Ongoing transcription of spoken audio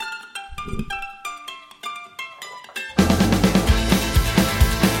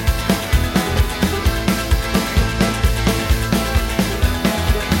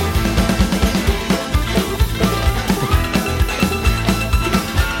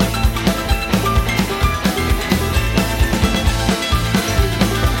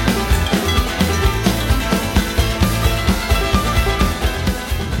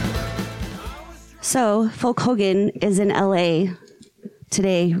know, Folk Hogan is in LA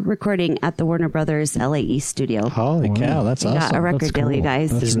today recording at the Warner Brothers LA East studio. Holy cow, that's awesome. Got a record deal, you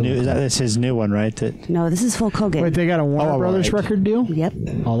guys. That's his new one, right? No, this is Folk Hogan. Wait, they got a Warner Brothers record deal? Yep.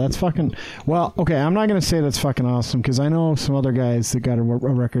 Oh, that's fucking... Well, okay, I'm not going to say that's fucking awesome, because I know some other guys that got a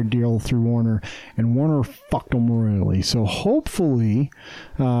record deal through Warner, and Warner fucked them royally. So hopefully,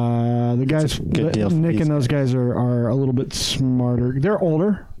 the guys... Nick and those guys are a little bit smarter. They're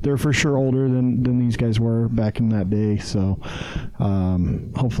older. They're for sure older than these guys were back in that day. So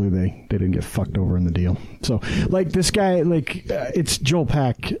hopefully they didn't get fucked over in the deal. So like this guy, it's Joel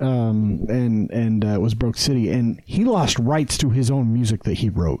Pack, and it was Broke City, and he lost rights to his own music that he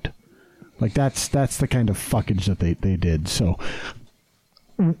wrote. Like that's the kind of fuckage that they did. So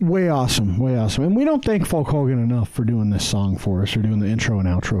way awesome. And we don't thank Folk Hogan enough for doing this song for us, or doing the intro and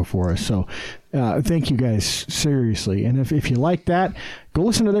outro for us. So thank you guys, seriously. And if you like that, go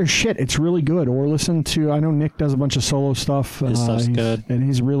listen to their shit. It's really good. Or listen to, I know Nick does a bunch of solo stuff. His stuff's good. And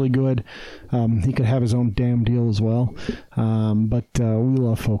he's really good. He could have his own damn deal as well. But we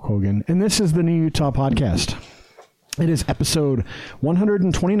love Folk Hogan. And this is the New Utah Podcast. It is episode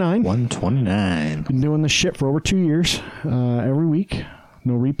 129. 129. Been doing this shit for over 2 years, every week.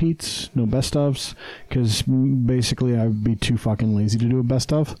 No repeats, no best ofs, because basically I'd be too fucking lazy to do a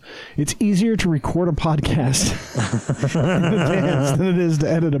best of. It's easier to record a podcast in advance than it is to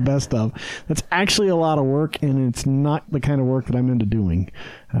edit a best of. That's actually a lot of work, and it's not the kind of work that I'm into doing.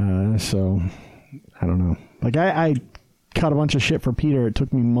 So, I don't know. Like, I cut a bunch of shit for Peter. It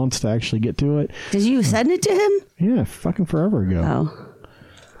took me months to actually get to it. Did you send it to him? Yeah, fucking forever ago. Oh.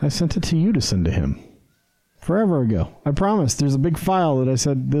 I sent it to you to send to him. Forever ago. I promise. There's a big file that I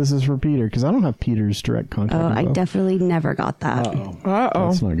said, this is for Peter, because I don't have Peter's direct contact info. I definitely never got that. Uh-oh.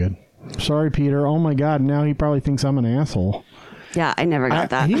 That's not good. Sorry, Peter. Oh, my God. Now he probably thinks I'm an asshole. Yeah, I never got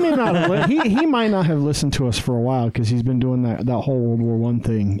that. He may not have he might not have listened to us for a while, because he's been doing that whole World War I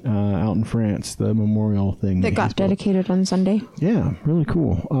thing out in France, the memorial thing. That got dedicated on Sunday. Yeah, really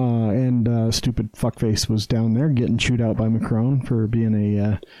cool. And stupid fuckface was down there getting chewed out by Macron for being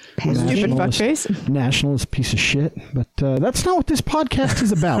a stupid fuckface? Nationalist piece of shit. But that's not what this podcast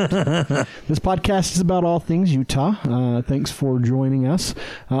is about. This podcast is about all things Utah. Thanks for joining us.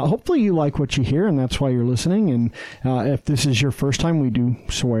 Hopefully you like what you hear, and that's why you're listening. And if this is your first time, we do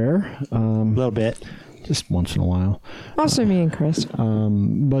swear. A little bit. Just once in a while. Also me and Chris.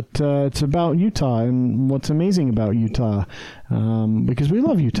 But it's about Utah and what's amazing about Utah. Because we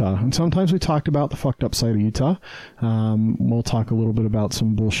love Utah. And sometimes we talked about the fucked up side of Utah. We'll talk a little bit about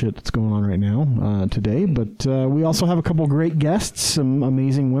some bullshit that's going on right now today. But we also have a couple great guests, some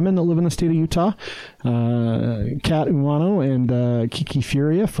amazing women that live in the state of Utah. Kat Uwano and Kiki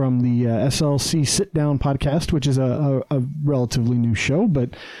Furia from the SLC Sit Down podcast, which is a relatively new show,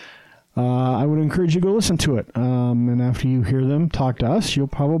 but I would encourage you to go listen to it. And after you hear them talk to us, you'll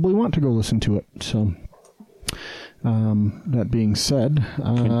probably want to go listen to it. So, that being said...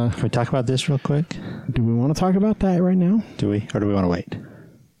 Can we talk about this real quick? Do we want to talk about that right now? Do we? Or do we want to wait?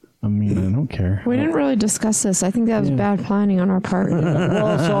 I mean, I don't care. We didn't really discuss this. I think that was bad planning on our part.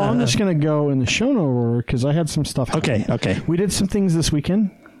 Well, so I'm just going to go in the show note order, because I had some stuff. Okay. We did some things this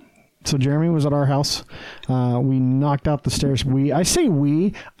weekend. So Jeremy was at our house. We knocked out the stairs. I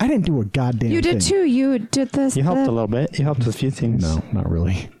didn't do a goddamn thing. You did too. You did this. You helped a little bit. You helped with a few things. No, not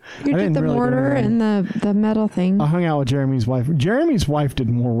really. You did the mortar and the metal thing. I hung out with Jeremy's wife. Jeremy's wife did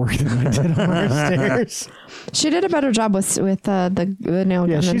more work than I did on our stairs. She did a better job with the nail gun.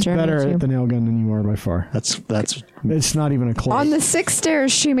 Yeah, she's Jeremy better too. at the nail gun than you are by far. That's. It's not even a close. On the 6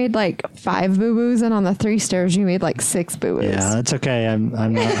 stairs, she made like 5 boo-boos, and on the 3 stairs, you made like 6 boo-boos. Yeah, that's okay. I'm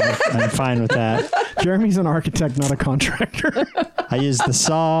fine with that. Jeremy's an architect, not a contractor. I used the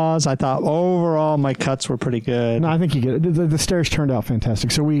saws. I thought overall my cuts were pretty good. No, I think you get it. The stairs turned out fantastic.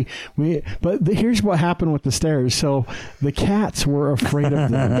 So here's what happened with the stairs. So the cats were afraid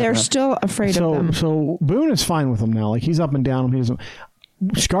of them. They're still afraid of them. So Boone is fine with them now. Like, he's up and down.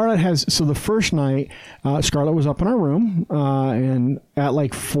 Scarlett so the first night, Scarlett was up in our room, and at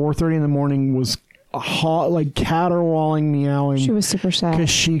like 4:30 in the morning was like caterwauling, meowing. She was super sad because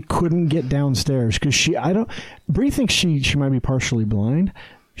she couldn't get downstairs. Because Bree thinks she might be partially blind.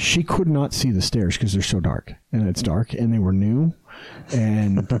 She could not see the stairs because they're so dark, and it's dark, and they were new,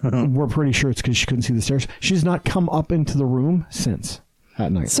 and we're pretty sure it's because she couldn't see the stairs. She's not come up into the room since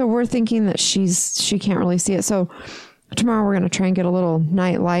at night. So we're thinking that she can't really see it. So tomorrow we're going to try and get a little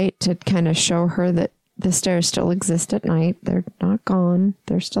night light to kind of show her that the stairs still exist at night. They're not gone.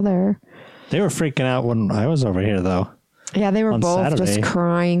 They're still there. They were freaking out when I was over here, though. Yeah, they were on both just Saturday.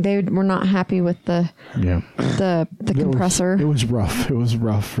 crying. They were not happy with the compressor. It was rough. It was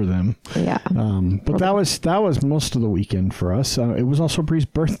rough for them. Yeah. But that was most of the weekend for us. It was also Bree's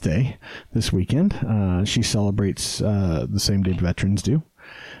birthday this weekend. She celebrates the same day veterans do.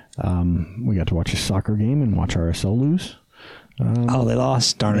 We got to watch a soccer game and watch RSL lose. They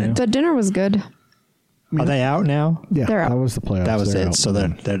lost. Darn it. The dinner was good. Are they out now? Yeah, They're out. that was the playoffs. That was They're it. out. So they're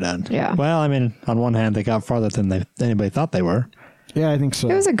done. Yeah. Well, I mean, on one hand, they got farther than anybody thought they were. Yeah, I think so.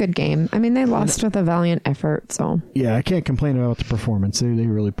 It was a good game. I mean, they lost with a valiant effort, so. Yeah, I can't complain about the performance. They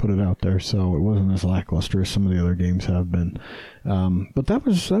really put it out there, so it wasn't as lackluster as some of the other games have been. But that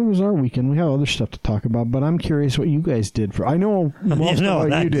was our weekend. We have other stuff to talk about, but I'm curious what you guys did for. I know most of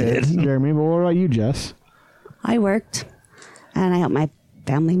what you did, Jeremy, but what about you, Jess? I worked, and I helped my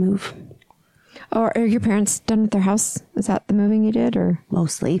family move, Or are your parents done with their house? Is that the moving you did, or?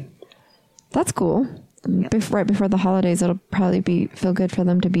 mostly. That's cool. Yep. Right before the holidays, it'll probably feel good for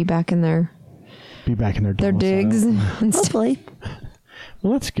them to be back in their Their digs. And stuff. Hopefully.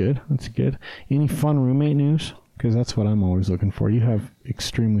 Well, that's good. That's good. Any fun roommate news? Because that's what I'm always looking for. You have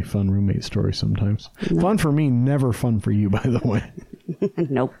extremely fun roommate stories sometimes. No. Fun for me, never fun for you, by the way.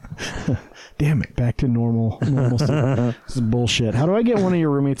 Nope. Damn it. Back to normal. This is bullshit. How do I get one of your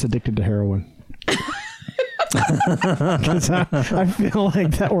roommates addicted to heroin? 'Cause I feel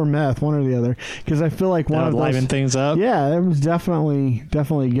like that or meth, one or the other. Because I feel like one of those liven things up. Yeah, it was definitely get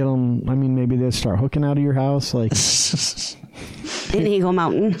them. I mean, maybe they start hooking out of your house, like In Eagle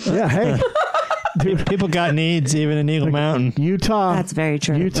Mountain. yeah. Hey, dude, People got needs even in Eagle Mountain. Utah. That's very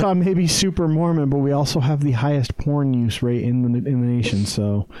true. Utah may be super Mormon, but we also have the highest porn use rate in the nation.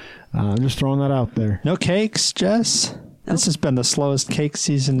 So, I'm just throwing that out there. No cakes, Jess? This has been the slowest cake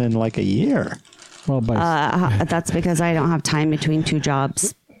season in like a year. Well, That's because I don't have time between two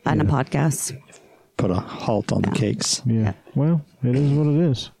jobs and a podcast. Put a halt on the cakes. yeah. Well, it is what it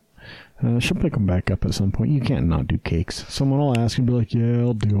is. She'll pick them back up at some point. You can't not do cakes. Someone will ask and be like, "Yeah,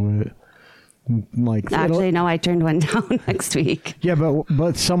 I'll do it." Like, Actually, no, I turned one down next week. yeah,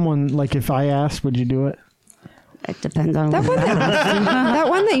 but someone like if I asked, would you do it? It depends on That what one that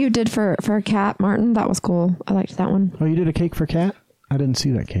one that you did for a cat, Martin, that was cool. I liked that one. Oh, you did a cake for Kat? I didn't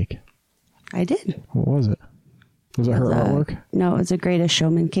see that cake. I did. What was it? Was it her artwork? No, it was a Greatest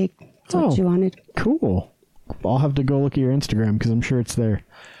Showman cake. That's what she wanted. Cool. I'll have to go look at your Instagram because I'm sure it's there.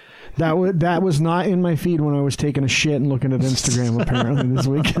 That was not in my feed when I was taking a shit and looking at Instagram apparently this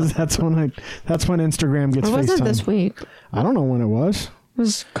week because that's when Instagram gets It wasn't FaceTime. this week. I don't know when it was. It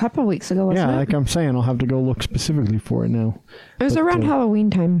was a couple weeks ago, wasn't Yeah, it? like I'm saying, I'll have to go look specifically for it now. It was around Halloween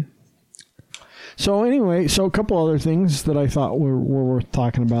time. So anyway, a couple other things that I thought were worth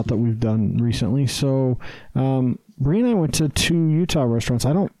talking about that we've done recently. So Bree and I went to 2 Utah restaurants.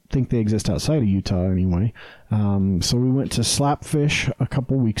 I don't think they exist outside of Utah anyway. So we went to Slapfish a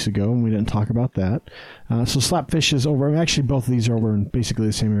couple weeks ago, and we didn't talk about that. So Slapfish is over. Actually, both of these are over in basically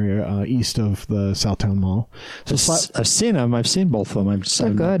the same area, east of the Southtown Mall. So I've seen them. I've seen both of them.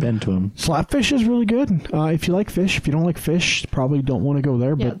 I've good. been to them. Slapfish is really good. If you like fish, if you don't like fish, probably don't want to go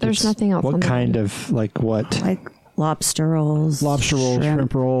there. Yeah, but there's nothing else. What on the kind menu. of, like what? Like lobster rolls. Lobster rolls,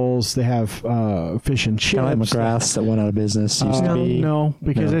 shrimp rolls. They have fish and chips. Kind of like McGrath's that went out of business used to be. No,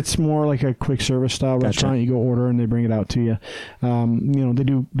 because No. it's more like a quick service style restaurant. You go order and they bring it out to you.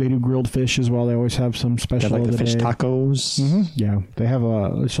 They do grilled fish as well. They always have some Got special like of the fish day. tacos. Mm-hmm. Yeah, they have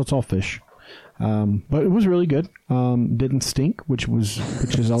so it's all fish. But it was really good. Didn't stink, which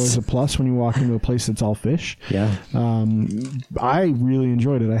is always a plus when you walk into a place that's all fish. Yeah. I really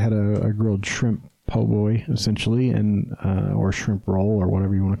enjoyed it. I had a grilled shrimp po' boy essentially, and or shrimp roll or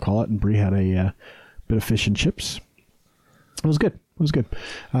whatever you want to call it. And Brie had a bit of fish and chips. It was good. It was good.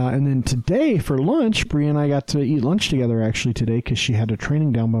 And then today for lunch, Brie and I got to eat lunch together actually today because she had a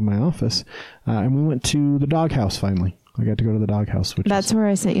training down by my office, and we went to the doghouse finally. I got to go to the doghouse, which That's where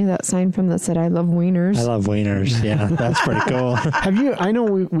I sent you that sign from that said, "I love wieners." I love wieners. Yeah, that's pretty cool. have you? I know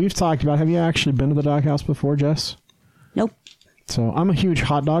we've talked about. Have you actually been to the doghouse before, Jess? Nope. So I'm a huge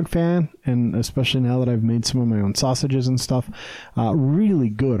hot dog fan, and especially now that I've made some of my own sausages and stuff, really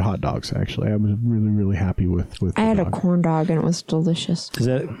good hot dogs. Actually, I was really, really happy with. I had the a dog. corn dog and it was delicious. Is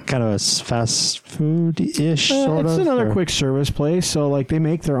it kind of a fast food-ish sort it's of? another or- quick service place, so like they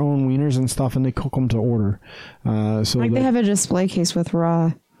make their own wieners and stuff, and they cook them to order. So Like they have a display case with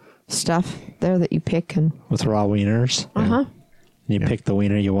raw stuff there that you pick and with raw wieners. You pick the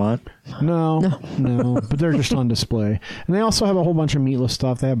wiener you want. no, but they're just on display, and they also have a whole bunch of meatless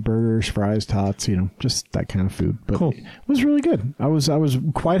stuff. They have burgers, fries, tots, just that kind of food. But Cool. it was really good. I was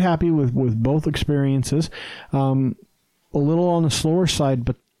quite happy with both experiences. A little on the slower side,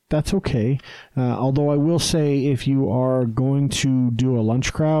 but that's okay. Although I will say, if you are going to do a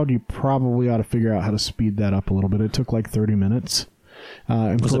lunch crowd, you probably ought to figure out how to speed that up a little bit. It took like 30 minutes.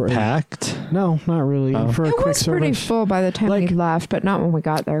 Was it packed? No, not really. For a It quick was pretty service, full by the time we left, but not when we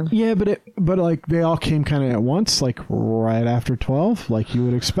got there. yeah, but like they all came kind of at once, like right after 12, like you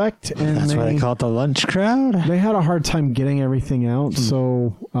would expect. And That's why they call it the lunch crowd. They had a hard time getting everything out,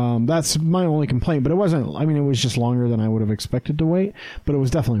 so that's my only complaint. But it wasn't. I mean, it was just longer than I would have expected to wait, but it was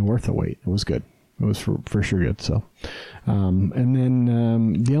definitely worth the wait. It was good. It was for sure good. So, and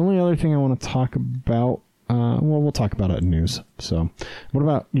then the only other thing I want to talk about. We'll talk about it in news. So, what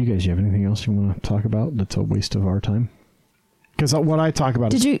about you guys? You have anything else you want to talk about that's a waste of our time? Because what I talk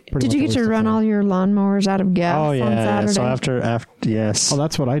about did you get to run all your lawnmowers out of gas on Saturday? So after yes. Oh,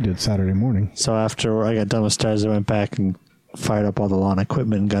 that's what I did Saturday morning. So after I got done with stars, I went back and fired up all the lawn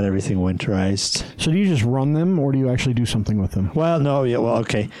equipment and got everything winterized. So do you just run them, or do you actually do something with them? Well, no, yeah, well,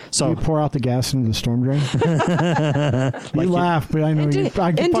 okay. So you pour out the gas into the storm drain. You laugh, but I know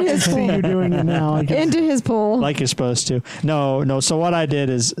I can fucking see you doing it now. Into his pool, like you're supposed to. No. So what I did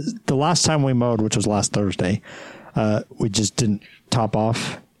is the last time we mowed, which was last Thursday, we just didn't top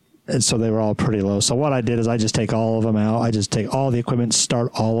off. And so they were all pretty low. So what I did is I just take all of them out. I just take all the equipment,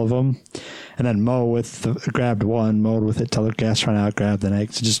 start all of them, and then grabbed one, mowed with it till the gas ran out, grabbed the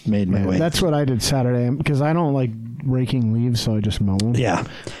next. Just made my way. That's what I did Saturday because I don't like raking leaves, so I just mow them. Yeah.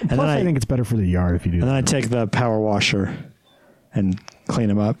 And Plus, I think it's better for the yard if you do that. And then I take the power washer and clean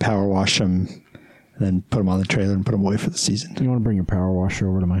them up, power wash them, and then put them on the trailer and put them away for the season. You want to bring your power washer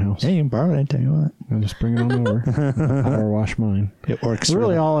over to my house? Yeah, you can borrow it anytime you want. I'll just bring it on over. Power wash mine. It works.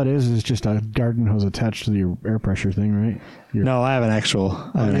 Really, all it is just a garden hose attached to your air pressure thing, right? No, I have an actual.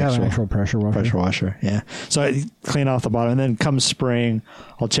 An actual pressure washer. Pressure washer, yeah. So I clean off the bottom, and then come spring,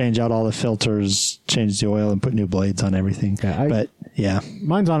 I'll change out all the filters, change the oil, and put new blades on everything. Yeah,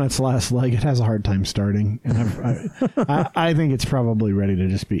 mine's on its last leg. It has a hard time starting, and I think it's probably ready to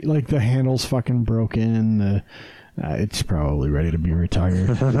just be like the handle's fucking broken. It's probably ready to be retired.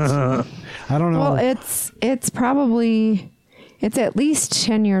 I don't know. Well, it's probably. It's at least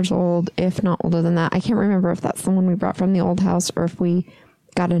 10 years old, if not older than that. I can't remember if that's the one we brought from the old house or if we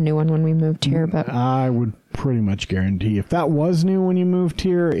got a new one when we moved here. But I would pretty much guarantee if that was new when you moved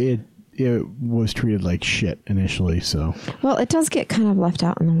here, it was treated like shit initially. So well, it does get kind of left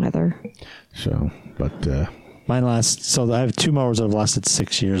out in the weather. So, but mine lasts. So I have two mowers that have lasted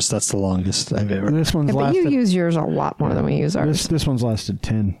 6 years. That's the longest I've ever. This one's lasted. But you use yours a lot more than we use ours. This one's lasted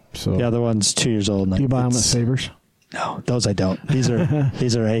 10. So the other one's 2 years old. Do you buy them at Savers? No, those I don't. These are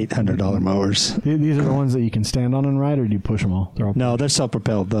 $800 mowers. These are the ones that you can stand on and ride, or do you push them all? No, they're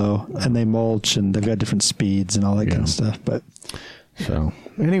self-propelled though, and they mulch, and they've got different speeds and all that kind of stuff. But so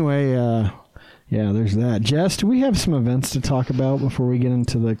anyway, yeah, there's that. Jess, do we have some events to talk about before we get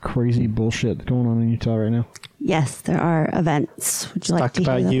into the crazy bullshit going on in Utah right now? Yes, there are events. Would you like to hear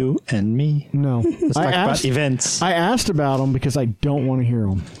about them? you and me? No, let's talk about events. I asked about them because I don't want to hear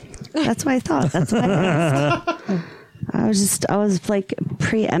them. That's what I thought. That's what I asked. I was like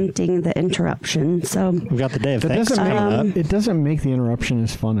preempting the interruption. So we got the day of thanks. It doesn't make the interruption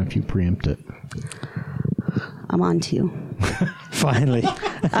as fun if you preempt it. I'm on to you. Finally.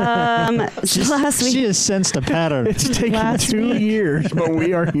 Last week she has sensed a pattern. It's taken 2 years, but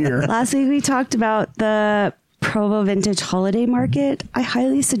we are here. Last week we talked about the Provo Vintage Holiday Market. I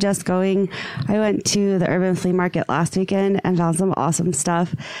highly suggest going. I went to the Urban Flea Market last weekend and found some awesome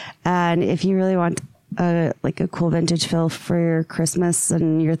stuff. And if you really want a cool vintage feel for your Christmas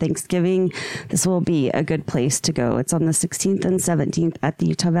and your Thanksgiving, this will be a good place to go. It's on the 16th and 17th at the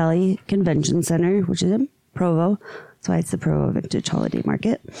Utah Valley Convention Center, which is in Provo. That's why it's the Provo Vintage Holiday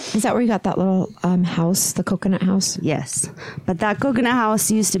Market. Is that where you got that little house, the coconut house? Yes. But that coconut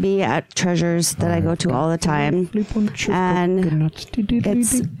house used to be at Treasures that I go to all the time. And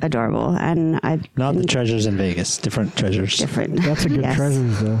it's adorable. And Not the Treasures in Vegas. Different Treasures. Different. That's a good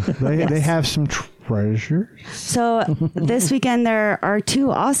Treasures, though. They have some treasures. So this weekend there are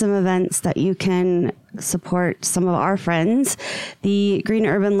two awesome events that you can support some of our friends. The Green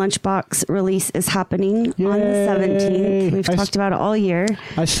Urban Lunchbox release is happening on the 17th. We've talked about it all year.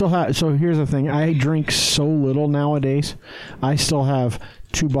 I still have, so here's the thing. I drink so little nowadays. I still have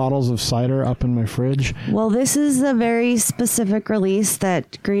 2 bottles of cider up in my fridge. Well, this is a very specific release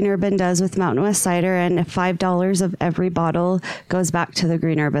that Green Urban does with Mountain West Cider, and $5 of every bottle goes back to the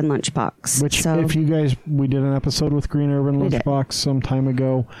Green Urban Lunchbox. Which, if you guys, we did an episode with Green Urban Lunchbox some time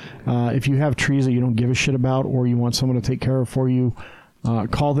ago. If you have trees that you don't give a shit about, or you want someone to take care of for you,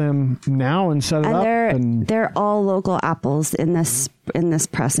 call them now and set it up. They're all local apples in this in this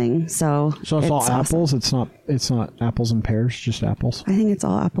pressing. So it's all awesome. apples. It's not apples and pears, just apples. I think it's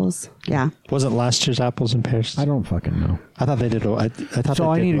all apples. Yeah. Wasn't last year's apples and pears? I don't fucking know. I thought they did. I thought So they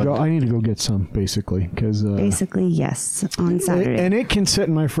I did need to one. go. I need to go get some basically because Basically, yes, on Saturday. and it can sit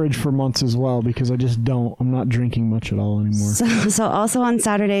in my fridge for months as well because I just don't. I'm not drinking much at all anymore. So also on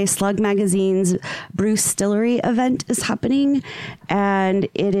Saturday, Slug Magazine's Bruce Distillery event is happening, and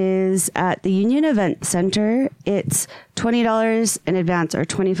it is at the Union Event Center. It's $20 in advance or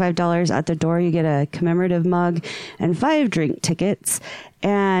 $25 at the door. You get a commemorative mug and 5 drink tickets.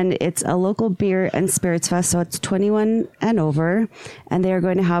 And it's a local beer and spirits fest, so it's 21 and over. And they are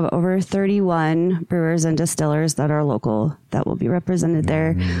going to have over 31 brewers and distillers that are local that will be represented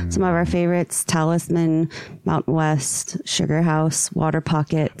there. Some of our favorites: Talisman, Mountain West, Sugar House, Water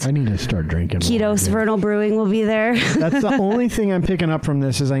Pocket. I need to start drinking. Ketos more. Vernal Brewing will be there. That's the only thing I'm picking up from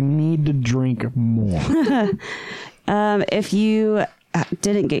this is I need to drink more. If you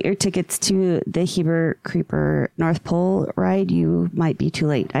didn't get your tickets to the Heber Creeper North Pole ride, you might be too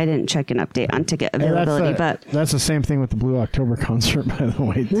late. I didn't check an update on ticket availability, but that's the same thing with the Blue October concert, by the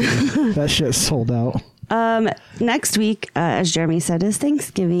way. That shit sold out. Next week, as Jeremy said, is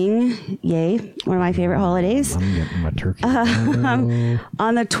Thanksgiving. Yay. One of my favorite holidays. I'm getting my turkey.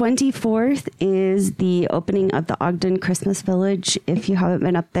 On the 24th is the opening of the Ogden Christmas Village. If you haven't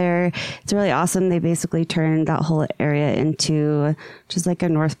been up there, it's really awesome. They basically turned that whole area into just like a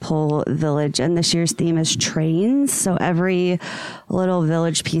North Pole village. And this year's theme is trains. So every little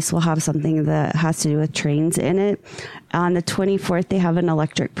village piece will have something that has to do with trains in it. On the 24th, they have an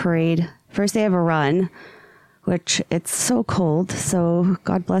electric parade. First, they have a run, which it's so cold. So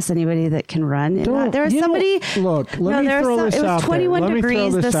God bless anybody that can run. And there was somebody. Look, let me throw this it was out 21 there.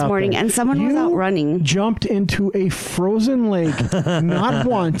 degrees this morning, and someone was out running. Jumped into a frozen lake not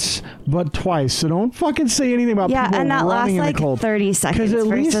once but twice. So don't fucking say anything about people and that lasts running in the like cold. 30 seconds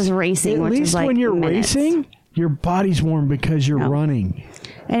versus racing, which is like when you're minutes. racing, your body's warm because you're running.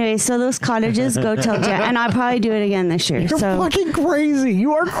 Anyway, so those cottages go till Jan, and I'll probably do it again this year. You're fucking crazy.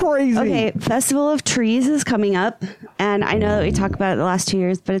 You are crazy. Okay, Festival of Trees is coming up, and I know that we talked about it the last 2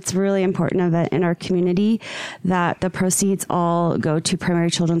 years, but it's a really important event in our community that the proceeds all go to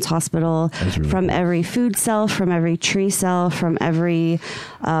Primary Children's Hospital from every food sale, from every tree sale, from every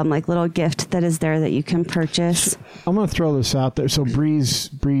like little gift that is there that you can purchase. I'm going to throw this out there. So Bree's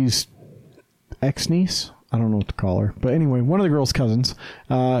ex-niece, I don't know what to call her. But anyway, one of the girls' cousins,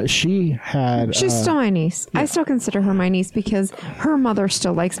 she's still my niece. Yeah. I still consider her my niece because her mother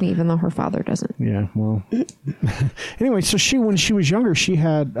still likes me even though her father doesn't. Yeah, well. Anyway, so when she was younger, she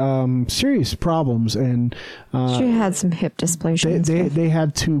had serious problems. And she had some hip dysplasia. They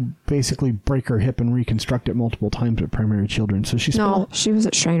had to basically break her hip and reconstruct it multiple times at Primary Children. So she was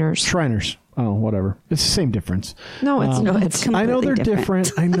at Shriners. Oh, whatever. It's the same difference. No, it's not. It's I know they're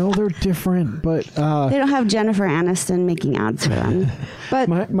different. I know they're different, but they don't have Jennifer Aniston making ads for them. But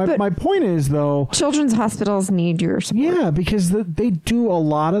my point is, though, children's hospitals need your support. Yeah, because they do a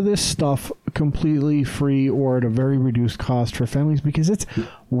lot of this stuff completely free or at a very reduced cost for families because it's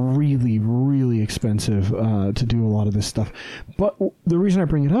really, really expensive to do a lot of this stuff. But the reason I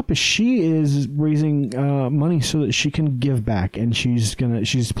bring it up is she is raising money so that she can give back, and she's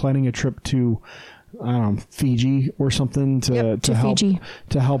planning a trip to Fiji or something to help Fiji.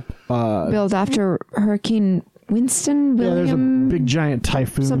 To help build after Hurricane Winston. There's a big giant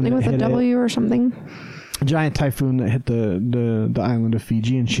typhoon, something with a W or something. A giant typhoon that hit the island of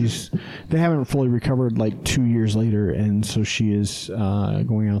Fiji, and they haven't fully recovered like 2 years later, and so she is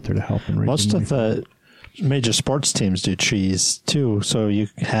going out there to help and raise most money. of the major sports teams do trees too, so you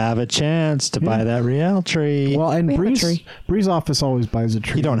have a chance to buy that Real tree. Well, and Bree's office always buys a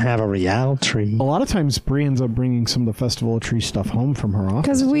tree. You don't have a Real tree. A lot of times Bree ends up bringing some of the Festival of Tree stuff home from her office.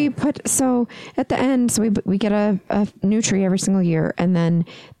 Because we at the end, we get a new tree every single year, and then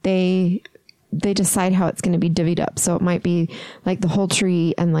they decide how it's going to be divvied up. So it might be like the whole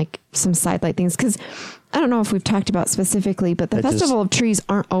tree and like some sidelight things. Because I don't know if we've talked about specifically, but the Festival of Trees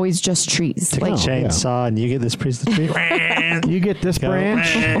aren't always just trees. Take a chainsaw and you get this piece of the tree. You get this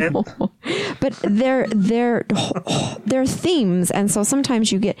branch. But they're themes. And so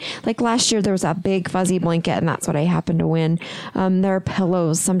sometimes you get, like last year there was that big fuzzy blanket and that's what I happened to win. There are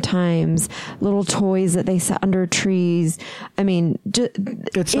pillows sometimes, little toys that they set under trees. I mean, it's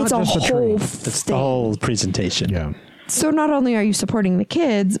not a just a whole tree. It's the whole presentation. Yeah. So not only are you supporting the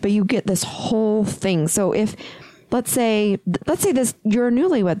kids, but you get this whole thing. So if let's say you're a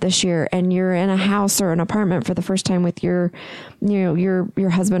newlywed this year and you're in a house or an apartment for the first time with your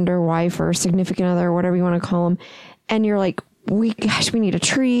husband or wife or significant other or whatever you want to call them, and you're like, we need a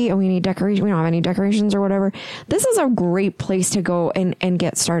tree and we need decoration. We don't have any decorations or whatever. This is a great place to go and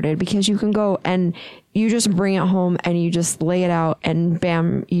get started, because you can go and you just bring it home and you just lay it out and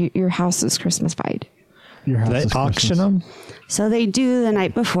bam, your house is Christmas-fied. Your house Do they is auction Christmas. them? So they do the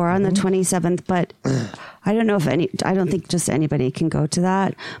night before on the 27th, but I don't know if I don't think just anybody can go to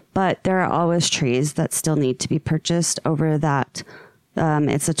that, but there are always trees that still need to be purchased over that.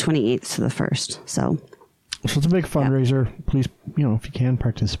 It's the 28th to the 1st. So it's a big fundraiser. Yeah. Please, if you can,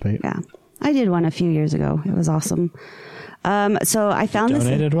 participate. Yeah. I did one a few years ago. It was awesome. So I found this.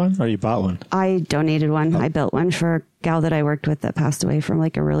 Donated one, or you bought one? I donated one. I built one for a gal that I worked with that passed away from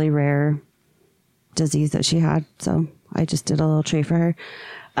like a really rare disease that she had. So I just did a little tree for her.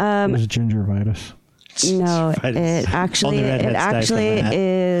 It was gingivitis. No, it actually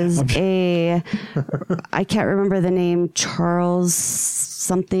is I can't remember the name, Charles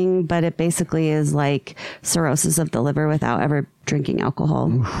something, but it basically is like cirrhosis of the liver without ever drinking alcohol.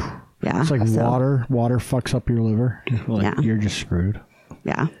 Oof. Yeah. It's like water fucks up your liver. Yeah. You're just screwed.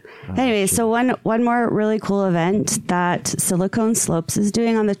 Yeah. Anyway, so one more really cool event that Silicone Slopes is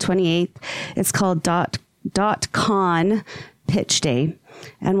doing on the 28th. It's called .con Pitch Day.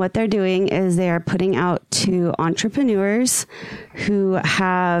 And what they're doing is they are putting out to entrepreneurs who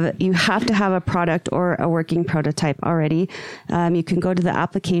you have to have a product or a working prototype already. You can go to the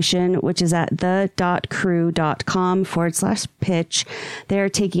application, which is at the.crew.com/pitch. They're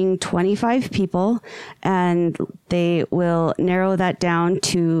taking 25 people and they will narrow that down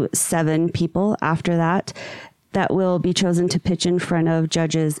to 7 people after that will be chosen to pitch in front of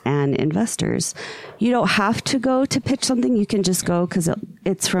judges and investors. You don't have to go to pitch something. You can just go because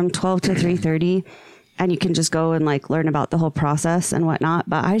it's from 12 to 3:30 and you can just go and like learn about the whole process and whatnot.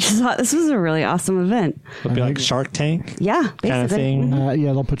 But I just thought this was a really awesome event. It'll be like Shark Tank? Yeah, basically. Kind of thing?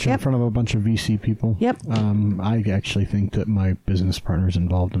 Yeah, they'll put you in front of a bunch of VC people. Yep. I actually think that my business partner is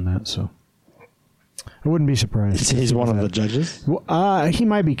involved in that, so I wouldn't be surprised. He's one of the judges? Well, he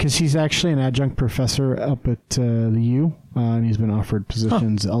might be, because he's actually an adjunct professor up at the U, and he's been offered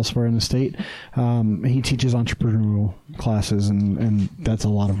positions elsewhere in the state. He teaches entrepreneurial classes, and that's a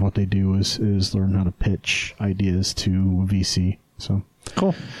lot of what they do is learn how to pitch ideas to VC. So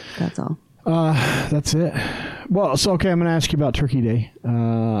cool. That's all. That's it. Well, so, okay, I'm going to ask you about Turkey Day.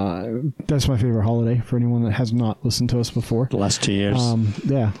 That's my favorite holiday for anyone that has not listened to us before. The last 2 years.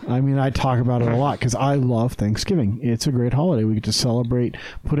 Yeah, I mean, I talk about it a lot because I love Thanksgiving. It's a great holiday. We get to celebrate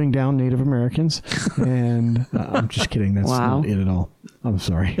putting down Native Americans. And I'm just kidding. That's not it at all. I'm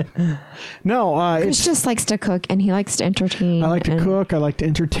sorry. No, Chris just likes to cook and he likes to entertain. I like to cook. I like to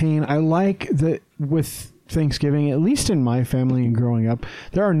entertain. I like that with Thanksgiving, at least in my family and growing up,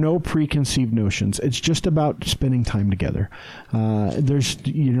 there are no preconceived notions. It's just about spending time together.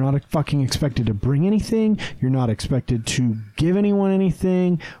 You're not fucking expected to bring anything. You're not expected to give anyone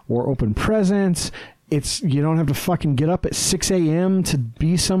anything or open presents. You don't have to fucking get up at 6 a.m. to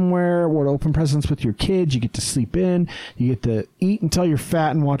be somewhere or to open presents with your kids. You get to sleep in. You get to eat until you're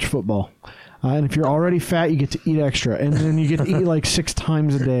fat and watch football. And if you're already fat, you get to eat extra. And then you get to eat like 6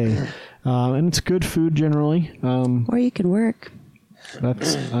 times a day. And it's good food generally. Or you can work.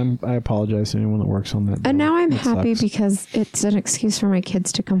 I apologize to anyone that works on that. And now I'm happy because it's an excuse for my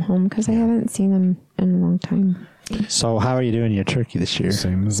kids to come home because I haven't seen them in a long time. So how are you doing your turkey this year?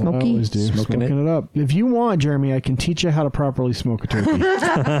 Same as I always do. Smoking it up. If you want, Jeremy, I can teach you how to properly smoke a turkey.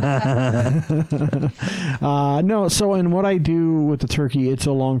 No, so and what I do with the turkey, it's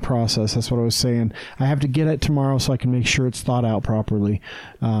a long process. That's what I was saying. I have to get it tomorrow so I can make sure it's thawed out properly.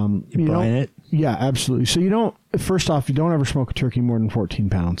 You brine it? Yeah, absolutely. So first off, you don't ever smoke a turkey more than 14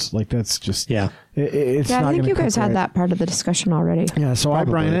 pounds. Like that's just, yeah. It's not I think you guys had that part of the discussion already. Yeah, so probably. I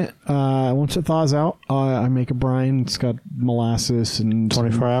brine it. Once it thaws out, I make a brine. It's got molasses and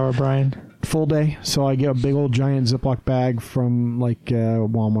 24-hour brine. Full day. So I get a big old giant Ziploc bag from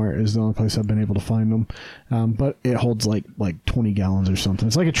Walmart is the only place I've been able to find them. But it holds like 20 gallons or something.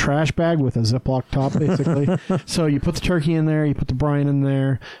 It's like a trash bag with a Ziploc top, basically. So you put the turkey in there, you put the brine in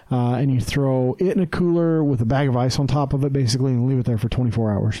there, and you throw it in a cooler with a bag of ice on top of it, basically, and leave it there for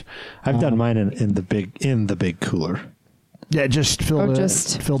 24 hours. I've done mine in the big cooler. Yeah, just fill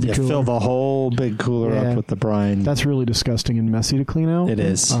the cooler. Fill the whole big cooler up with the brine. That's really disgusting and messy to clean out. It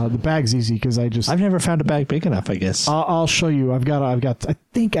is. The bag's easy because I've never found a bag big enough, I guess. I'll show you. I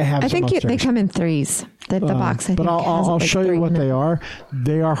think I have. I think they come in threes. The box. I think. But I'll show you what they are.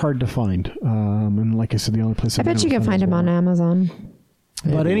 They are hard to find. And like I said, the only place I bet you can find them on Amazon.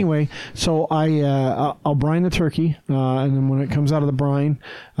 But anyway, so I'll brine the turkey, and then when it comes out of the brine,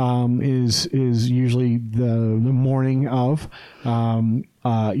 is usually the morning of.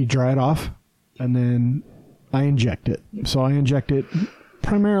 You dry it off, and then I inject it. So I inject it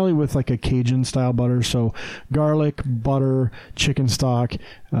primarily with like a Cajun style butter. So garlic, butter, chicken stock,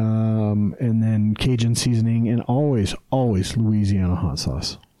 and then Cajun seasoning, and always Louisiana hot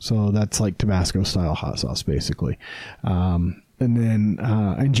sauce. So that's like Tabasco style hot sauce, basically. And then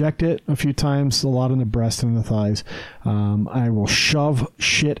inject it a few times, a lot in the breast and the thighs. I will shove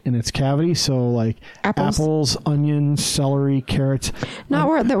shit in its cavity. So like apples, onions, celery, carrots.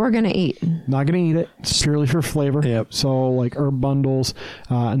 Not that we're going to eat. Not going to eat it. It's purely for flavor. Yep. So like herb bundles.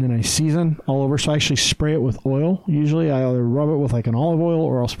 And then I season all over. So I actually spray it with oil. Usually I either rub it with like an olive oil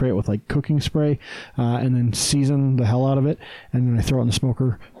or I'll spray it with like cooking spray. And then season the hell out of it. And then I throw it in the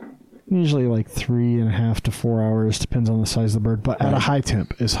smoker. Usually like 3.5 to 4 hours, depends on the size of the bird, but at a high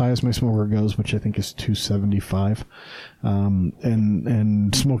temp, as high as my smoker goes, which I think is 275,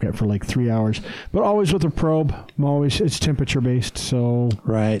 and smoke it for like 3 hours, but always with a probe. It's temperature based, so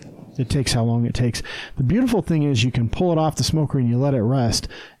right. It takes how long it takes. The beautiful thing is you can pull it off the smoker and you let it rest.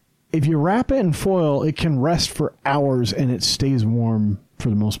 If you wrap it in foil, it can rest for hours and it stays warm for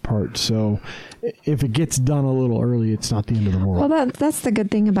the most part. So if it gets done a little early, it's not the end of the world. Well, that's the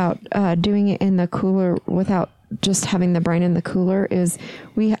good thing about doing it in the cooler without just having the brine in the cooler is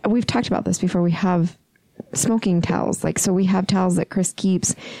we've talked about this before. We have smoking towels. Like, so we have towels that Chris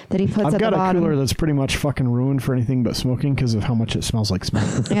keeps that he puts at the bottom. I've got a cooler that's pretty much fucking ruined for anything but smoking because of how much it smells like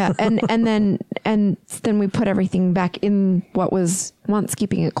smoke. Yeah. And then we put everything back in what was once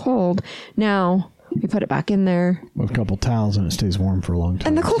keeping it cold. Now we put it back in there with a couple towels and it stays warm for a long time.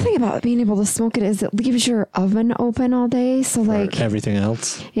 And the cool thing about being able to smoke it is it leaves your oven open all day. So like everything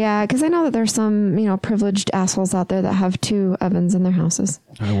else. Yeah. Cause I know that there's some, privileged assholes out there that have 2 ovens in their houses.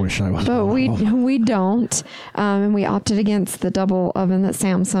 I wish I was. But we don't. And we opted against the double oven that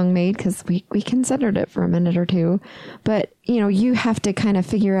Samsung made because we considered it for a minute or two. But, you have to kind of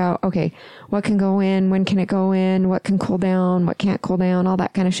figure out, okay, what can go in, when can it go in, what can cool down, what can't cool down, all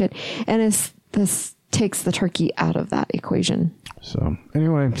that kind of shit. And this takes the turkey out of that equation. So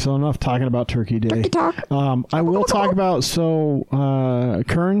anyway, enough talking about Turkey Day. Turkey talk. I will talk about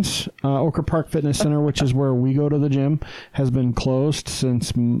Kearns Ochre Park Fitness Center, which is where we go to the gym, has been closed since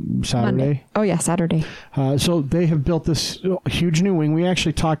Saturday. Monday. Oh yeah, Saturday. So they have built this huge new wing. We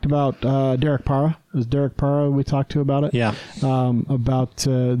actually talked about Derek Parra. It was Derek Parra we talked to about it. Yeah. About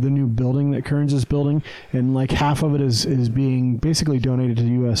the new building that Kearns is building, and like half of it is being basically donated to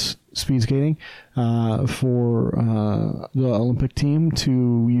U.S. speed skating for the Olympic team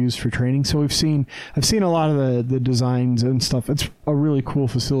to use for training. So I've seen a lot of the designs and stuff. It's a really cool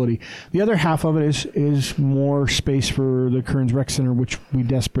facility. The other half of it is more space for the Kearns Rec Center, which we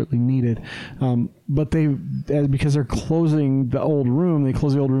desperately needed. But because they're closing the old room, they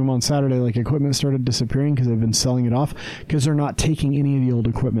closed the old room on Saturday. Like equipment started disappearing because they've been selling it off because they're not taking any of the old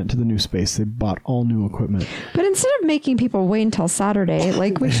equipment to the new space. They bought all new equipment. But instead of making people wait until Saturday,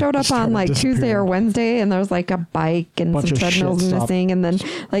 like we showed up on like Tuesday or Wednesday and there was like a bike and some treadmills missing. And then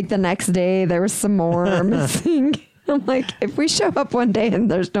like the next day there was some more missing. I'm like, if we show up one day and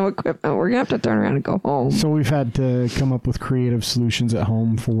there's no equipment, we're going to have to turn around and go home. So we've had to come up with creative solutions at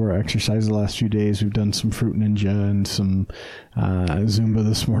home for exercise the last few days. We've done some Fruit Ninja and some Zumba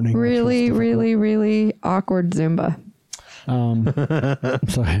this morning. Really awkward Zumba.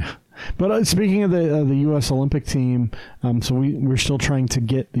 But speaking of the U.S. Olympic team, so we're still trying to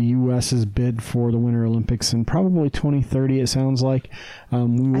get the U.S.'s bid for the Winter Olympics in probably 2030, it sounds like. I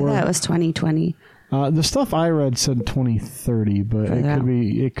thought it was 2020. The stuff I read said 2030, but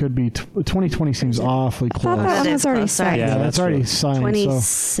it could be 2020 seems awfully close. I thought that one was already signed. Yeah, that's already signed. 26?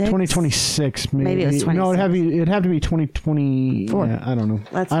 So 2026, maybe it's 26. No, it'd have to be 2024. Yeah, I don't know.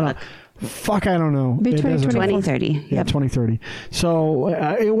 I don't know. Between 2030. Yeah, Yep. 2030. So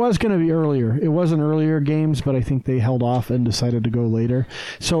it was going to be earlier. It was an earlier games, but I think they held off and decided to go later.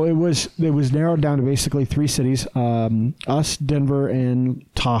 So it was narrowed down to basically 3 cities, us, Denver, and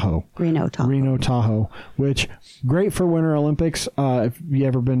Tahoe. Reno, Tahoe. Which, great for Winter Olympics. If you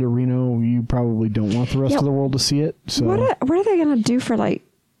ever been to Reno, you probably don't want the rest of the world to see it. So what are they going to do for like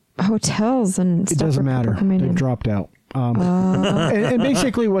hotels and stuff? It doesn't matter. They've dropped out. And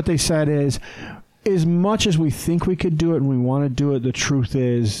basically what they said is, as much as we think we could do it and we want to do it, the truth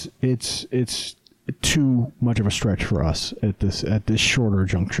is it's too much of a stretch for us at this shorter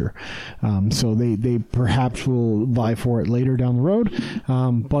juncture. So they perhaps will vie for it later down the road.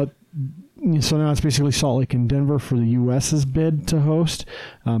 But so now it's basically Salt Lake and Denver for the U.S.'s bid to host.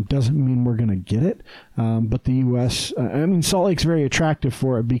 Doesn't mean we're going to get it. But the U.S., Salt Lake's very attractive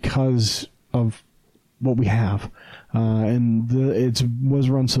for it because of what we have. And it was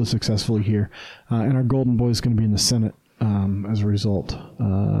run so successfully here. And our Golden Boy is going to be in the Senate as a result.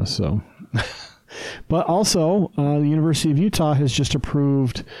 But also, the University of Utah has just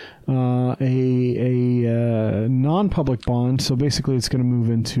approved a non-public bond. So basically, it's going to move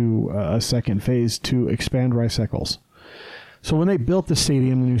into a second phase to expand Rice Eccles. So when they built the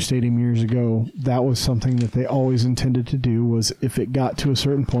new stadium years ago, that was something that they always intended to do, was if it got to a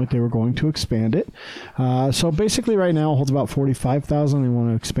certain point, they were going to expand it. So basically right now it holds about 45,000. They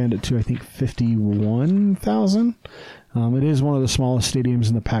want to expand it to, I think, 51,000. It is one of the smallest stadiums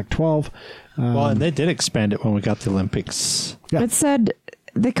in the Pac-12. Well, and they did expand it when we got the Olympics. Yeah. It said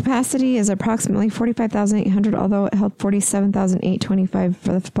the capacity is approximately 45,800, although it held 47,825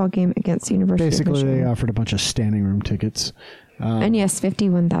 for the football game against the University of Basically, Michigan. they offered a bunch of standing room tickets. And yes,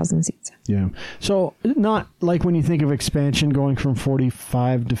 51,000 seats. Yeah. So not like when you think of expansion going from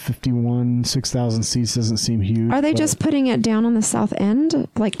 45 to 51, 6,000 seats doesn't seem huge. Are they just putting it down on the south end?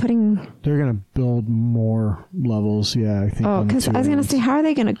 Like putting... They're going to build more levels, yeah, I think. Oh, because I was going to say, how are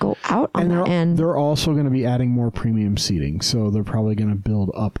they going to go out on the end? They're also going to be adding more premium seating, so they're probably going to build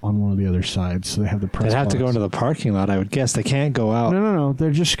up on one of the other sides. So they have the press They'd have to box. go into the parking lot, I would guess. They can't go out. No.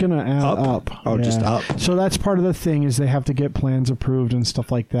 They're just going to add up. Oh, Yeah. just up. So that's part of the thing, is they have to get plans approved and stuff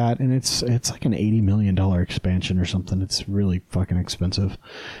like that, and it's like an $80 million expansion or something. It's really fucking expensive.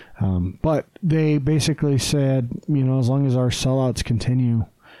 But they basically said, as long as our sellouts continue,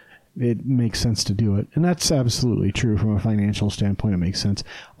 it makes sense to do it. And that's absolutely true from a financial standpoint. It makes sense.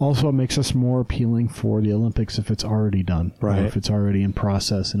 Also, it makes us more appealing for the Olympics if it's already done. Right. If it's already in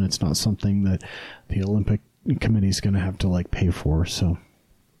process and it's not something that the Olympic Committee is going to have to pay for. So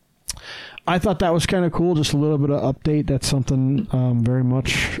I thought that was kind of cool. Just a little bit of update. That's something very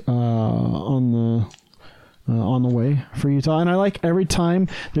much on the way for Utah. And I like every time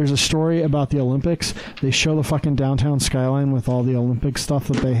there's a story about the Olympics, they show the fucking downtown skyline with all the Olympic stuff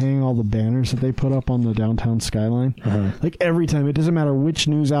that they hang, all the banners that they put up on the downtown skyline. Like every time, it doesn't matter which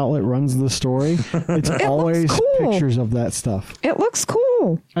news outlet runs the story, it's always cool. pictures of that stuff. It looks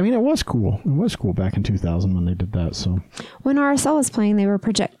cool. I mean, it was cool. It was cool back in 2000 when they did that. So When RSL was playing,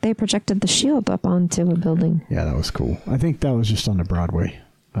 they projected the shield up onto a building. yeah, that was cool. I think that was just on the Broadway.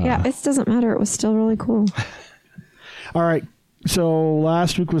 Yeah, it doesn't matter. It was still really cool. All right. So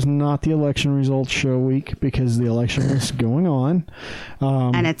last week was not the election results show week because the election was going on.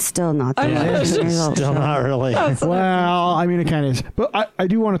 And it's still not the election result. Still not really. Well, I mean, it kind of is. But I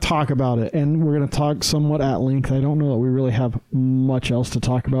do want to talk about it, and we're going to talk somewhat at length. I don't know that we really have much else to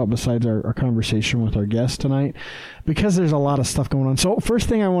talk about besides our conversation with our guest tonight, because there's a lot of stuff going on. So first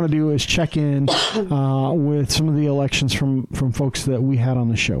thing I want to do is check in with some of the elections from folks that we had on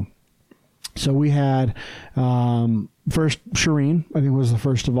the show. So we had first Shireen, I think, was the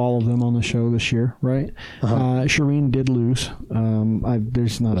first of all of them on the show this year, right? Shireen did lose.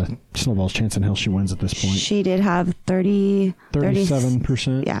 There's not a snowball's chance in hell she wins at this point. She did have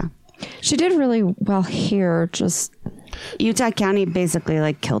 37%. Yeah. She did really well here. Just Utah County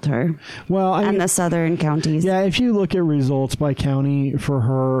basically killed her. Well, I mean, And the southern counties. yeah, if you look at results by county for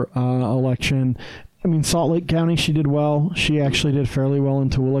her election, I mean, Salt Lake County, she did well. She actually did fairly well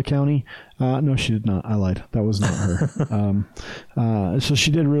in Tooele County. No, she did not. I lied. That was not her. So she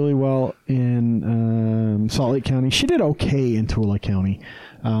did really well in Salt Lake County. She did okay in Tooele County.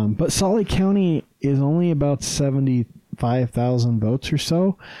 But Salt Lake County is only about 75,000 votes or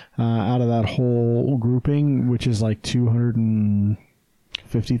so out of that whole grouping, which is like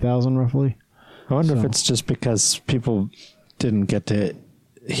 250,000 roughly. I wonder if it's just because people didn't get to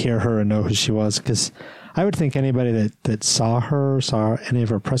hear her and know who she was, because I would think anybody that saw any of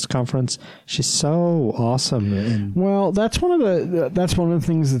her press conference, she's so awesome. And well, that's one of the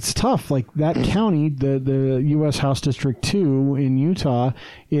things that's tough. Like that county, the U.S. House District 2 in Utah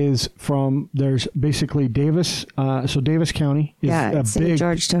is there's basically Davis. So Davis County is a St. big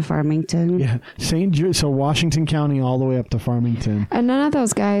George to Farmington. Yeah, so Washington County all the way up to Farmington. and none of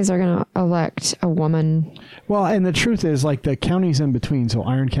those guys are going to elect a woman. Well, and the truth is, the counties in between, so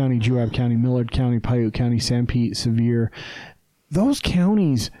Iron County, Juab County, Millard County, Piute County, Sanpete, Sevier, those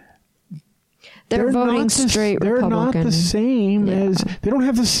counties, They're voting straight They're not Republican. the same Yeah. they don't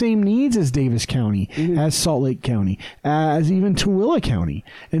have the same needs as Davis County, as Salt Lake County, as even Tooele County.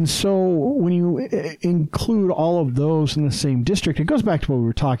 And so when you include all of those in the same district, it goes back to what we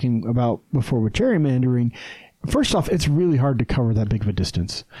were talking about before with gerrymandering. First off, it's really hard to cover that big of a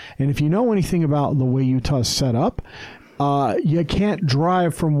distance. And if you know anything about the way Utah's set up, you can't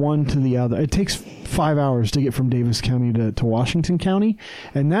drive from one to the other. It takes 5 hours to get from Davis County to Washington County,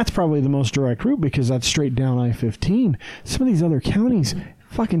 and that's probably the most direct route because that's straight down I-15. Some of these other counties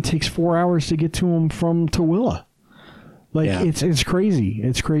fucking takes 4 hours to get to them from Tooele. It's crazy.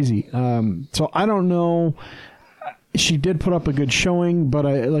 It's crazy. So I don't know. she did put up a good showing, but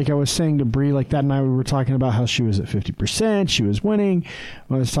I was saying to Bree, like that night we were talking about how she was at 50%, she was winning.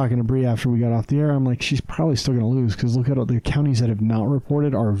 When I was talking to Bree after we got off the air, I'm like, she's probably still going to lose because look at all the counties that have not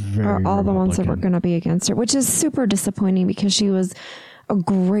reported are very all the ones that were Republican. going to be against her, which is super disappointing because she was a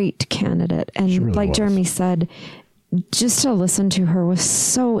great candidate. And really like was. Jeremy said, just to listen to her was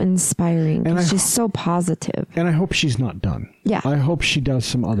so inspiring. And She's so positive. And I hope she's not done. Yeah. I hope she does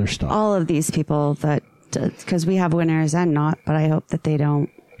some other stuff. All of these people that, because we have winners and not, but I hope that they don't.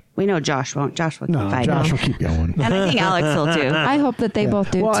 We know Josh won't. Josh will keep fighting. Josh will keep going. And I think Alex will too. I hope that they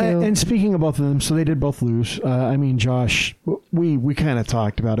both do Well, too. and speaking of both of them, so they did both lose. I mean, Josh, we kind of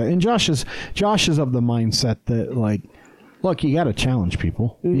talked about it, and Josh is of the mindset that like, look, you got to challenge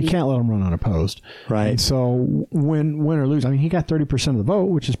people. You can't let them run unopposed. Right. And so win or lose. I mean, he got 30% of the vote,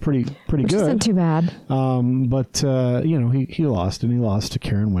 which is pretty which good. isn't too bad. But he lost, and he lost to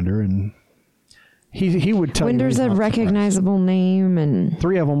Karen Winder, and he would tell Winder's you. a recognizable name, and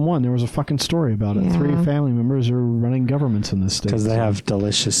 3 of them won. There was a fucking story about it. Yeah. 3 family members are running governments in this state. Because they have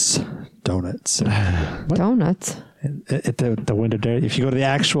delicious donuts. donuts. At the Winter Dairy. If you go to the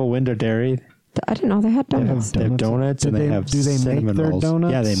actual Winter Dairy, I didn't know they had donuts. they have donuts and they have do they cinnamon make their rolls.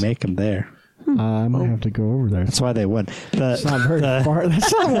 donuts? Yeah, they make them there. I might have to go over there. That's why they won. It's not very far.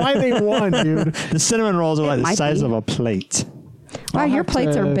 That's not why they won, dude. The cinnamon rolls are like the might size be. of a plate. Wow, I'll your have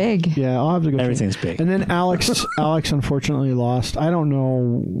plates to- are big. Yeah, I'll have to go. Everything's check. big. And then Alex unfortunately lost. I don't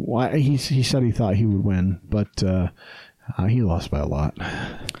know why. He said he thought he would win, but he lost by a lot.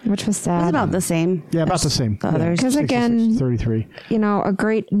 Which was It's sad. about the same. Yeah, about as the same. The others. 'Cause again- 33. You know, a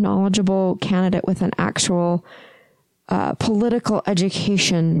great knowledgeable candidate with an actual political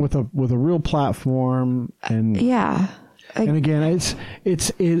education. with a real platform and Yeah. and again,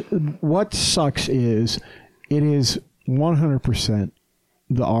 it's what sucks is it is 100%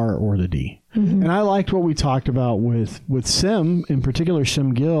 the R or the D. Mm-hmm. And I liked what we talked about with Sim, in particular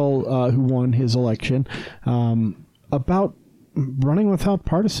Sim Gill, who won his election, about running without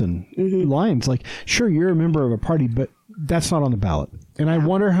partisan lines. Like, sure, you're a member of a party, but that's not on the ballot. And I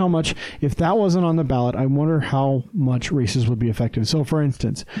wonder how much, if that wasn't on the ballot, I wonder how much races would be affected. So, for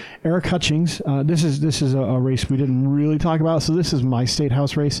instance, Eric Hutchings, this is a race we didn't really talk about. So this is my state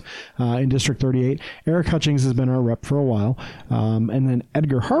house race in District 38. Eric Hutchings has been our rep for a while. And then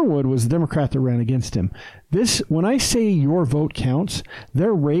Edgar Harwood was the Democrat that ran against him. When I say your vote counts,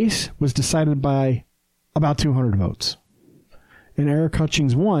 their race was decided by about 200 votes. And Eric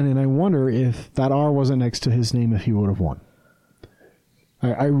Hutchings won, and I wonder if that R wasn't next to his name if he would have won.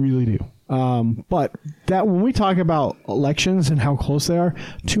 I really do. But that when we talk about elections and how close they are,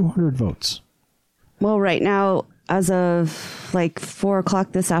 200 votes. Well, right now, as of like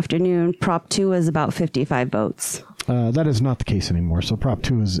 4:00 this afternoon, Prop 2 is about 55 votes. That is not the case anymore. So Prop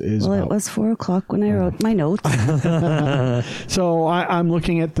 2 is Well, about, it was 4:00 when I wrote my notes. So I'm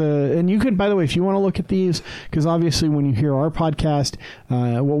looking at and you could, by the way, if you want to look at these, because obviously when you hear our podcast,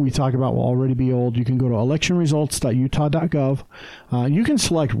 what we talk about will already be old. You can go to electionresults.utah.gov. You can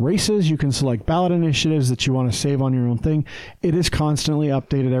select races. You can select ballot initiatives that you want to save on your own thing. It is constantly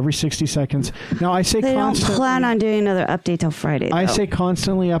updated every 60 seconds. Now, I say They don't constantly. plan on doing another update till Friday. I though. say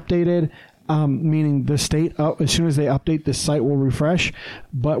constantly updated. Meaning the state, as soon as they update, this site will refresh,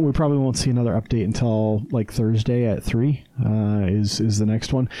 but we probably won't see another update until like Thursday at 3 is the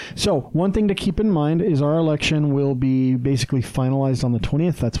next one. So one thing to keep in mind is our election will be basically finalized on the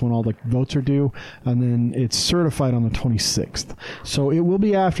 20th. That's when all the votes are due, and then it's certified on the 26th. So it will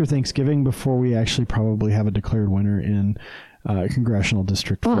be after Thanksgiving before we actually probably have a declared winner in Congressional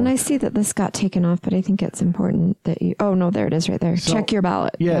District 4. Well, and I see that this got taken off, but I think it's important that you... Oh, no, there it is right there. So- Check your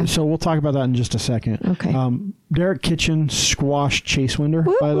ballot. Yeah, so we'll talk about that in just a second. Okay. Derek Kitchen squashed Chase Winder,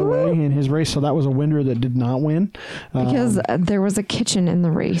 by the way, in his race. So that was a Winder that did not win. Because there was a kitchen in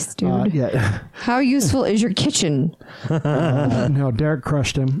the race, dude. Yeah. How useful is your kitchen? No, Derek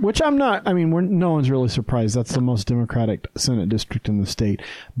crushed him, which I'm not. I mean, no one's really surprised. That's the most Democratic Senate district in the state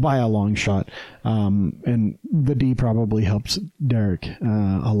by a long shot. And the D probably helps Derek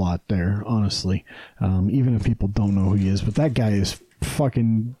a lot there, honestly. Even if people don't know who he is. But that guy is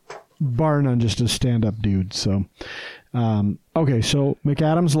fucking bar none just a stand-up dude. So, okay, so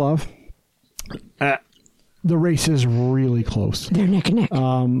McAdams Love. The race is really close. They're neck and neck. So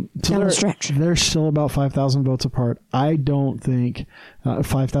Down the stretch. They're still about 5,000 votes apart. I don't think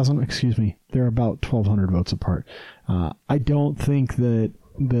 5,000. Excuse me. They're about 1,200 votes apart. I don't think that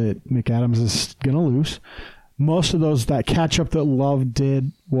McAdams is going to lose. Most of that catch up that Love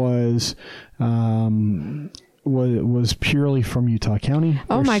did was purely from Utah County.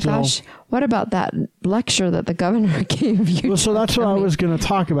 Oh my gosh. What about that lecture that the governor gave you? Well, so that's what I was going to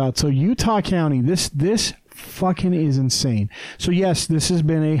talk about. So Utah County, this fucking is insane. So yes, this has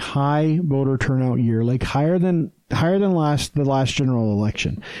been a high voter turnout year, like higher than the last general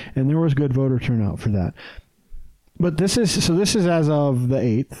election, and there was good voter turnout for that. But this is as of the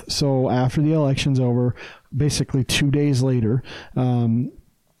 8th. So after the election's over, basically 2 days later,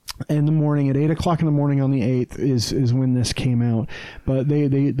 in the morning at 8:00 in the morning on the 8th is when this came out. But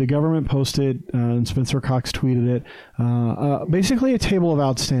the government posted, and Spencer Cox tweeted it, basically a table of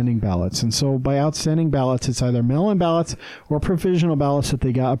outstanding ballots. And so by outstanding ballots, it's either mail-in ballots or provisional ballots that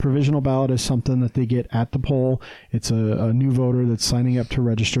they got. A provisional ballot is something that they get at the poll. It's a new voter that's signing up to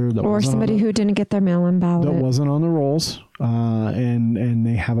register. Or somebody who didn't get their mail-in ballot. That wasn't on the rolls. And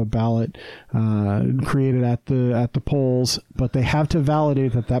they have a ballot created at the polls, but they have to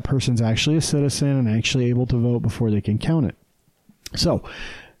validate that person's actually a citizen and actually able to vote before they can count it. So,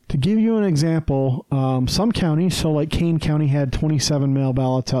 to give you an example, some counties, so like Kane County had 27 mail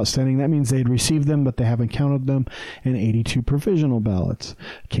ballots outstanding. That means they'd received them, but they haven't counted them, and 82 provisional ballots.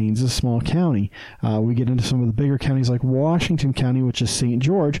 Kane's a small county. We get into some of the bigger counties like Washington County, which is St.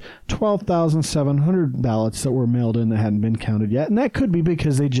 George, 12,700 ballots that were mailed in that hadn't been counted yet, and that could be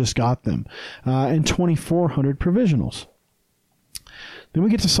because they just got them, and 2,400 provisionals. Then we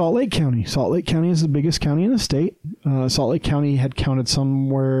get to Salt Lake County. Salt Lake County is the biggest county in the state. Salt Lake County had counted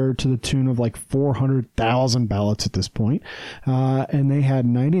somewhere to the tune of like 400,000 ballots at this point. And they had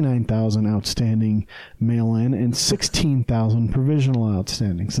 99,000 outstanding mail-in and 16,000 provisional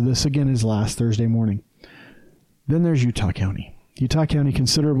outstanding. So this, again, is last Thursday morning. Then there's Utah County. Utah County,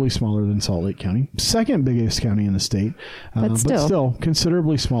 considerably smaller than Salt Lake County. Second biggest county in the state, but still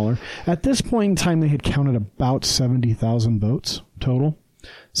considerably smaller. At this point in time, they had counted about 70,000 votes total.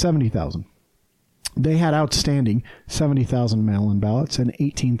 70,000. They had outstanding 70,000 mail-in ballots and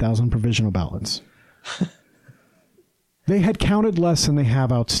 18,000 provisional ballots. They had counted less than they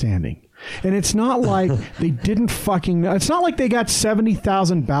have outstanding. And it's not like they didn't fucking know. It's not like they got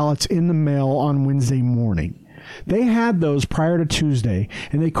 70,000 ballots in the mail on Wednesday morning. They had those prior to Tuesday,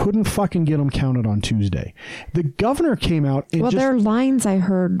 and they couldn't fucking get them counted on Tuesday. The governor came out and their lines, I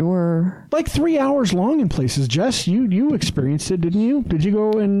heard, were like 3 hours long in places. Jess, you experienced it, didn't you? Did you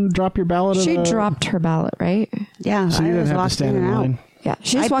go and drop your ballot? She dropped her ballot, right? Yeah. So you didn't have to stand in line? Yeah,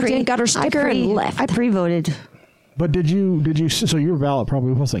 she just walked in, got her sticker, and left. I pre-voted. But did you? So your ballot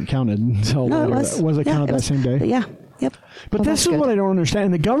probably wasn't counted until no, later. Was it counted that same day? Yeah. Yep. But this is what I don't understand.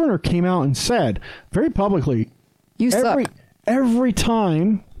 And the governor came out and said very publicly, "You suck." Every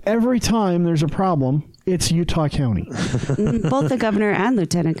time there's a problem, it's Utah County. Both the governor and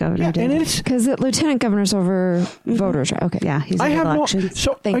lieutenant governor did. And it's because the lieutenant governor's over voters, right? Okay. Yeah, he's over elections.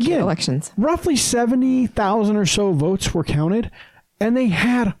 Thank you, elections. Roughly 70,000 or so votes were counted, and they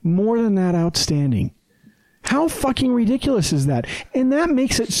had more than that outstanding. How fucking ridiculous is that? And that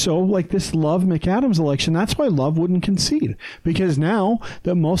makes it so, like this Love McAdams election, that's why Love wouldn't concede. Because now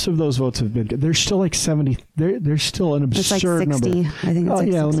that most of those votes have been, there's still like 70, there's still an absurd it's like 60, number. I think it's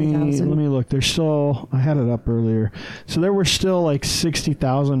like 60,000. Let me look. There's still, I had it up earlier. So there were still like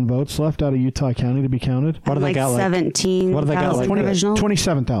 60,000 votes left out of Utah County to be counted. What do they got? 17. What do they got? Like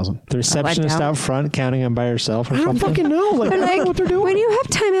 27,000. The receptionist out front counting them by herself or I don't something? fucking know. Like, I don't know what they're doing. When you have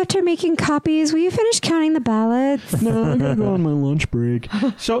time after making copies, will you finish counting the ballots? No, I gotta go on my lunch break.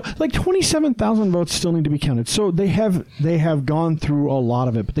 So, like 27,000 votes still need to be counted. So they have gone through a lot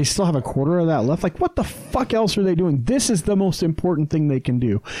of it, but they still have a quarter of that left. Like, what the fuck else are they doing? This is the most important thing they can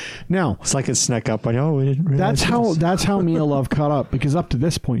do. Now, it's like it snuck up on you. Oh, we didn't realize that's how Mia Love caught up, because up to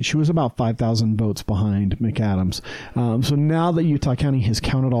this point she was about 5,000 votes behind McAdams. So now that Utah County has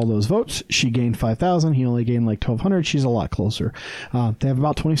counted all those votes, she gained 5,000. He only gained like 1,200. She's a lot closer. They have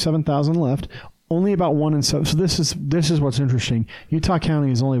about 27,000 left. Only about 1 in 7. So this is what's interesting. Utah County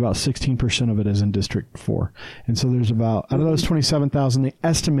is only about 16% of it is in District 4. And so there's about, out of those 27,000, they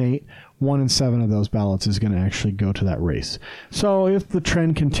estimate 1 in 7 of those ballots is going to actually go to that race. So if the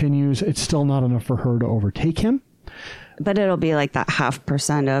trend continues, it's still not enough for her to overtake him. But it'll be like that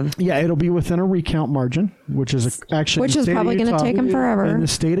 0.5% of. Yeah, it'll be within a recount margin, which is probably going to take him forever. In the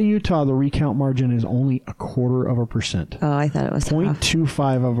state of Utah, the recount margin is only 0.25%. Oh, I thought it was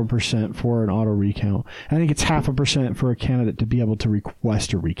 0.25% for an auto recount. I think it's 0.5% for a candidate to be able to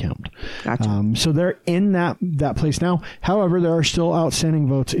request a recount. Gotcha. So they're in that place now. However, there are still outstanding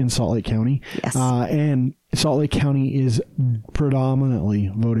votes in Salt Lake County. Yes. And Salt Lake County is predominantly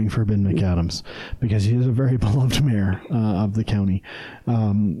voting for Ben McAdams because he is a very beloved mayor of the county.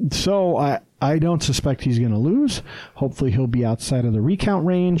 So I don't suspect he's going to lose. Hopefully he'll be outside of the recount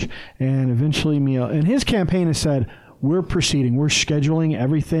range, and eventually Mia and his campaign has said, we're proceeding. We're scheduling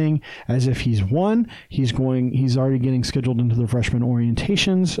everything as if he's won. He's already getting scheduled into the freshman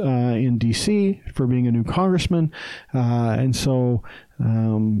orientations in D.C. for being a new congressman. And so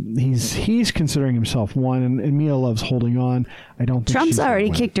he's considering himself won, and Mia loves holding on. I don't think Trump's already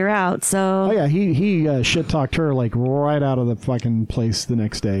kicked her out, so... Oh, yeah, he shit-talked her, like, right out of the fucking place the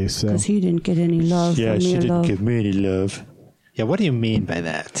next day, so... Because he didn't get any love. Yeah, she didn't love. give me any love. Yeah, what do you mean by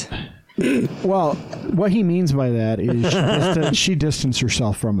that? Well, what he means by that is she distanced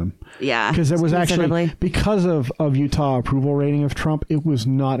herself from him. Yeah. Because it was actually, considerably. because of Utah approval rating of Trump, it was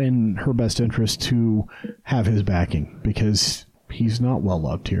not in her best interest to have his backing, because... he's not well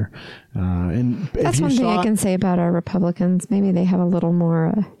loved here. And that's one thing I can say about our Republicans. Maybe they have a little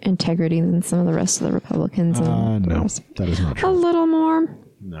more integrity than some of the rest of the Republicans. No, that is not true. A little more.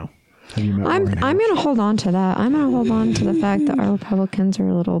 No. Have you met I'm Warren going Harris? to hold on to that. I'm going to hold on to the fact that our Republicans are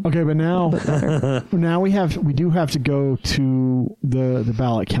a little. Okay, but now we do have to go to the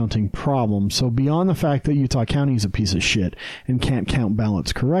ballot counting problem. So beyond the fact that Utah County is a piece of shit and can't count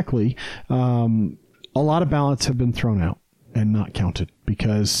ballots correctly, a lot of ballots have been thrown out and not counted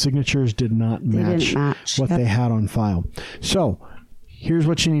because signatures did not match what they had on file. So here's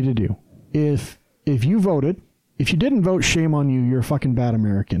what you need to do. If you voted, if you didn't vote, shame on you. You're a fucking bad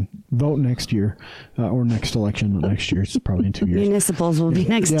American. Vote next year or next election. Not next year. It's probably in 2 years. Municipals will be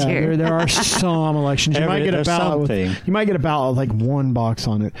next year. There are some elections. You might get a ballot with like one box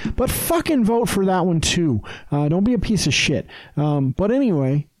on it. But fucking vote for that one too. Don't be a piece of shit. But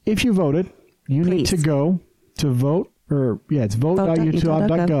anyway, if you voted, you need to go to vote. It's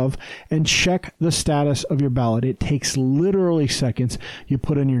vote.utah.gov and check the status of your ballot. It takes literally seconds. You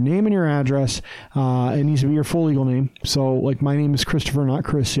put in your name and your address. It needs to be your full legal name. So, like, my name is Christopher, not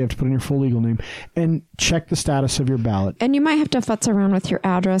Chris. So you have to put in your full legal name and check the status of your ballot. And you might have to futz around with your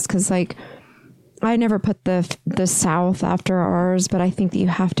address because, like, I never put the South after ours, but I think that you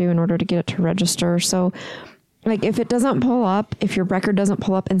have to in order to get it to register. So, like, if it doesn't pull up, if your record doesn't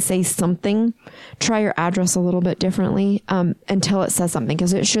pull up and say something, try your address a little bit differently until it says something,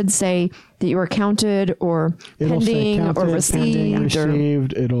 because it should say that you were counted or pending or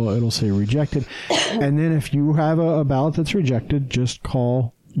received. It'll say rejected. And then if you have a ballot that's rejected, just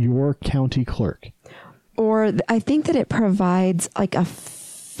call your county clerk. Or I think that it provides like a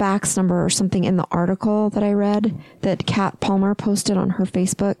fax number or something in the article that I read that Kat Palmer posted on her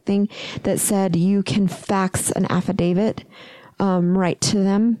Facebook thing that said you can fax an affidavit right to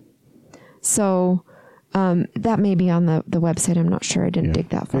them. So that may be on the website. I'm not sure. I didn't dig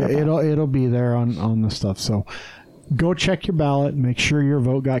that far. It'll be there on the stuff. So go check your ballot, make sure your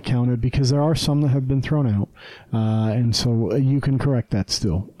vote got counted, because there are some that have been thrown out. And so you can correct that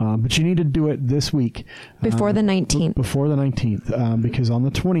still. But you need to do it this week. Before the 19th. Before the 19th, because on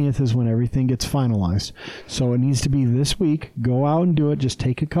the 20th is when everything gets finalized. So it needs to be this week. Go out and do it. Just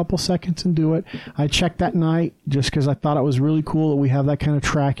take a couple seconds and do it. I checked that night just because I thought it was really cool that we have that kind of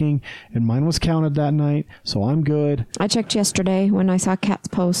tracking, and mine was counted that night, so I'm good. I checked yesterday when I saw Kat's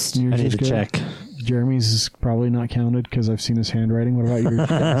post. I need to check. Jeremy's is probably not counted because I've seen his handwriting. What about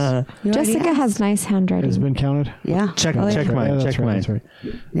yours? Jessica has nice handwriting. Has been counted? Yeah. Check mine. That's Mine. That's right.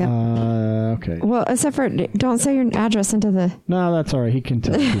 Yeah. Okay. Well, except for don't say your address into the... No, that's all right. He can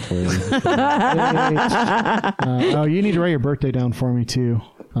tell people. You need to write your birthday down for me, too.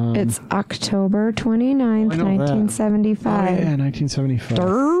 It's October 29th, 1975. Oh, yeah, 1975.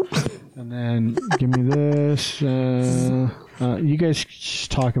 Derp. And then give me this. You guys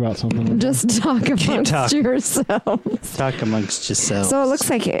just talk about something. Just talk amongst yourselves. Talk amongst yourselves. So it looks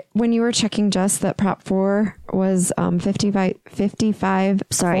like when you were checking, Jess, that Prop 4 was 55.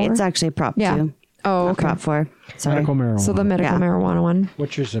 Sorry, it's actually Prop 2. Oh, okay. Prop 4. Sorry. Medical marijuana. So the medical marijuana one.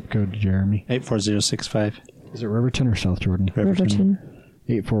 What's your zip code, Jeremy? 84065. Is it Riverton or South Jordan? Riverton.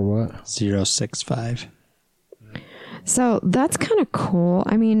 84 what? 065. So that's kind of cool.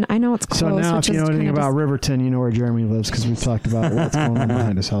 I mean, I know it's close. So now if you know anything about just... Riverton, you know where Jeremy lives, because we've talked about what's going on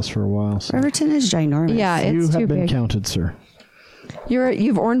behind his house for a while. So. Riverton is ginormous. Yeah, it's you too have been big. counted, sir. You're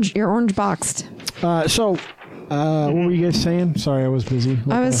orange boxed. What were you guys saying? Sorry, I was busy.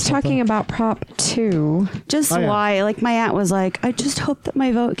 I was talking about Prop 2. Just why, like my aunt was like, I just hope that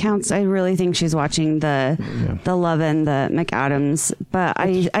my vote counts. I really think she's watching the Lovin, the McAdams. But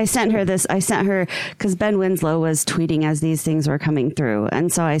I sent her this. I sent her because Ben Winslow was tweeting as these things were coming through,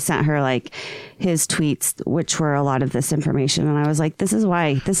 and so I sent her like his tweets, which were a lot of this information. And I was like, this is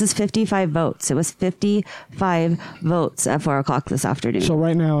why. This is 55 votes. It was 55 votes at 4:00 this afternoon. So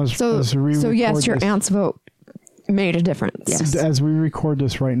right now, So yes, your aunt's vote made a difference. Yes. As we record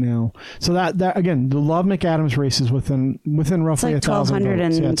this right now. So that again, the Love McAdams race is within roughly It's like 1,000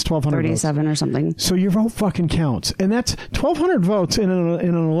 votes. Yeah, it's 1,237 or something. So your vote fucking counts. And that's 1,200 votes in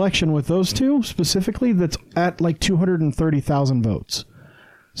an election with those two specifically that's at like 230,000 votes.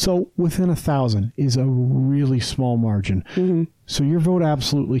 So within 1,000 is a really small margin. Mm-hmm. So your vote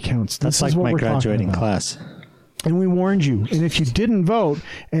absolutely counts. That's like my graduating class. And we warned you. And if you didn't vote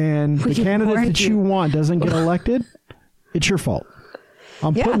and the candidate that you want doesn't get elected, it's your fault.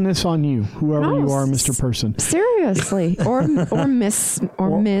 I'm putting this on you, whoever you are, Mr. Person. Seriously. Or Miss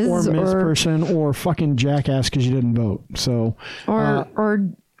or Ms. Or Miss Person or fucking jackass because you didn't vote. So or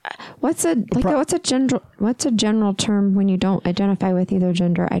what's a general term when you don't identify with either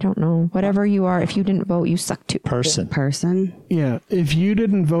gender? I don't know. Whatever you are, if you didn't vote, you suck too. Person. Yeah. If you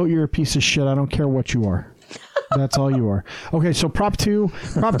didn't vote, you're a piece of shit. I don't care what you are. That's all you are. Okay, so Prop 2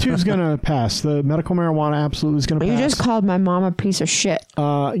 is going to pass. The medical marijuana absolutely is going to pass. You just called my mom a piece of shit.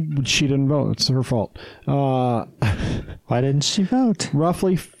 She didn't vote. It's her fault. Why didn't she vote?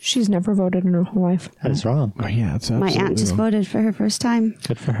 Roughly. She's never voted in her whole life. That is wrong. Oh, yeah, it's absolutely My aunt just voted for her first time.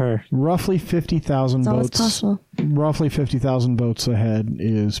 Good for her. Roughly 50,000 votes. It's possible. Roughly 50,000 votes ahead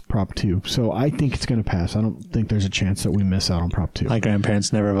is Prop 2. So I think it's going to pass. I don't think there's a chance that we miss out on Prop 2. My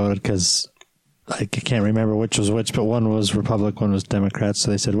grandparents never voted because I can't remember which was which, but one was Republic, one was Democrat. So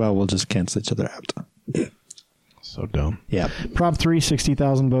they said, well, we'll just cancel each other out. So dumb. Yeah. Prop 3,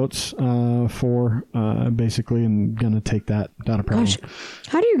 60,000 votes for basically, and going to take that. Not a problem. Gosh,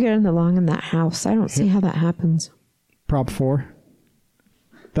 how do you get along in that house? I don't see how that happens. Prop 4.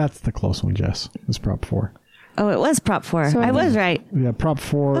 That's the close one, Jess. It's Prop 4. Oh, it was Prop 4. So I was right. Yeah, Prop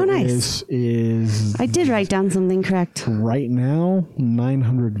 4 Oh, nice. is I did write down something correct. right now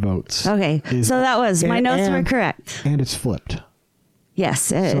 900 votes. Okay, so that was, my notes were correct. And it's flipped.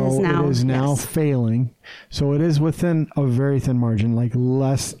 Yes, it is now. It is now yes. failing. So it is within a very thin margin, like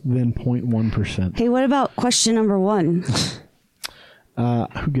less than 0.1%. Hey, what about question number 1?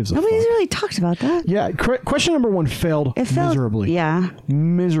 Who gives a Nobody's fuck? really talked about that. Yeah, question number 1 failed miserably. Yeah.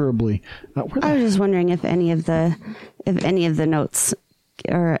 Miserably. I was just wondering if any of the notes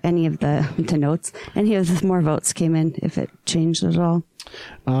or any of the more votes came in, if it changed at all.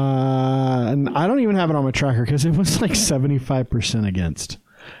 And I don't even have it on my tracker because it was like 75% against.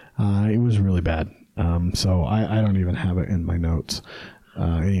 It was really bad. So I don't even have it in my notes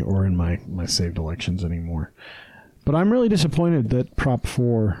or in my saved elections anymore. But I'm really disappointed that Prop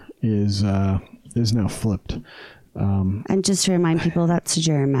 4 is now flipped. And just to remind people, that's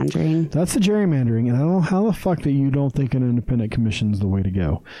gerrymandering. That's the gerrymandering, and I don't know how the fuck that you don't think an independent commission is the way to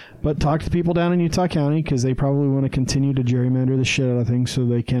go. But talk to the people down in Utah County, because they probably want to continue to gerrymander the shit out of things so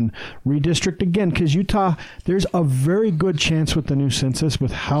they can redistrict again. Because Utah, there's a very good chance with the new census,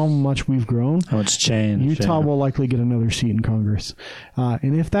 with how much we've grown, How much change. Utah will likely get another seat in Congress.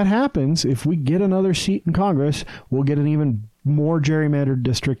 And if that happens, if we get another seat in Congress, we'll get an even more gerrymandered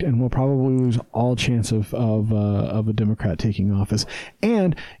district, and we'll probably lose all chance of a Democrat taking office.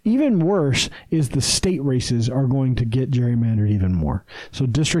 And even worse is the state races are going to get gerrymandered even more. So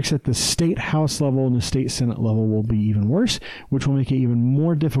districts at the state House level and the state Senate level will be even worse, which will make it even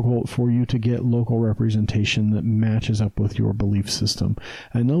more difficult for you to get local representation that matches up with your belief system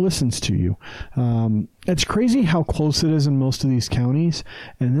and that listens to you. It's crazy how close it is in most of these counties.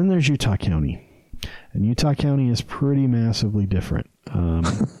 And then there's Utah County. And Utah County is pretty massively different. Yeah,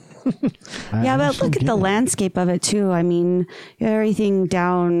 but look at the landscape of it too. I mean, you have everything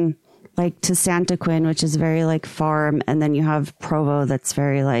down like to Santa Quin, which is very like farm, and then you have Provo that's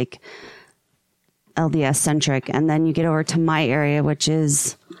very like LDS centric, and then you get over to my area, which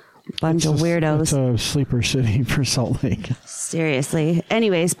is a bunch of weirdos. It's a sleeper city for Salt Lake. Seriously.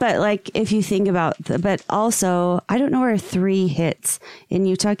 Anyways, but like if you think about, but also I don't know where 3 hits in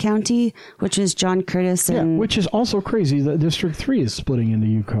Utah County, which is John Curtis and which is also crazy that District 3 is splitting into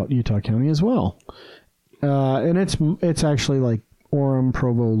Utah County as well. And it's actually like Orem,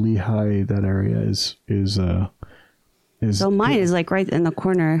 Provo, Lehigh. That area is so mine is like right in the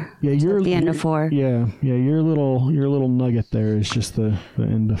corner. Yeah, you're at the end of 4. Yeah. Your little nugget there is just the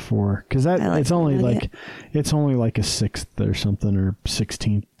end of 4, because it's only like a sixth or something, or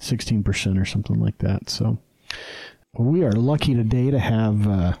 16% or something like that. So we are lucky today to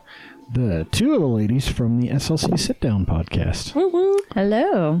have the 2 of the ladies from the SLC Sit Down podcast. Woo-woo.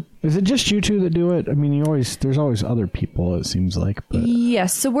 Hello. Is it just you 2 that do it? I mean, there's always other people, it seems like. But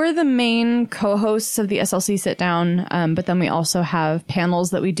Yes, so we're the main co-hosts of the SLC Sit Down, but then we also have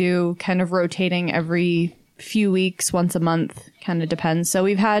panels that we do kind of rotating every few weeks, once a month, kind of depends. So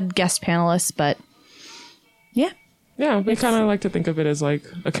we've had guest panelists, but yeah. Yeah, we kind of like to think of it as like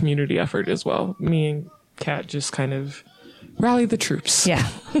a community effort as well, meaning Kat just kind of rally the troops. Yeah.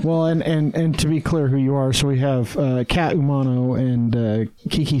 Well, and to be clear who you are, so we have Kat Umano and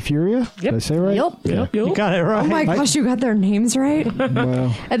Kiki Furia. Did I say it right? Yep. You got it right. Oh my gosh, you got their names right.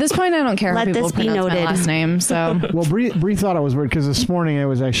 Well, At this point, I don't care Let if people this be pronounce my noted. last name. So well, Bree thought it was weird because this morning I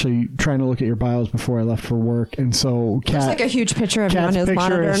was actually trying to look at your bios before I left for work, and so There's Kat, like a huge picture of you on Kat's his picture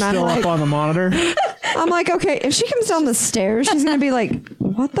monitor, is and I'm still like, up on the monitor. I'm like, okay, if she comes down the stairs, she's gonna be like,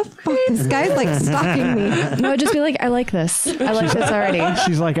 what the fuck? This guy's like stalking me. no, just be like, I like this. I like this already.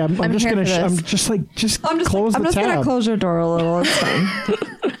 She's like, I'm just here gonna, for I'm this. just like, just I'm just close I'm the just gonna tab. close your door a little. It's fine.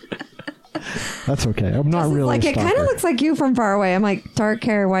 That's okay. I'm not It's really like a it kind stalker. of looks like you from far away. I'm like dark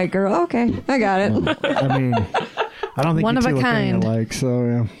hair, white girl. Okay, I got it. I mean, I don't think One you of two a look anything kind. alike. So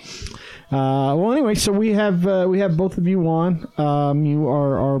yeah. Well, anyway, so we have both of you on. You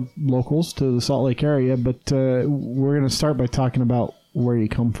are locals to the Salt Lake area, but we're going to start by talking about where you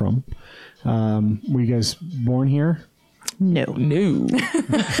come from. Were you guys born here? No.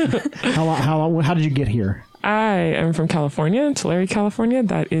 How did you get here? I am from California, Tulare, California.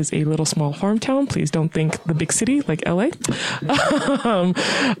 That is a little small farm town. Please don't think the big city like LA.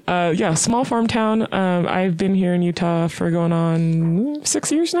 Yeah, small farm town. I've been here in Utah for going on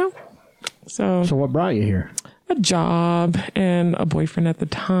 6 years now. So what brought you here? a job and a boyfriend at the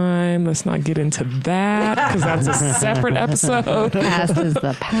time. Let's not get into that because that's a separate episode. Past is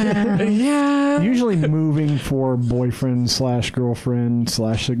the past. Yeah. Usually moving for boyfriend / girlfriend /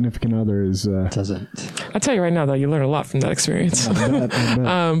 significant other is... Doesn't. I'll tell you right now, though, you learn a lot from that experience. I bet.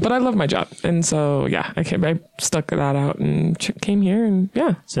 But I love my job. And so, yeah, I stuck that out and came here. And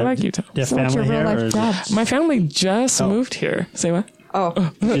yeah, So I like Utah. Do you have So what's family your real here? life Or is job? My family just moved here. Say what? Oh,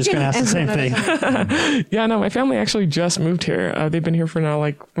 You're just going to ask the same thing. Yeah, no, my family actually just moved here. They've been here for now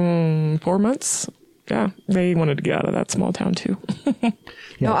like 4 months. Yeah, they wanted to get out of that small town too. Yeah,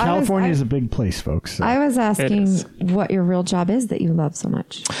 No, California I- is a big place, folks. So. I was It asking is. what your real job is that you love so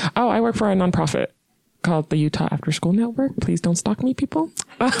much. Oh, I work for a nonprofit called the Utah After School Network. Please don't stalk me, people.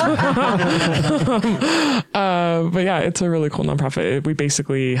 But yeah, it's a really cool nonprofit. We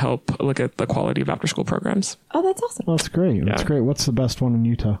basically help look at the quality of after school programs. Oh, that's awesome. Well, that's great. That's Yeah. great. What's the best one in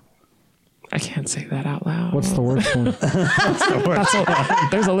Utah? I can't say that out loud. What's the worst one?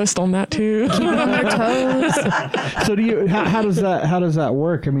 There's a list on that too. So do you? How does that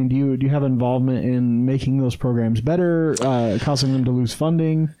work? I mean, do you have involvement in making those programs better, causing them to lose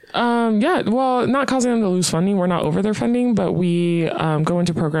funding? Yeah, well, not causing them to lose funding. We're not over their funding, but we go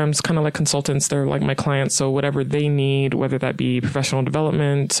into programs kind of like consultants. They're like my clients. So whatever they need, whether that be professional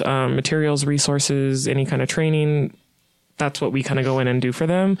development, materials, resources, any kind of training, that's what we kind of go in and do for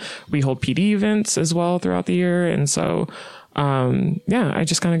them. We hold PD events as well throughout the year. And so, yeah, I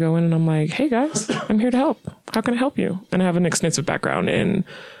just kind of go in and I'm like, hey guys, I'm here to help. How can I help you? And I have an extensive background in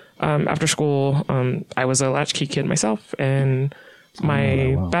after school. I was a latchkey kid myself, and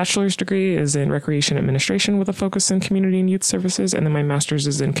my bachelor's degree is in recreation administration with a focus in community and youth services. And then my master's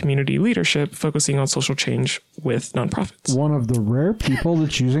is in community leadership, focusing on social change with nonprofits. One of the rare people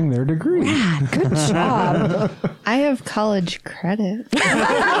that's using their degree. Good job. I have college credit.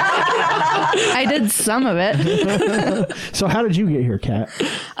 I did some of it. So how did you get here, Kat?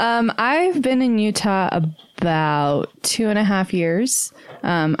 I've been in Utah about 2.5 years.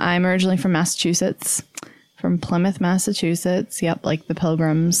 I'm originally from Massachusetts, from Plymouth, Massachusetts. Yep, like the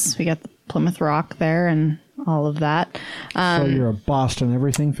Pilgrims. We got the Plymouth Rock there and all of that. So you're a Boston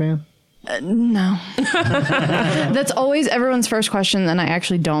everything fan? No. That's always everyone's first question, and I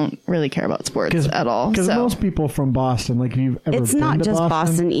actually don't really care about sports at all. Because So. most people from Boston, like if you've ever It's been not to just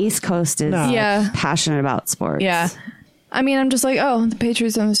Boston. East Coast is No. Yeah. passionate about sports. Yeah. I mean, I'm just like, oh, the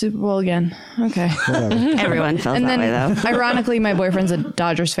Patriots in the Super Bowl again. Okay. whatever. Everyone feels And that way, then, though. ironically, my boyfriend's a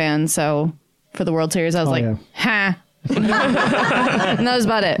Dodgers fan, so for the World Series, I was like, yeah. ha. And that was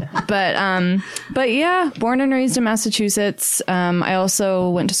about it. But yeah, born and raised in Massachusetts. I also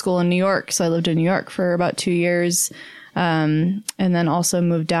went to school in New York, so I lived in New York for about 2 years, and then also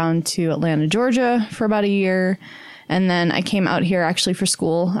moved down to Atlanta, Georgia for about a year. And then I came out here actually for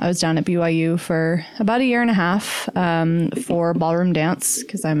school. I was down at BYU for about 1.5 years for ballroom dance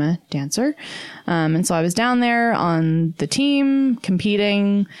because I'm a dancer. And so I was down there on the team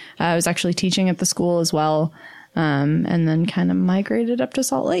competing. I was actually teaching at the school as well. And then kind of migrated up to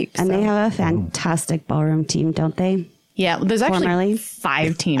Salt Lake. And So- they have a fantastic ballroom team, don't they? yeah, there's actually Formerly? 5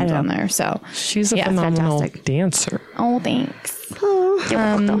 I teams know. on there. So She's a Yeah, it's phenomenal fantastic. dancer. oh, thanks. Oh, you're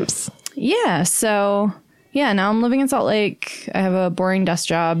welcome. Yeah, so yeah, now I'm living in Salt Lake. I have a boring desk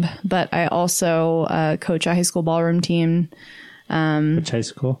job, but I also coach a high school ballroom team, Which high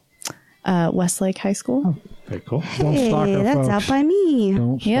school? Westlake High School. Very cool. Don't stalk Hey, her, that's folks. out by me.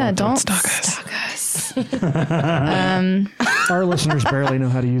 Don't Yeah, stalk her. don't stalk us. stalk us. Yes. Our listeners barely know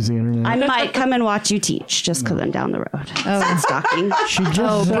how to use the internet. I might come and watch you teach just because I'm down the road. Oh, stalking. She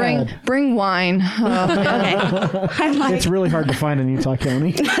just said Bring wine. Oh, Okay. I might. it's really hard to find in Utah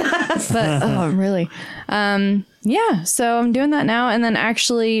County. but really? Yeah. So I'm doing that now, and then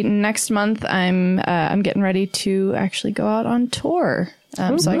actually next month I'm getting ready to actually go out on tour.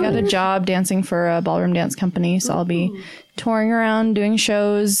 So I got a job dancing for a ballroom dance company. So I'll be touring around, doing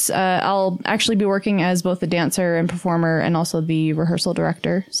shows. I'll actually be working as both the dancer and performer and also the rehearsal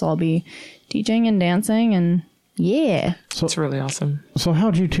director. So I'll be teaching and dancing, and yeah. It's really awesome. So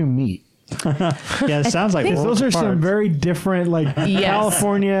how'd you two meet? Yeah, it sounds like Those are some very different, like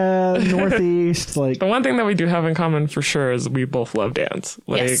California, Northeast. Like The one thing that we do have in common for sure is we both love dance.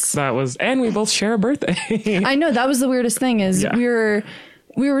 Like Yes. that was, and we both share a birthday. I know that was the weirdest thing is Yeah.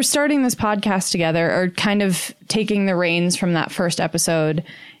 we were starting this podcast together, or kind of taking the reins from that first episode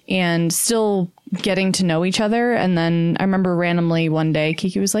and still getting to know each other. And then I remember randomly one day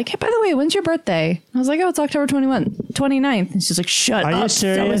Kiki was like, hey, by the way, when's your birthday? I was like, oh, it's October 29th. And she's like, shut Are up. you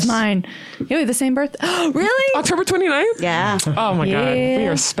So serious? is mine. Yeah, we have the same birthday. Really? October 29th? Yeah. Oh my God. We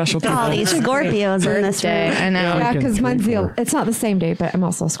are special people. All these Scorpios in this Birthday. room. I know. Yeah, can because mine's tweet her. it's not the same day, but I'm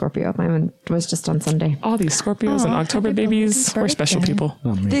also a Scorpio. Mine was just on Sunday. All these Scorpios and October babies. We're special people.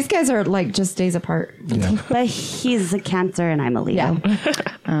 not me. These guys are like just days apart. Yeah. But he's a Cancer and I'm a Leo.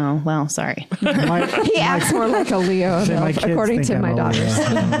 Oh, well, sorry. He acts more like a Leo, though, My kids according think to I'm my a daughters.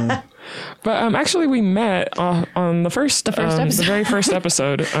 Leo. But actually, we met on the very first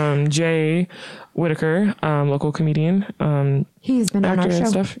episode. Jay Whitaker, local comedian, He's been on actor our and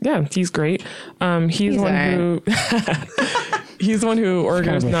show. stuff. Yeah, he's great. He's the one alright. who he's the one who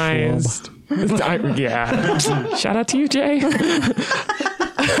kind of a organized. Yeah, shout out to you, Jay.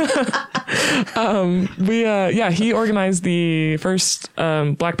 He organized the first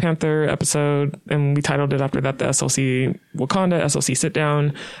Black Panther episode, and we titled it after that the SLC Wakanda SLC Sit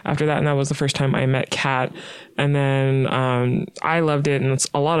Down. After that, and that was the first time I met Kat. And then I loved it, and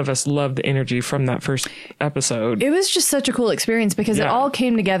a lot of us loved the energy from that first episode. It was just such a cool experience because it Yeah. all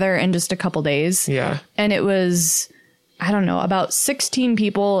came together in just a couple days. Yeah. And it was, I don't know, about 16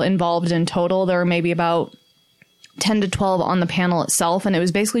 people involved in total. There were maybe about 10 to 12 on the panel itself. And it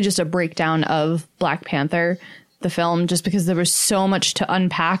was basically just a breakdown of Black Panther, the film, just because there was so much to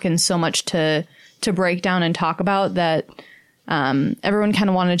unpack and so much to break down and talk about that everyone kind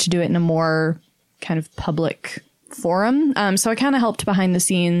of wanted to do it in a more kind of public forum. So I kind of helped behind the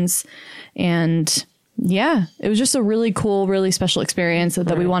scenes, and yeah, it was just a really cool, really special experience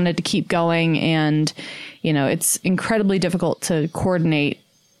that we wanted to keep going. And, you know, it's incredibly difficult to coordinate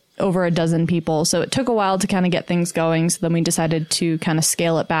over a dozen people. So it took a while to kind of get things going. So then we decided to kind of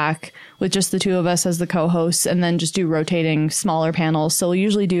scale it back with just the two of us as the co-hosts, and then just do rotating smaller panels. So we'll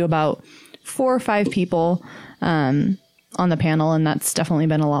usually do about 4 or 5 people on the panel. And that's definitely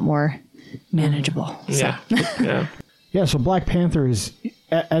been a lot more manageable. Yeah. Yeah. Yeah, so Black Panther is,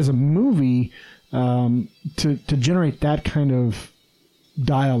 as a movie, to generate that kind of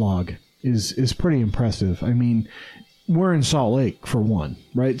dialogue is pretty impressive. I mean, we're in Salt Lake for one,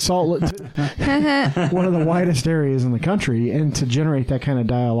 right? Salt Lake, one of the widest areas in the country, and to generate that kind of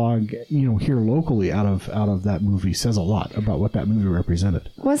dialogue, you know, here locally out of that movie says a lot about what that movie represented.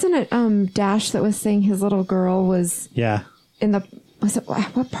 Wasn't it Dash that was saying his little girl was Yeah. in the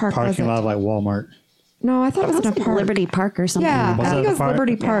what park was Parking it? lot of like Walmart. No, I thought it was in a park. Liberty Park or something. Yeah, Was I it think the it was park?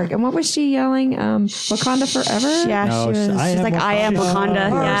 Liberty Park. And what was she yelling? Wakanda forever? Yeah, No, she was. I She's am like, I am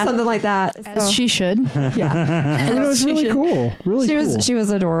Wakanda. Or Yeah. something like that. As So, she should. yeah. And it was really cool. Really she cool. was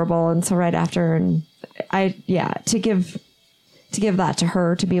adorable, and so right after, and to give that to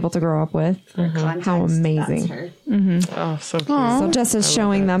her to be able to grow up with, how amazing. Oh, so cute. So just as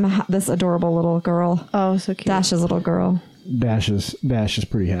showing them this adorable little girl, Oh, so cute. Dash's little girl. Dash is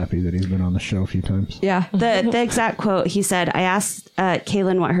pretty happy that he's been on the show a few times. Yeah. The exact quote, he said, I asked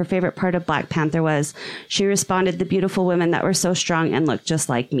Kaylin what her favorite part of Black Panther was. She responded, the beautiful women that were so strong and looked just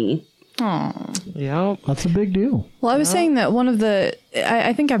like me. Yep. That's a big deal. Well, I was saying that one of the,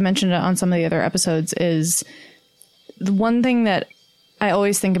 I think I've mentioned it on some of the other episodes, is the one thing that I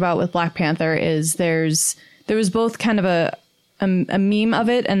always think about with Black Panther is there was both kind of a meme of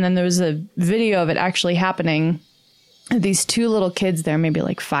it, and then there was a video of it actually happening. These 2 little kids there, maybe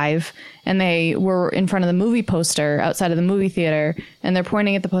like 5, and they were in front of the movie poster outside of the movie theater, and they're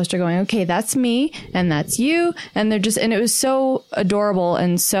pointing at the poster going, okay, that's me and that's you. And and it was so adorable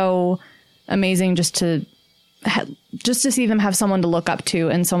and so amazing just to see them have someone to look up to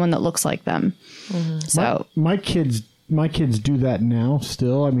and someone that looks like them. So My kids my kids do that now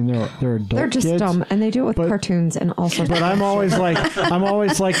still. I mean, they're adult They're just kids, dumb, and they do it with cartoons and also. But I'm always like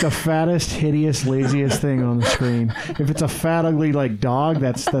the fattest, hideous, laziest thing on the screen. If it's a fat, ugly like dog,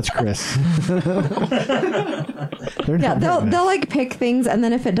 that's Chris. Yeah, they'll like pick things, and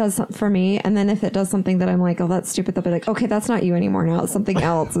then if it does for me, and then if it does something that I'm like, oh, that's stupid, they'll be like, okay, that's not you anymore. Now it's something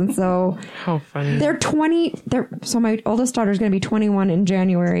else. And so how funny. They're 20. So my oldest daughter is going to be 21 in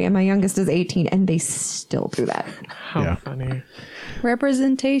January, and my youngest is 18, and they still do that. How funny.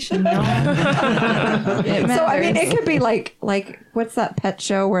 Representation. So I mean, it could be like what's that pet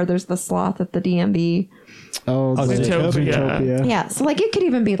show where there's the sloth at the DMV? Oh, Zootopia. Yeah, so like it could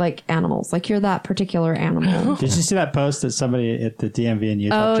even be like animals. Like you're that particular animal. Did you see that post that somebody at the DMV in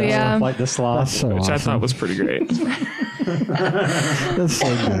Utah dressed up like the sloth? That's so Which awesome. I thought was pretty great. That's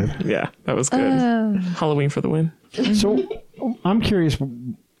so good. Yeah, that was good. Halloween for the win. So I'm curious,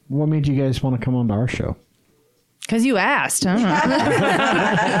 what made you guys want to come on to our show? Because you asked, huh?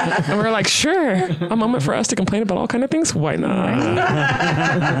 And we're like, sure, a moment for us to complain about all kind of things. Why not?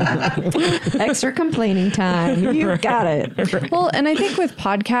 Extra complaining time. You got it. Well, and I think with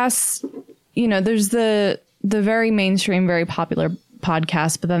podcasts, you know, there's the very mainstream, very popular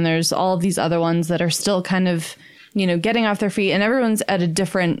podcasts, but then there's all of these other ones that are still kind of, you know, getting off their feet, and everyone's at a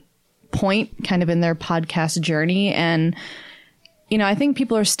different point kind of in their podcast journey. And, you know, I think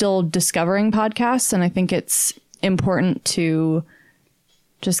people are still discovering podcasts, and I think it's important to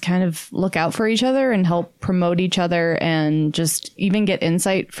just kind of look out for each other and help promote each other and just even get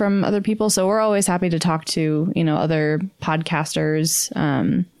insight from other people. So we're always happy to talk to, you know, other podcasters,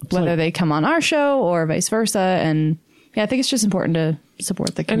 whether they come on our show or vice versa. And yeah, I think it's just important to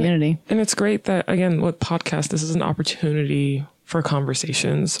support the community. And it's great that, again, with podcasts, this is an opportunity for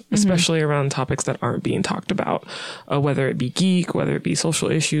conversations, especially around topics that aren't being talked about, whether it be geek, whether it be social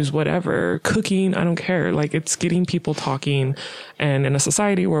issues, whatever, cooking, I don't care. Like, it's getting people talking. And in a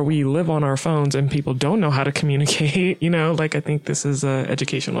society where we live on our phones and people don't know how to communicate, you know, like, I think this is an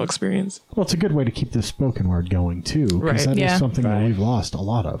educational experience. Well, it's a good way to keep the spoken word going too, Right. because that is Yeah. something that we've lost a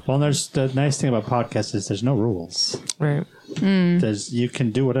lot of. Well, there's the nice thing about podcasts is there's no rules. Right. You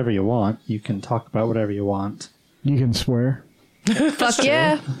can do whatever you want. You can talk about whatever you want. You can swear. Fuck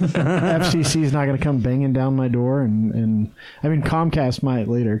yeah. FCC is not going to come banging down my door, and I mean Comcast might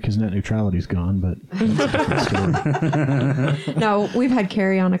later because net neutrality's gone, but that's a different story. No, we've had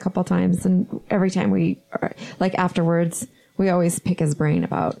Carrie on a couple times, and every time we, like afterwards, we always pick his brain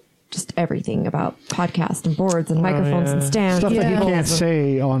about just everything about podcasts and boards and microphones and stands. Stuff that he Yeah. can't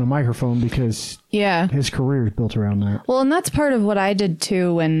say on a microphone because Yeah. his career is built around that. Well, and that's part of what I did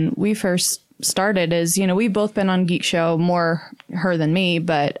too when we first started is, you know, we've both been on Geek Show, more her than me,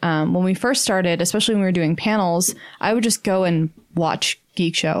 but when we first started, especially when we were doing panels, I would just go and watch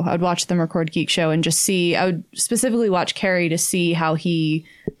Geek Show. I would watch them record Geek Show and just see, I would specifically watch Carrie to see how he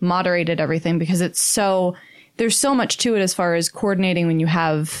moderated everything, because there's so much to it as far as coordinating when you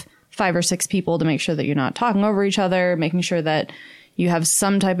have 5 or 6 people to make sure that you're not talking over each other, making sure that you have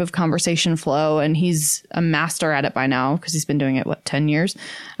some type of conversation flow, and he's a master at it by now because he's been doing it, 10 years?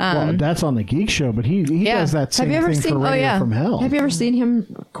 Well, that's on the Geek Show, but he does that same Have you ever thing seen- for oh, Radio yeah. from Hell. Have you ever seen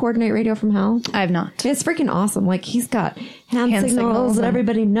him coordinate Radio from Hell? I have not. It's freaking awesome. Like, he's got hand signals signals that and-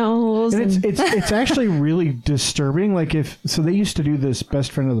 everybody knows. And it's actually really disturbing. Like so they used to do this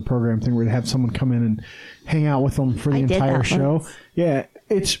best friend of the program thing where they'd have someone come in and hang out with them for the I did entire that show. once. Yeah,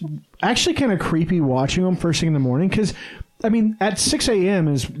 it's actually kind of creepy watching them first thing in the morning because, I mean, at 6 a.m.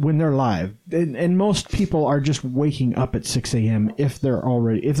 is when they're live, and most people are just waking up at 6 a.m. if they're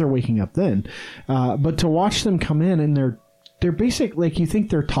waking up then. But to watch them come in and they're basic, like, you think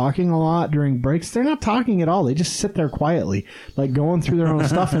they're talking a lot during breaks. They're not talking at all. They just sit there quietly, like going through their own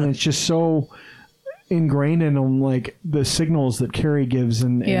stuff, and it's just so ingrained in them, like the signals that Carrie gives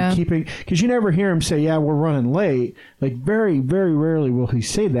and keeping, because you never hear him say, yeah, we're running late. Like, very, very rarely will he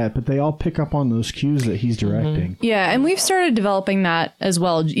say that, but they all pick up on those cues that he's directing. Yeah, and we've started developing that as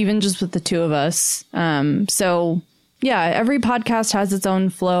well, even just with the two of us. So yeah, every podcast has its own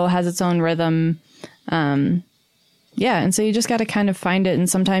flow, has its own rhythm. Yeah, and so you just got to kind of find it, and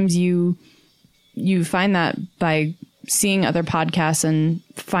sometimes you find that by seeing other podcasts and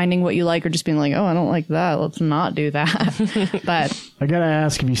finding what you like, or just being like, oh, I don't like that, let's not do that. But I gotta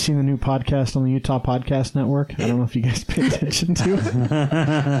ask, have you seen the new podcast on the Utah Podcast Network? I don't know if you guys pay attention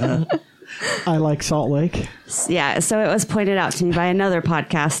to it. I Like Salt Lake. Yeah, so it was pointed out to me by another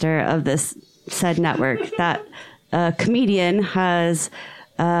podcaster of this said network that a comedian has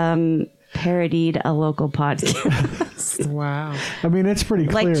parodied a local podcast. Wow. I mean, it's pretty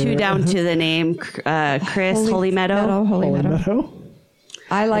clear. Like two down to the name, Chris Holy Meadow. Holy Holy Meadow. Meadow.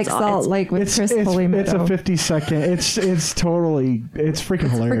 I like Salt Lake with Chris Holymeadow. It's a 50-second. It's freaking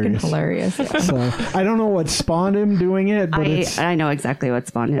hilarious. Freaking hilarious. Yeah. So I don't know what spawned him doing it, but I know exactly what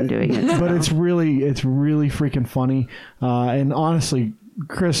spawned him doing it. But it's really freaking funny. And honestly,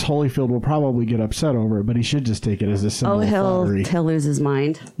 Chris Holyfield will probably get upset over it, but he should just take it as a symbol of flattery. He'll lose his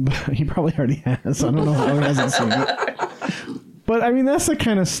mind. But he probably already has. I don't know how he hasn't seen it. But I mean, that's the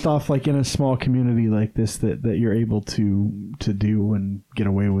kind of stuff like in a small community like this that you're able to do and get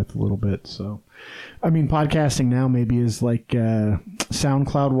away with a little bit. So, I mean, podcasting now maybe is like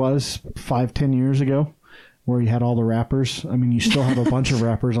SoundCloud was 5-10 years ago, where you had all the rappers. I mean, you still have a bunch of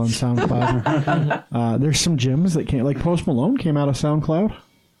rappers on SoundCloud. There's some gems that came, like Post Malone came out of SoundCloud.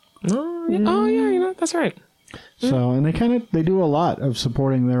 Oh yeah, that's right. So, and they do a lot of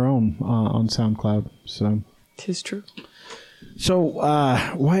supporting their own on SoundCloud. So, 'tis true. So,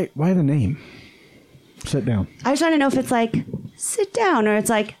 why the name? Sit down. I was trying to know if it's like sit down or it's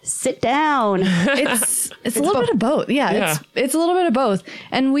like sit down. It's a little bit of both. Yeah. It's a little bit of both.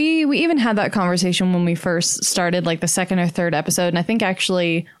 And we even had that conversation when we first started, like the second or third episode. And I think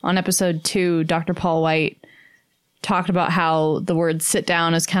actually on episode 2, Dr. Paul White talked about how the word sit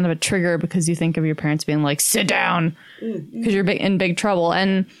down is kind of a trigger because you think of your parents being like, sit down, because you're in big trouble.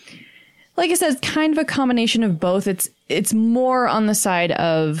 And like I said, it's kind of a combination of both. It's more on the side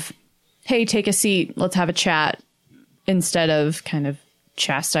of, hey, take a seat, let's have a chat, instead of kind of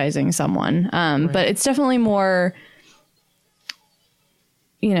chastising someone. Right. But it's definitely more,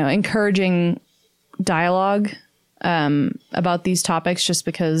 encouraging dialogue about these topics, just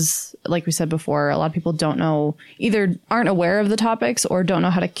because, like we said before, a lot of people don't know, either aren't aware of the topics or don't know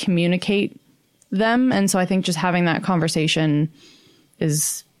how to communicate them. And so I think just having that conversation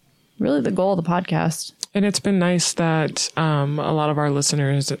is really the goal of the podcast. And it's been nice that a lot of our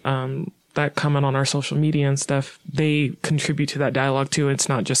listeners that comment on our social media and stuff, they contribute to that dialogue too. It's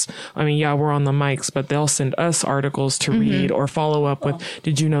not just, we're on the mics, but they'll send us articles to read or follow up with,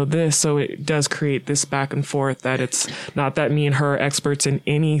 did you know this? So it does create this back and forth, that it's not that me and her are experts in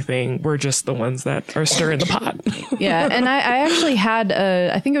anything. We're just the ones that are stirring the pot. Yeah. And I actually had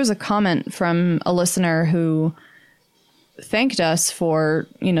I think it was a comment from a listener who thanked us for,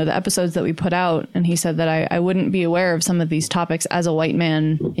 the episodes that we put out. And he said that I wouldn't be aware of some of these topics as a white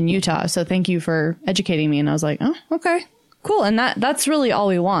man in Utah. So thank you for educating me. And I was like, oh, okay, cool. And that's really all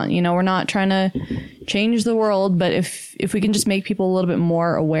we want. We're not trying to change the world, but if we can just make people a little bit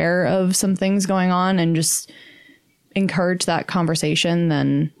more aware of some things going on and just encourage that conversation,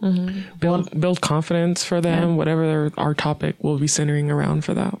 then build confidence for them, whatever our topic will be centering around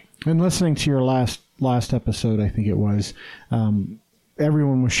for that. And listening to your last episode, I think it was,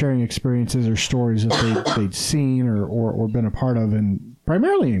 everyone was sharing experiences or stories that they'd seen or been a part of, and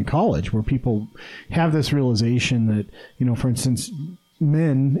primarily in college, where people have this realization that, for instance,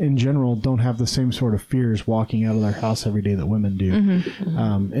 men in general don't have the same sort of fears walking out of their house every day that women do.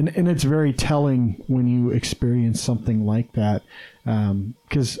 And it's very telling when you experience something like that,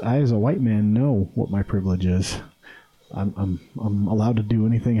 because I, as a white man, know what my privilege is. I'm allowed to do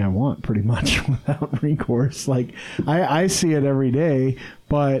anything I want pretty much without recourse. Like I see it every day,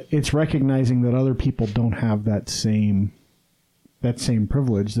 but it's recognizing that other people don't have that same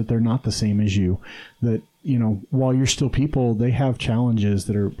privilege, that they're not the same as you, that, while you're still people, they have challenges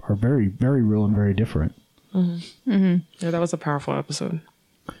that are very, very real and very different. Yeah, that was a powerful episode.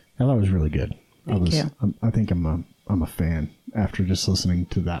 Yeah, that was really good. Thank you. I think I'm a fan. After just listening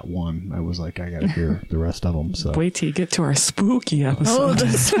to that one, I was like, I got to hear the rest of them. So wait till you get to our spooky episode. Oh, the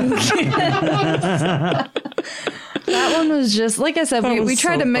spooky. That one was just, like I said, we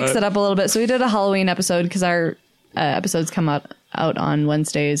tried to mix it up a little bit. So we did a Halloween episode because our episodes come out on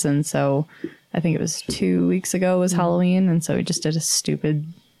Wednesdays. And so I think it was 2 weeks ago was Halloween. And so we just did a stupid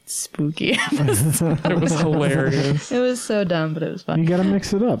spooky episode. It was hilarious. It was so dumb, but it was fun. You got to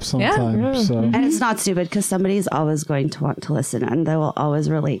mix it up sometimes. Yeah. So. And it's not stupid because somebody's always going to want to listen and they will always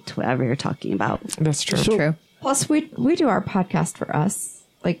relate to whatever you're talking about. That's true. True. Plus, we do our podcast for us.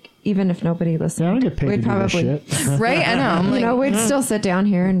 Like, even if nobody listened, I don't get paid we'd to do this shit. Right? I know. I'm like, we'd still sit down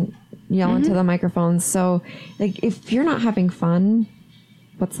here and yell into the microphones. So, like, if you're not having fun,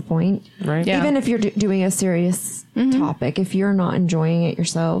 what's the point? Right. Yeah. Even if you're doing a serious topic, if you're not enjoying it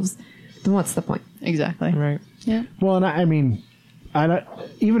yourselves, then what's the point? Exactly. Right. Yeah. Well, and I mean,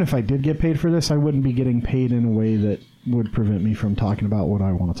 even if I did get paid for this, I wouldn't be getting paid in a way that would prevent me from talking about what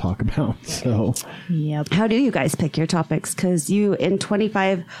I want to talk about. So, Yep. How do you guys pick your topics? Because you, in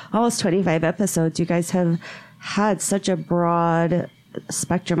almost 25 episodes, you guys have had such a broad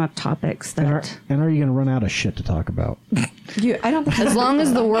spectrum of topics that. and are you going to run out of shit to talk about? I don't think As long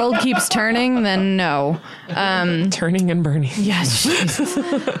as the world keeps turning, then no. Turning and burning. Yes.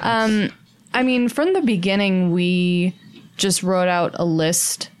 I mean, from the beginning, we just wrote out a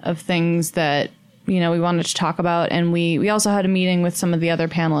list of things that, we wanted to talk about. And we also had a meeting with some of the other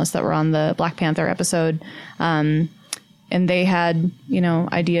panelists that were on the Black Panther episode. And they had,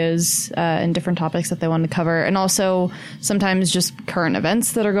 ideas and different topics that they wanted to cover. And also sometimes just current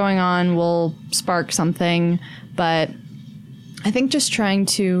events that are going on will spark something. But I think just trying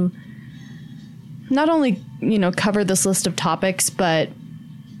to not only, cover this list of topics, but,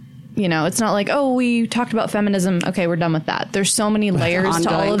 it's not like, oh, we talked about feminism. Okay, we're done with that. There's so many layers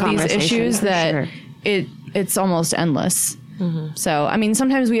to all of these issues that it's almost endless. Mm-hmm. So, I mean,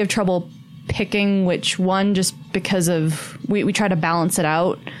 sometimes we have trouble picking which one just because of we try to balance it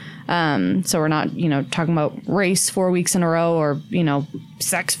out. So we're not, talking about race 4 weeks in a row or,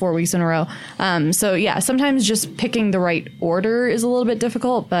 sex 4 weeks in a row. So yeah, sometimes just picking the right order is a little bit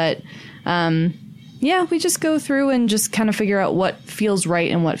difficult, but, we just go through and just kind of figure out what feels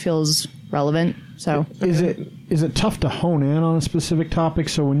right and what feels relevant. So is it tough to hone in on a specific topic?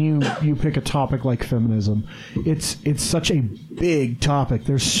 So when you pick a topic like feminism, it's such a big topic.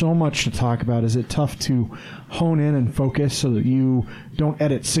 There's so much to talk about. Is it tough to hone in and focus so that you don't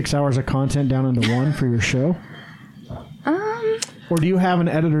edit 6 hours of content down into one for your show? Or do you have an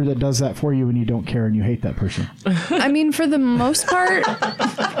editor that does that for you and you don't care and you hate that person? I mean, for the most part,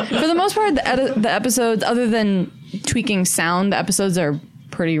 the episodes, other than tweaking sound, the episodes are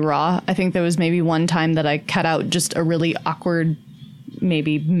pretty raw. I think there was maybe one time that I cut out just a really awkward,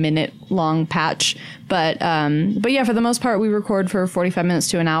 maybe minute long patch. But yeah, for the most part, we record for 45 minutes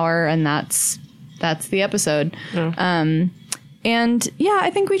to an hour, and that's the episode. Yeah. And yeah,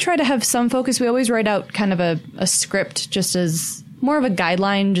 I think we try to have some focus. We always write out kind of a script just as more of a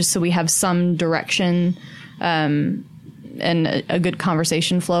guideline, just so we have some direction, and a good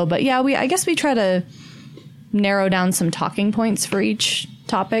conversation flow. But yeah, I guess we try to narrow down some talking points for each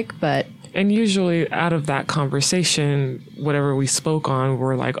topic, and usually out of that conversation, whatever we spoke on,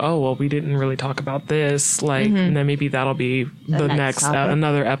 we're like, oh, well, we didn't really talk about this, and then maybe that'll be the next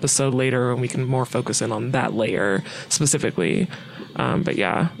another episode later, and we can more focus in on that layer specifically. But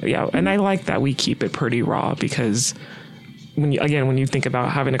yeah, and I like that we keep it pretty raw, because when you think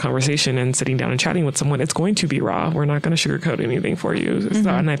about having a conversation and sitting down and chatting with someone, it's going to be raw. We're not going to sugarcoat anything for you. Mm-hmm. So,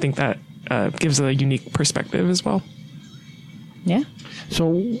 and I think that gives a unique perspective as well. Yeah.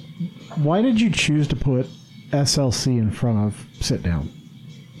 So why did you choose to put SLC in front of Sit Down?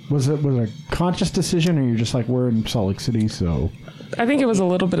 Was it a conscious decision, or you're just like, we're in Salt Lake City, so... I think it was a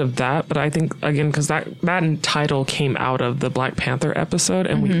little bit of that, but I think, again, because that title came out of the Black Panther episode,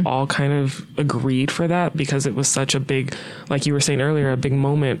 and we all kind of agreed for that, because it was such a big, like you were saying earlier, a big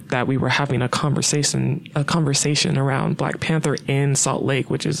moment that we were having a conversation around Black Panther in Salt Lake,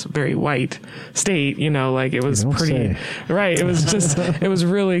 which is a very white state, like it was pretty, right. It was just, it was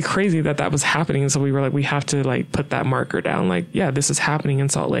really crazy that was happening. So we were like, we have to like put that marker down. Like, yeah, this is happening in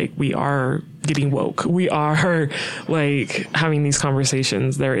Salt Lake. We are getting woke. We are like having these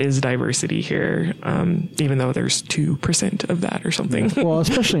conversations. There is diversity here, even though there's 2% of that or something. Well,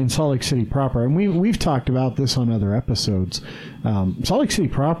 especially in Salt Lake City proper, and we've talked about this on other episodes. Salt Lake City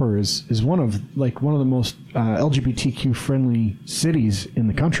proper is one of the most LGBTQ friendly cities in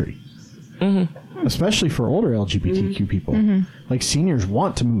the country, especially for older LGBTQ people. Like seniors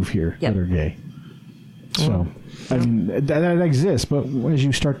want to move here that are gay. So. I mean, that exists, but as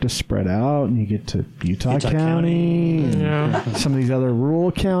you start to spread out and you get to Utah County and some of these other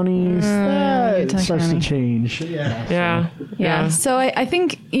rural counties, it starts to change. Yeah. So I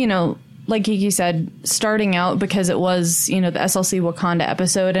think, like Kiki said, starting out, because it was, the SLC Wakanda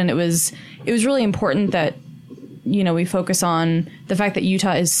episode, and it was really important that, we focus on the fact that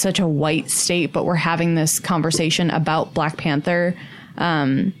Utah is such a white state, but we're having this conversation about Black Panther.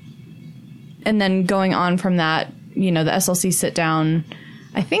 And then going on from that, the SLC Sit Down,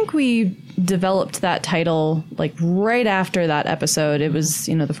 I think we developed that title like right after that episode. It was,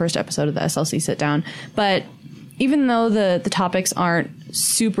 the first episode of the SLC Sit Down. But even though the topics aren't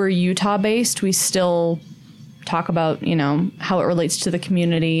super Utah based, we still talk about, how it relates to the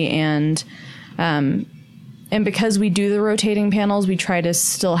community. And because we do the rotating panels, we try to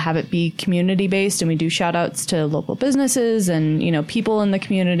still have it be community based, and we do shout outs to local businesses and, people in the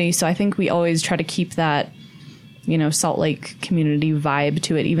community. So I think we always try to keep that, Salt Lake community vibe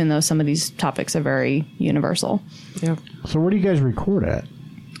to it, even though some of these topics are very universal. Yeah. So where do you guys record at?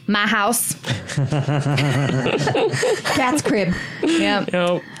 My house. Cat's crib. Yeah.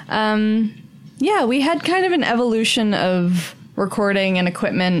 Yep. Yeah, we had kind of an evolution of recording and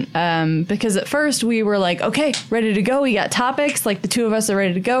equipment, because at first we were like, okay, ready to go. We got topics. Like the two of us are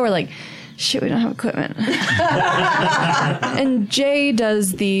ready to go. We're like, shit, we don't have equipment. And Jay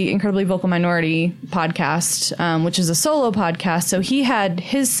does the Incredibly Vocal Minority podcast, which is a solo podcast. So he had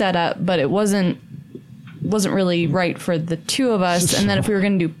his setup, but it wasn't really right for the two of us. And then if we were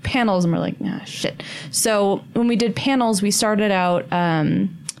going to do panels, and we're like, nah, shit. So when we did panels, we started out,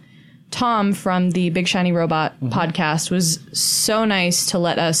 Tom from the Big Shiny Robot podcast was so nice to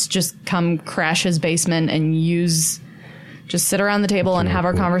let us just come crash his basement and just sit around the table and have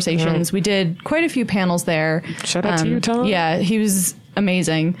our conversations. Yeah. We did quite a few panels there. Shout out to you, Tom. Yeah, he was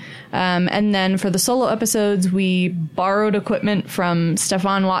amazing. And then for the solo episodes, we borrowed equipment from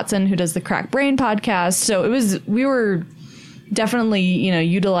Stefan Watson, who does the Crack Brain podcast. So we were definitely,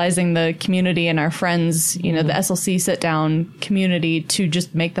 utilizing the community and our friends, the SLC sit down community to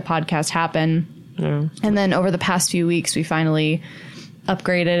just make the podcast happen. Yeah. And then over the past few weeks, we finally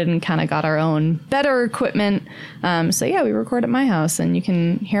upgraded and kind of got our own better equipment. So yeah, we record at my house, and you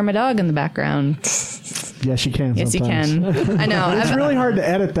can hear my dog in the background. Yes, you can. Yes, sometimes. you can. I know. It's really hard to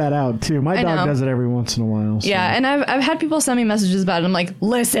edit that out too. My dog does it every once in a while. So. Yeah, and I've had people send me messages about it. I'm like,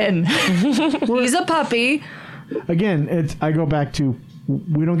 listen, he's a puppy. Again, I go back to,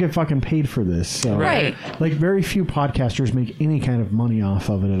 we don't get fucking paid for this. So. Right. Like, very few podcasters make any kind of money off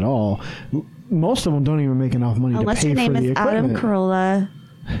of it at all. Most of them don't even make enough money to pay for the equipment. Unless your name is Adam Carolla,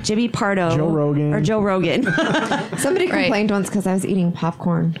 Jimmy Pardo, Joe Rogan, or Joe Rogan. Somebody complained once because I was eating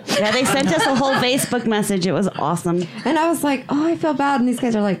popcorn. Yeah, they sent us a whole Facebook message. It was awesome. And I was like, oh, I feel bad. And these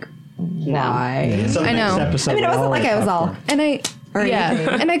guys are like, why? Yeah. So I know. I mean, it wasn't like I was all...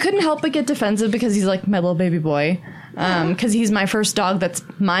 And I couldn't help but get defensive because he's like my little baby boy. Because he's my first dog that's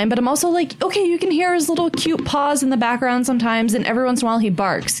mine. But I'm also like, okay, you can hear his little cute paws in the background sometimes, and every once in a while he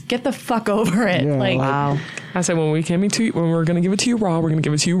barks. Get the fuck over it. Yeah. Like, wow. I said, when we're going to give it to you raw, we're going to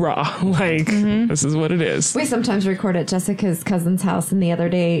give it to you raw. Like, this is what it is. We sometimes record at Jessica's cousin's house, and the other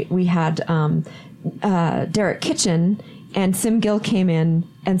day we had Derek Kitchen, and Sim Gill came in,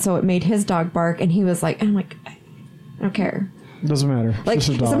 and so it made his dog bark, and he was like, I'm like, I don't care. Doesn't matter. Like,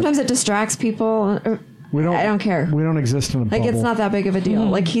 sometimes it distracts people. I don't care. We don't exist in a bubble. Like, it's not that big of a deal.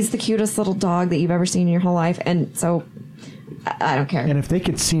 Like, he's the cutest little dog that you've ever seen in your whole life, and so I don't care. And if they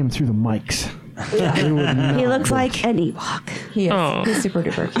could see him through the mics, they would not. He looks like an Ewok. He is. Oh. He's super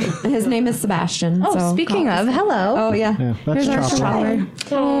duper cute. His name is Sebastian. oh, so speaking of, hello. Oh, yeah. That's Here's our Chopper.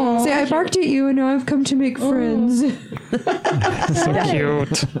 Chopper. See, I barked at you, and now I've come to make friends. So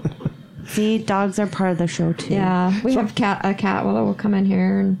cute. See, dogs are part of the show, too. Yeah. We have a cat. Well, will come in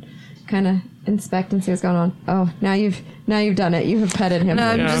here and kind of inspect and see what's going on. Oh, now you've done it. You have petted him. No,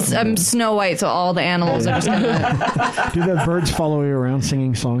 I'm Snow White, so all the animals are just gonna... Do the birds follow you around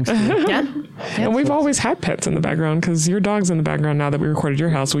singing songs too? Yeah. And we've always had pets in the background because your dog's in the background now that we recorded your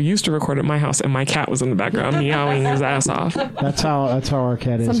house. We used to record at my house, and my cat was in the background meowing his ass off. That's how our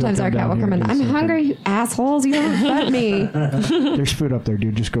cat is. Sometimes our cat will come in. I'm hungry, you assholes. You haven't fed me. There's food up there,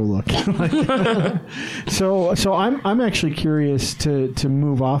 dude. Just go look. So I'm actually curious to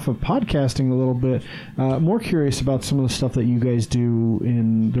move off of podcasting a little bit. More curious about some of the stuff that you guys do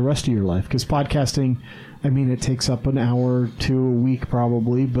in the rest of your life, because podcasting, I mean, it takes up an hour to a week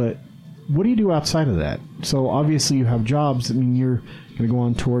probably, but what do you do outside of that? So obviously you have jobs. I mean, you're going to go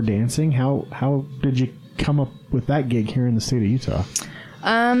on tour dancing. How did you come up with that gig here in the state of Utah?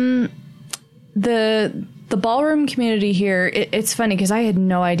 The ballroom community here, it's funny because I had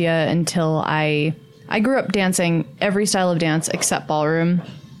no idea until I grew up dancing every style of dance except ballroom.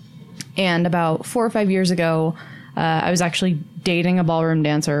 And about 4 or 5 years ago, I was actually dating a ballroom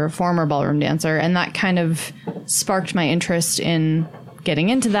dancer, a former ballroom dancer, and that kind of sparked my interest in getting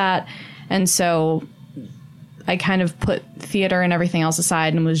into that. And so I kind of put theater and everything else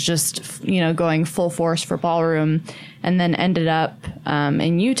aside and was just, going full force for ballroom, and then ended up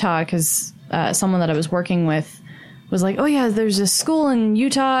in Utah because someone that I was working with was like, oh yeah, there's this school in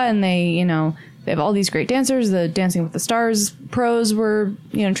Utah, and they have all these great dancers. The Dancing with the Stars pros were,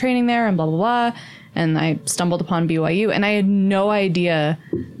 training there, and blah, blah, blah. And I stumbled upon BYU, and I had no idea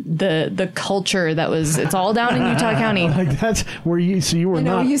the culture that was. It's all down in Utah County. Like, that's where you. So you were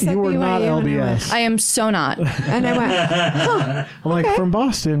not. You were not LDS. I am so not. And I went, huh, Like, from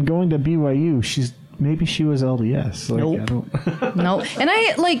Boston going to BYU, maybe she was LDS. Like, Nope. I don't. Nope. And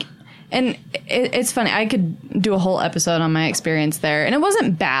I like. And it's funny. I could do a whole episode on my experience there, and it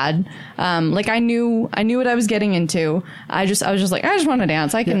wasn't bad. Like, I knew what I was getting into. I was just like, I just want to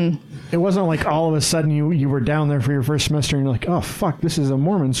dance. I can. It wasn't like all of a sudden you were down there for your first semester and you're like, oh fuck, this is a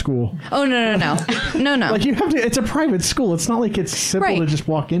Mormon school. Oh no. Like you have to. It's a private school. It's not like it's simple to just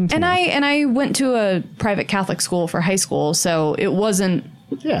walk into. And I went to a private Catholic school for high school, so it wasn't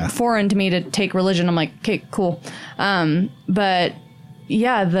foreign to me to take religion. I'm like, okay, cool. But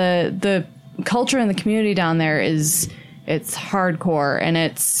yeah, the culture and the community down there it's hardcore, and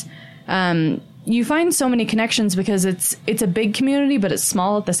it's you find so many connections because it's a big community, but it's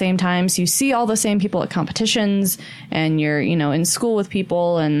small at the same time. So you see all the same people at competitions, and you're in school with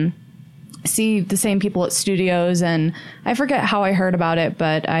people and see the same people at studios. And I forget how I heard about it,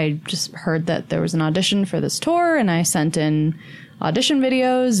 but I just heard that there was an audition for this tour, and I sent in audition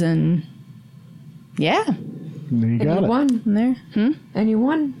videos, and yeah, you got it. Won. And there. And you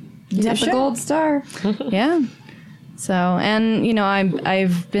won. You got the gold star. Yeah. So, and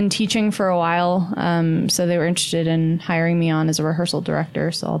I've been teaching for a while, so they were interested in hiring me on as a rehearsal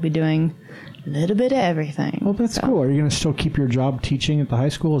director. So I'll be doing a little bit of everything. Well, that's cool. Are you going to still keep your job teaching at the high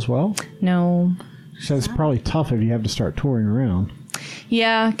school as well? No. So it's probably tough if you have to start touring around.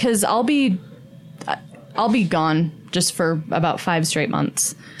 Yeah, because I'll be gone just for about 5 straight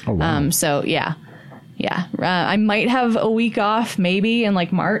months. Oh, wow. So yeah. I might have a week off maybe in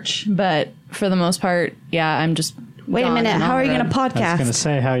like March, but for the most part, yeah, I'm just. Wait a minute. How are you going to podcast? I was going to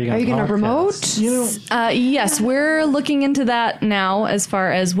say, how are you going to Are you going to remote? Yes, we're looking into that now as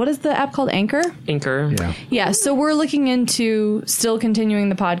far as, what is the app called? Anchor? Anchor. Yeah, so we're looking into still continuing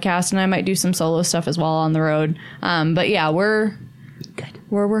the podcast, and I might do some solo stuff as well on the road. But yeah, we're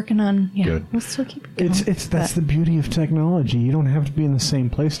working on, Good. We'll still keep it going. That's the beauty of technology. You don't have to be in the same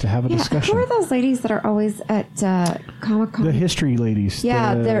place to have a discussion. Who are those ladies that are always at Comic-Con? The history ladies.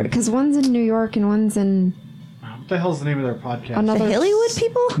 Yeah, because one's in New York and one's in... What the hell's the name of their podcast? Another The Hillywood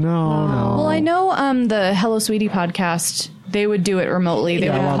people? No. Well, I know the Hello Sweetie podcast, they would do it remotely. They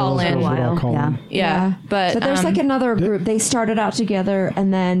would call in. Yeah, but there's like another group. They started out together,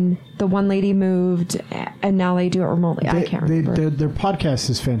 and then the one lady moved, and now they do it remotely. I can't remember. Their podcast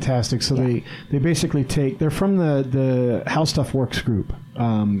is fantastic. So they basically they're from the How Stuff Works group,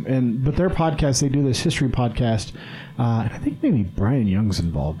 but their podcast, they do this history podcast. And I think maybe Brian Young's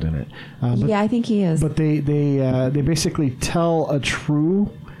involved in it. I think he is. But they basically tell a true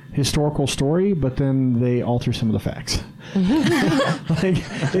historical story, but then they alter some of the facts. Like,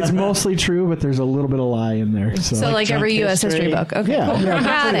 it's mostly true, but there's a little bit of lie in there. So like every U.S. history book. Okay,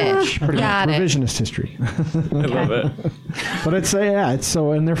 got it. Revisionist history. I love it. But it's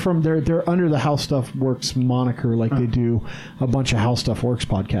so, and they're under the How Stuff Works moniker, like they do a bunch of How Stuff Works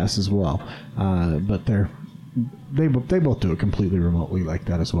podcasts as well. But they both do it completely remotely like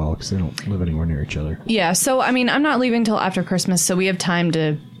that as well, because they don't live anywhere near each other. Yeah, so I mean, I'm not leaving till after Christmas, so we have time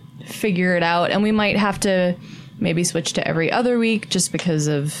to figure it out, and we might have to maybe switch to every other week just because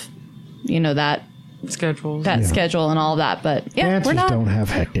of that Schedules. schedule and all of that. But yeah, Dancers don't have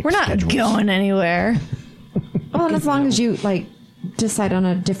hectic we're not schedules. going anywhere. Well, and as long as you decide on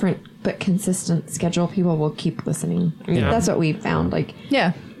a different but consistent schedule, people will keep listening. Yeah. That's what we found.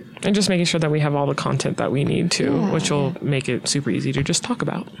 Yeah. And just making sure that we have all the content that we need to, which will make it super easy to just talk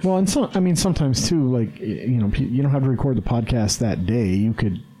about. Well, and sometimes too, you don't have to record the podcast that day. You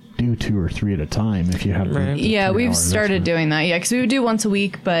could do 2 or 3 at a time if you have. Right. Yeah, we've started doing that. Yeah, because we would do once a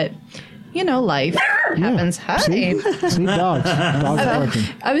week, but life happens. Hi. See dogs barking.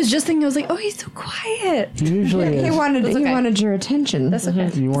 I was just thinking, I was like, oh, he's so quiet. He usually He is. wanted your attention. That's okay.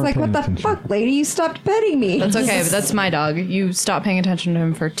 You It's weren't like, what paying the attention. fuck, lady? You stopped petting me. That's okay, but that's my dog. You stop paying attention to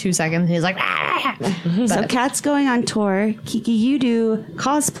him for 2 seconds, and he's like, ah! So Kat's going on tour. Kiki, you do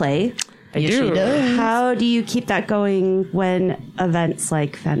cosplay. I do. How do you keep that going when events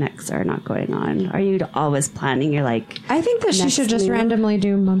like FanX are not going on? Are you always planning? You're like, I think that she Next should just move. randomly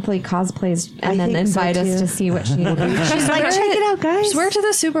do monthly cosplays and I then think so, invite us too. to see what she she's like, check it out, guys. Just wear it to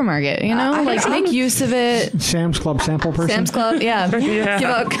the supermarket, make use of it. Sam's Club sample person. Sam's Club, yeah. Yeah. Give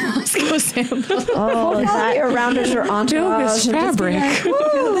out Costco samples. Oh, is Probably that around as your entourage. This fabric.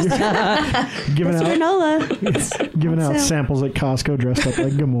 giving out granola? giving out samples at Costco dressed up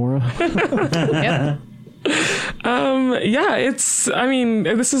like Gamora. Yep.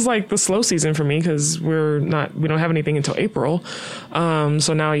 This is like the slow season for me because we don't have anything until April.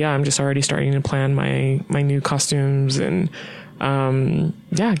 So now, I'm just already starting to plan my new costumes and,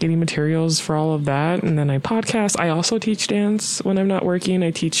 getting materials for all of that. And then I podcast. I also teach dance when I'm not working.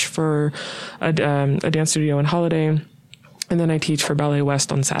 I teach for a dance studio in Holiday. And then I teach for Ballet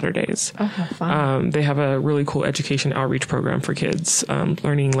West on Saturdays. Oh, how fun. They have a really cool education outreach program for kids,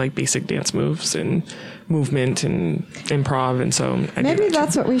 learning like basic dance moves and movement and improv. And so Maybe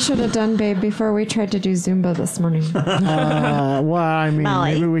that's what we should have done, babe, before we tried to do Zumba this morning. Well, I mean,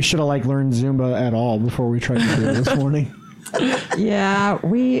 Molly. maybe we should have like learned Zumba at all before we tried to do it this morning. Yeah,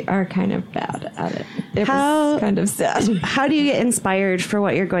 we are kind of bad at it. It How- was kind of sad. How do you get inspired for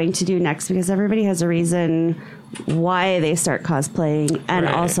what you're going to do next? Because everybody has a reason why they start cosplaying and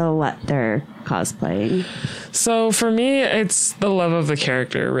Right. also what they're cosplaying. So for me, it's the love of the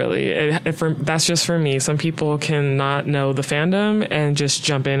character, really. That's just for me. Some people can not know the fandom and just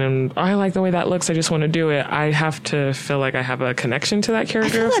jump in and, I like the way that looks, I just want to do it. I have to feel like I have a connection to that I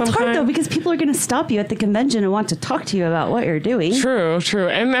character feel of some that's hard kind. though because people are going to stop you at the convention and want to talk to you about what you're doing. True.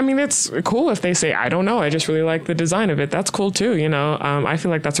 And I mean, it's cool if they say, I don't know, I just really like the design of it. That's cool too, you know. I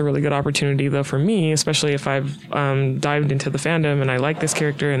feel like that's a really good opportunity though for me, especially if I've dived into the fandom and I like this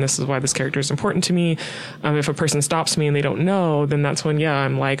character and this is why this character is important to me. If a person stops me and they don't know, then that's when,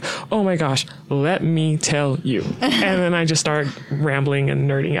 I'm like, oh my gosh, let me tell you. And then I just start rambling and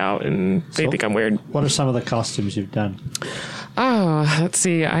nerding out and they think I'm weird. What are some of the costumes you've done? Oh, let's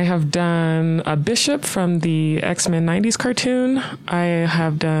see. I have done a Bishop from the X-Men 90s cartoon. I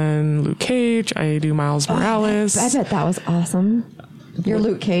have done Luke Cage. I do Miles Morales. I bet that was awesome. Your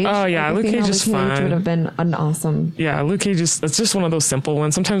Luke Cage. Oh, yeah, Like, a Luke Cage female is fun. would have been an awesome. Yeah, Luke Cage it's just one of those simple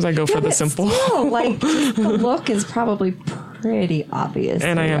ones. Sometimes I go for the But simple. still, like, just the look is probably pretty obvious.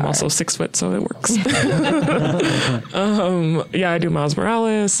 And I they am are. also 6 foot, so it works. I do Miles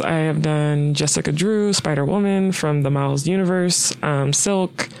Morales. I have done Jessica Drew, Spider-Woman from the Miles universe,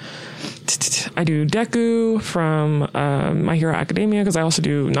 Silk. I do Deku from My Hero Academia because I also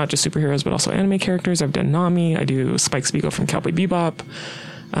do not just superheroes but also anime characters. I've done Nami. I do Spike Spiegel from Cowboy Bebop.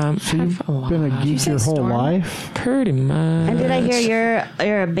 So you've been a geek your whole life? Pretty much. And did I hear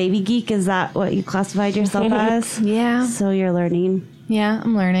you're a baby geek? Is that what you classified yourself as? Yeah. So you're learning. Yeah,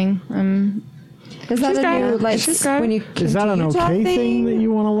 I'm learning. Is that a new, like, She's got when you Is that an continue to okay talk thing that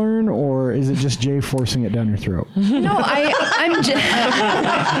you want to learn, or is it just Jay forcing it down your throat? No, I'm just.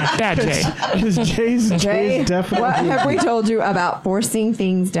 Bad Jay. Because Jay's definitely. What have we told you about forcing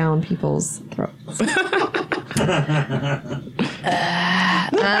things down people's throats?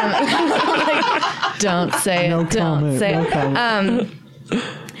 Don't say it. No Don't comment. say No it. comment.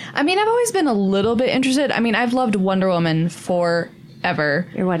 I mean, I've always been a little bit interested. I mean, I've loved Wonder Woman forever.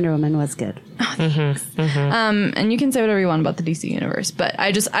 Your Wonder Woman was good. And you can say whatever you want about the DC universe, but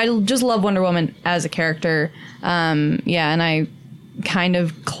I just love Wonder Woman as a character. And I kind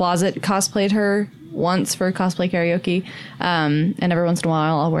of closet cosplayed her once for cosplay karaoke. And every once in a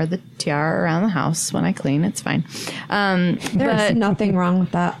while I'll wear the tiara around the house when I clean. It's fine. There's But nothing wrong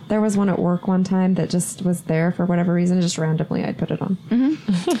with that. There was one at work one time that just was there for whatever reason. Just randomly, I'd put it on.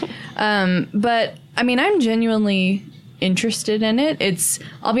 But I mean, I'm genuinely interested in it.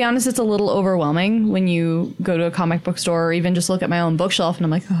 I'll be honest, it's a little overwhelming when you go to a comic book store or even just look at my own bookshelf and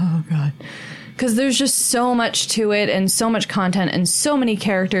I'm like, oh God. Because there's just so much to it and so much content and so many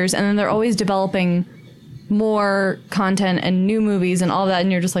characters. And then they're always developing more content and new movies and all that.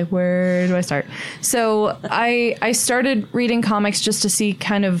 And you're just like, where do I start? So I started reading comics just to see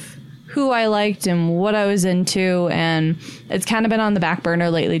kind of who I liked and what I was into. And it's kind of been on the back burner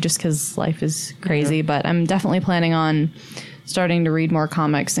lately just because life is crazy. Yeah. But I'm definitely planning on starting to read more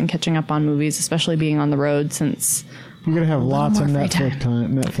comics and catching up on movies, especially being on the road since... You're going to have lots of more free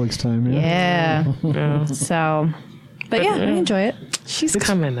Netflix time. Yeah. So, but yeah, I enjoy it. She's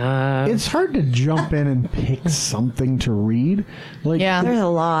coming up. It's hard to jump in and pick something to read. Like, Yeah. There's a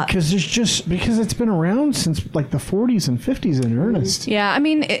lot. because it's been around since like the 40s and 50s in earnest. Yeah, I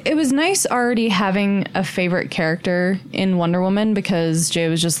mean, it was nice already having a favorite character in Wonder Woman because Jay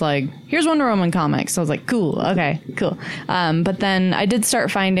was just like, here's Wonder Woman comics. So I was like, cool, okay, cool. But then I did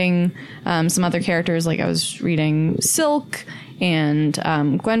start finding some other characters. Like I was reading Silk and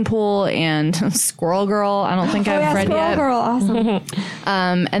Gwenpool and Squirrel Girl. I don't think I've read Squirrel yet. Girl, awesome.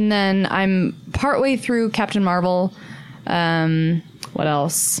 And then I'm partway through Captain Marvel. What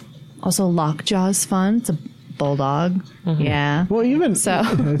else? Also, Lockjaw's fun. It's a bulldog. Yeah. Well, even So-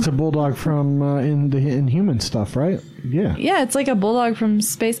 it's a bulldog from Inhuman stuff, right? Yeah. Yeah, it's like a bulldog from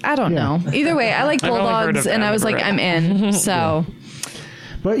space. I don't Yeah. know. Either way, I like I've only heard bulldogs, of and that. I was Never like, read I'm in. So,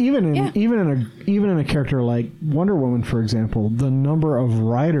 But even Yeah. in a character like Wonder Woman, for example, the number of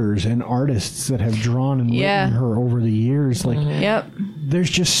writers and artists that have drawn and Yeah. written her over the years, like yep.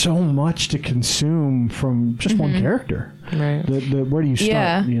 there's just so much to consume from just one character. Right. Where do you start?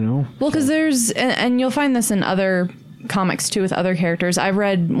 Yeah. You know. Well, because and you'll find this in other comics too with other characters. I've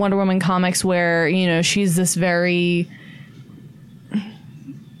read Wonder Woman comics where, she's this very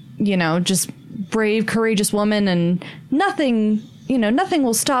just brave, courageous woman, and nothing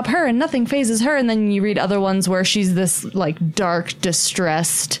will stop her and nothing phases her. And then you read other ones where she's this like dark,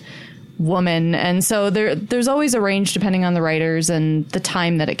 distressed woman. And so there's always a range depending on the writers and the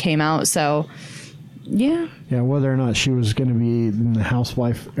time that it came out. So yeah, whether or not she was going to be in the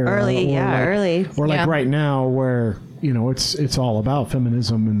housewife era early, or like right now where it's all about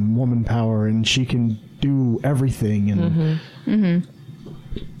feminism and woman power, and she can do everything. And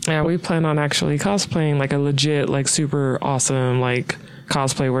yeah, we plan on actually cosplaying like a legit, like super awesome like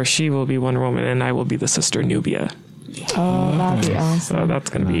cosplay where she will be Wonder Woman and I will be the sister Nubia. Oh, that'd be awesome. So that's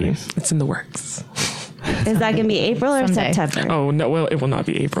gonna be, it's in the works. Is that going to be April or Someday. September? Oh no, well, it will not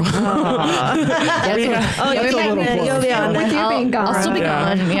be April. You'll be on With you being gone. I'll still be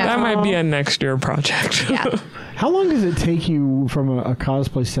gone. Yeah. That might be a next year project. Yeah. how long does it take you from a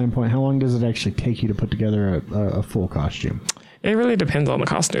cosplay standpoint? How long does it actually take you to put together a full costume? It really depends on the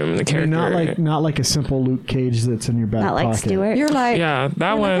costume and the character. I mean, not like a simple Luke Cage that's in your back Not like pocket. Stuart. You're like, Yeah,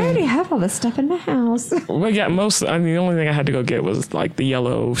 that one. I already have all this stuff in my house. Well, yeah, the only thing I had to go get was like the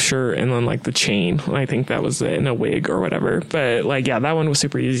yellow shirt and then like the chain. I think that was in a wig or whatever. But like, yeah, that one was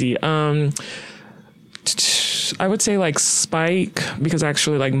super easy. I would say like Spike, because I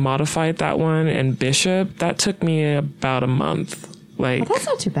actually like modified that one, and Bishop, that took me about a month. Like, That's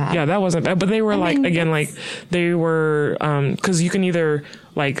not too bad. Yeah, that wasn't bad. But they were they were, because you can either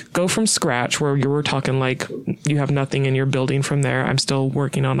like go from scratch where you were talking like you have nothing and you're building from there. I'm still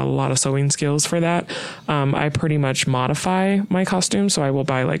working on a lot of sewing skills for that. I pretty much modify my costume. So I will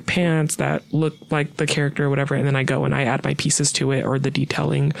buy like pants that look like the character or whatever. And then I go and I add my pieces to it or the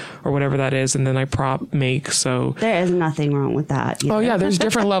detailing or whatever that is. And then I prop make. So There is nothing wrong with that. oh yeah, there's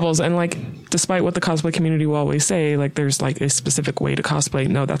different levels. And like, despite what the cosplay community will always say, like there's like a specific way to cosplay.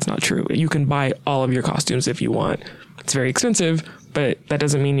 No, that's not true. You can buy all of your costumes if you want. It's very expensive, but that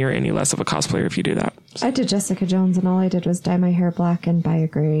doesn't mean you're any less of a cosplayer if you do that. I did Jessica Jones, and all I did was dye my hair black and buy a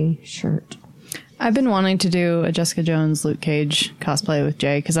gray shirt. I've been wanting to do a Jessica Jones, Luke Cage cosplay with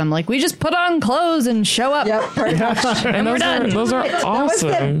Jay because I'm like, we just put on clothes and show up. Yep, pretty much. And those are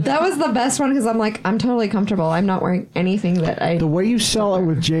awesome. That was the best one because I'm like, I'm totally comfortable. I'm not wearing anything that I. The way you sell it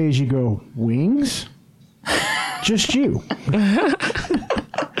with Jay is you go, wings? Just you.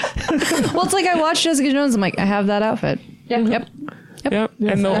 Well, it's like I watched Jessica Jones. I'm like, I have that outfit. Yep. Yep.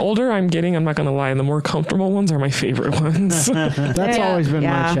 And the older I'm getting, I'm not going to lie, the more comfortable ones are my favorite ones. That's always been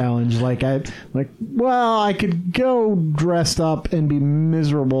my challenge. I could go dressed up and be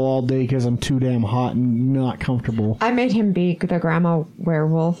miserable all day because I'm too damn hot and not comfortable. I made him be the grandma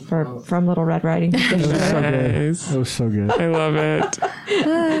werewolf from Little Red Riding Hood. Nice. It was so good. I love it.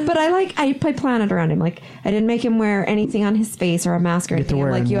 But I planned it around him. Like, I didn't make him wear anything on his face or a mask or Get to anything.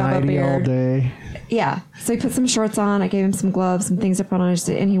 wear Like, a you have a nightie all beard. day. Yeah. So he put some shorts on. I gave him some gloves, some things to put on his,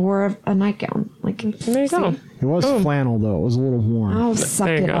 and he wore a nightgown. Like, There you go. It was flannel though. It was a little warm. oh, suck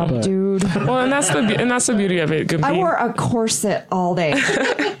There you it go. up, dude. Well, and that's the beauty of it. I wore a corset all day.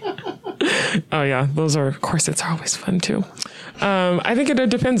 Oh yeah, corsets are always fun too. I think it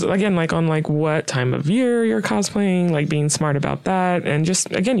depends again, like on like what time of year you're cosplaying, like being smart about that, and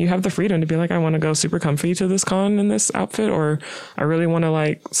just again, you have the freedom to be like, I want to go super comfy to this con in this outfit, or I really want to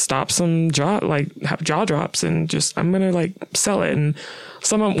like stop some have jaw drops and just I'm gonna like sell it. And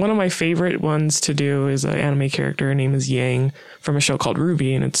one of my favorite ones to do is an anime character. Her name is Yang from a show called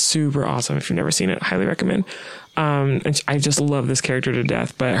Ruby, and it's super awesome. If you've never seen it, highly recommend. And I just love this character to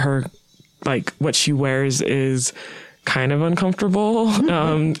death, but her like what she wears is kind of uncomfortable.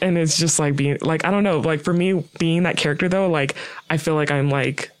 And it's just like being like, I don't know, like for me being that character though, like I feel like I'm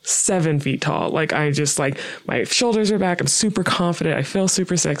like 7 feet tall. Like I just like my shoulders are back. I'm super confident. I feel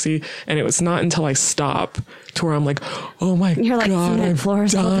super sexy. And it was not until I stop to where I'm like, oh my You're like God, cement I'm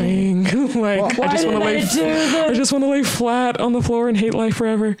floors all dying. Like I just want to lay flat on the floor and hate life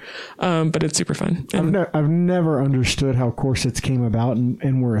forever. But it's super fun. And I've never understood how corsets came about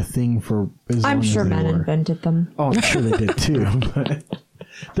and were a thing for as long I'm as sure they men were. invented them. Oh, I'm sure they did too. But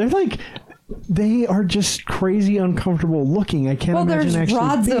they're like, they are just crazy uncomfortable looking. I can't imagine there's actually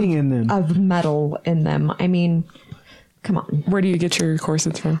rods being in them. of metal in them. I mean, come on. where do you get your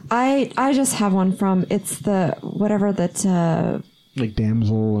corsets from? I just have one from Like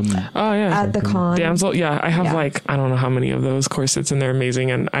damsel and Oh yeah. at the con. Damsel, yeah, I have Yeah. like I don't know how many of those corsets, and they're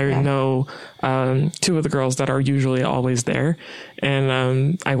amazing. And I know 2 of the girls that are usually always there.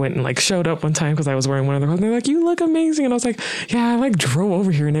 And I went and like showed up one time because I was wearing one of their clothes. And they're like, "You look amazing!" And I was like, "Yeah, I like drove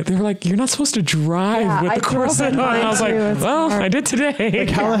over here." And they were like, "You're not supposed to drive Yeah, with I the corset drove on." in And I mine was like, too. It's "Well, hard. I did today." like,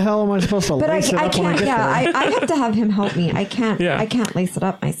 how the hell am I supposed to But lace it I up when I can't. get Yeah, there? I have to have him help me. I can't. Yeah. I can't lace it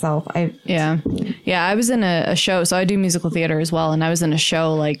up myself. Yeah. I was in a show, so I do musical theater as well. And and I was in a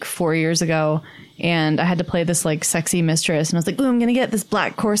show like 4 years ago, and I had to play this like sexy mistress, and I was like, ooh, I'm gonna get this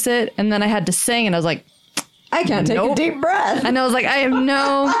black corset, and then I had to sing, and I was like, I can't take a deep breath. and I was like,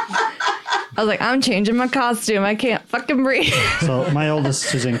 I'm changing my costume. I can't fucking breathe. So my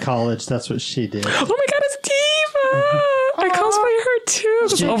oldest is in college. That's what she did. Oh my god, it's Diva! I cosplay her too.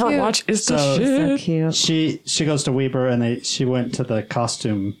 Because Overwatch is the shit. So cute. She goes to Weber, and she went to the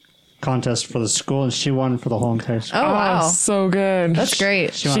costume contest for the school, and she won for the whole entire school. Oh, wow. So good. That's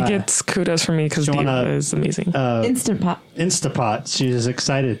great. She gets kudos from me because Diva is amazing. Instant Pot. Instapot. She was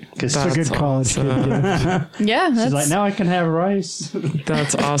excited because It's a good college kid gift. Yeah, she's like, now I can have rice.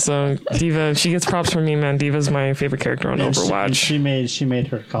 That's awesome. Diva, she gets props from me, man. Diva's my favorite character on Overwatch. She made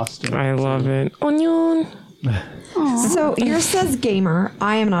her costume. I love it. Onion. So yours says gamer.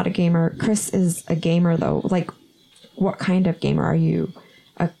 I am not a gamer. Chris is a gamer though. Like, what kind of gamer are you?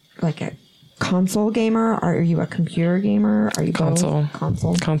 A console gamer? Are you a computer gamer? Are you Console.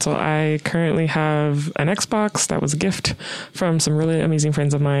 Console. Console. I currently have an Xbox. That was a gift from some really amazing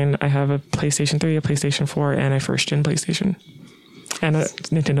friends of mine. I have a PlayStation 3, a PlayStation 4, and a first-gen PlayStation. And a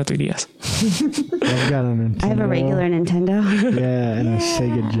Nintendo 3DS. I've got a Nintendo. I have a regular Nintendo. Yeah, and a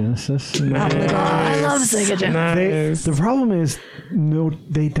Sega Genesis. I love Sega Genesis. The problem is,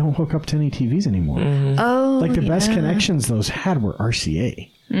 they don't hook up to any TVs anymore. Oh, Like the best connections those had were RCA.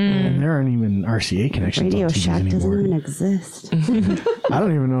 And there aren't even RCA connections Radio on TVs Shack doesn't anymore. even exist. I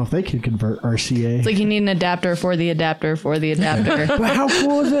don't even know if they could convert RCA. It's like you need an adapter for the adapter for the adapter. But how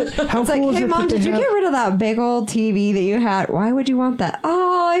cool is it? How It's like, cool is hey it mom, that did they you have- get rid of that big old TV that you had? Why would you want that?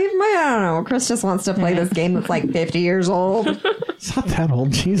 Oh, I don't know. Chris just wants to play this game that's like 50 years old. It's not that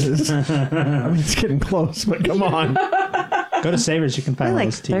old, Jesus. I mean, it's getting close, but come on. Go to Savers. You can find They're all like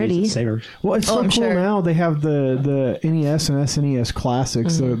those TVs 30. at Savers. Well, it's so I'm cool sure. now. They have the NES and SNES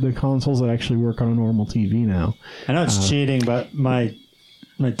classics, the consoles that actually work on a normal TV now. I know it's cheating, but my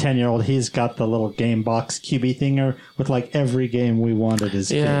 10-year-old, he's got the little game box QB thinger with like every game we wanted as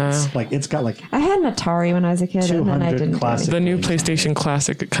kids. Like it's got like I had an Atari when I was a kid, and then I 200 didn't. classic. The new PlayStation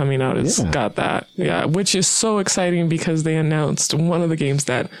Classic coming out has got that. Yeah, which is so exciting because they announced one of the games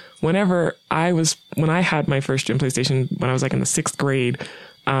that when I had my first gen PlayStation when I was like in the 6th grade,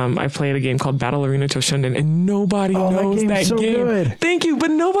 I played a game called Battle Arena Toshunden, and nobody knows that so game. good. Thank you,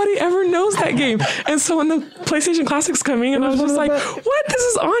 but nobody ever knows that game. And so when the PlayStation Classic's coming, and I was one just of the like, "What? This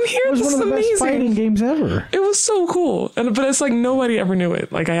is on here? It was This one is of the amazing!" best fighting games ever. It was so cool, but it's like nobody ever knew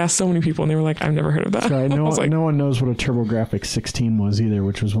it. Like I asked so many people, and they were like, "I've never heard of that." Right, I was like, no one knows what a TurboGrafx 16 was either,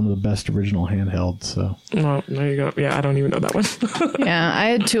 which was one of the best original handhelds. So "No, there you go." Yeah, I don't even know that one. Yeah, I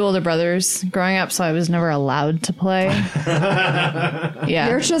had 2 older brothers growing up, so I was never allowed to play. Yeah,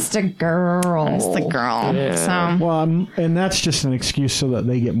 You're just a girl. it's the girl. So well, and that's just an excuse so that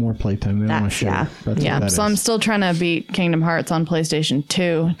they get more playtime. They don't want to share. yeah. That's what yeah, that so I'm is. still trying to beat Kingdom Hearts on PlayStation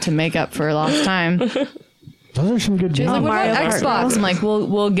 2 to make up for lost time. Those are some good She's games. like, what Mario about Kart. Xbox? I'm like,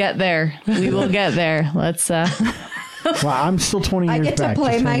 we'll get there. We will get there. Let's Well, I'm still 20 years I get to back.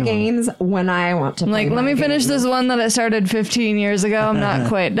 play Just my hang on. games when I want to. I'm play like, let my me finish games. this one that I started 15 years ago. I'm not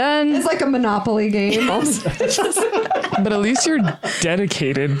quite done. It's like a Monopoly game. But at least you're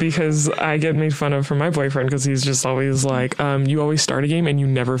dedicated, because I get made fun of from my boyfriend because he's just always like, you always start a game and you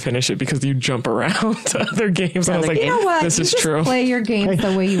never finish it because you jump around to other games. And I was like, You know what? this You is just true. Play your games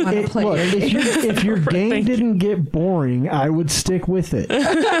the way you want to play Look, your games. if your game Thank you. didn't get boring, I would stick with it.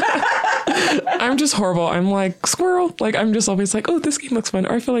 I'm just horrible. I'm like squirrel. Like I'm just always like, oh, this game looks fun,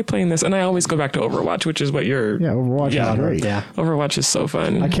 or I feel like playing this, and I always go back to Overwatch, which is what you're. Yeah, Overwatch is great. Yeah. Overwatch is so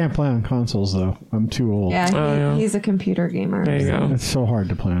fun. I can't play on consoles though. I'm too old. Yeah, he's a computer gamer. There you go. It's so hard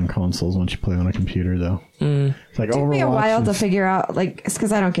to play on consoles once you play on a computer, though. It's like It took me a Overwatch while to is- figure out, like, it's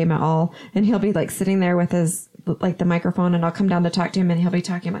because I don't game at all, and he'll be like sitting there with his like the microphone, and I'll come down to talk to him, and he'll be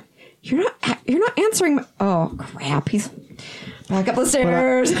talking. I'm like, you're not answering. Oh crap! He's back up the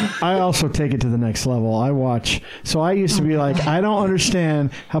stairs. I also take it to the next level. I watch. So I used to be like, I don't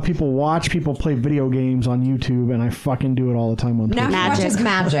understand how people watch people play video games on YouTube, and I fucking do it all the time on Now Twitch. he watches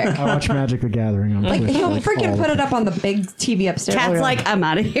Magic. I watch Magic the Gathering on Like Twitch. he'll like, freaking all put the it up on the big TV upstairs. Cat's like, I'm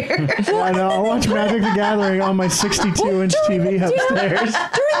out of here. I know. I watch Magic the Gathering on my 62-inch TV upstairs.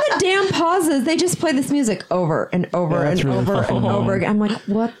 During the damn pauses, they just play this music over and over Yeah, that's and really over fucking and over annoying. again. I'm like,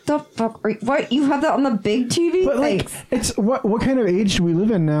 what the fuck? What? You have that on the big TV? But like, Thanks. it's what kind of age do we live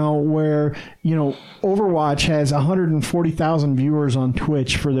in now where, you know, Overwatch has 140,000 viewers on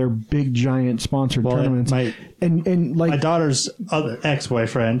Twitch for their big giant sponsored Well, tournaments. And My like, daughter's other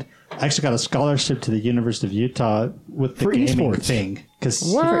ex-boyfriend actually got a scholarship to the University of Utah with the For gaming esports. thing. Because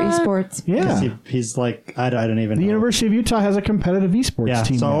For esports. Yeah. he's like, I don't even The know. University of Utah has a competitive esports Yeah,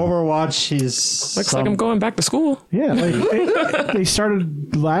 team. so now. Overwatch, he's... Looks like I'm going back to school. Yeah, like they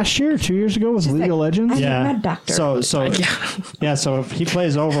started last year, 2 years ago with League of Legends. Yeah. Med doctor. So if he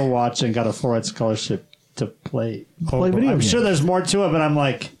plays Overwatch and got a 4-ed scholarship to play video I'm games. sure there's more to it, but I'm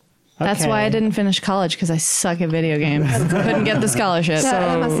like, That's okay. why I didn't finish college, because I suck at video games. Couldn't get the scholarship.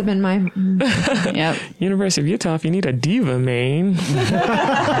 That must have been my. Yep. University of Utah, if you need a diva main.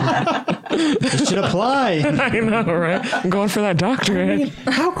 You should apply. I know, right? I'm going for that doctorate.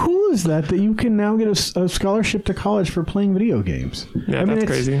 How cool is that you can now get a scholarship to college for playing video games? Yeah, that's it's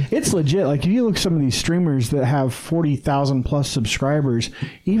crazy. It's legit. Like, if you look at some of these streamers that have 40,000 plus subscribers,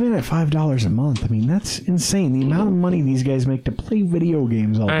 even at $5 a month, I mean, that's insane. The amount of money these guys make to play video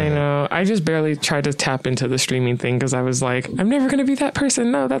games all day. I know. I just barely tried to tap into the streaming thing because I was like, I'm never going to be that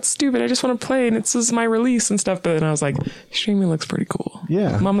person. No, that's stupid. I just want to play and it's just my release and stuff. But then I was like, streaming looks pretty cool.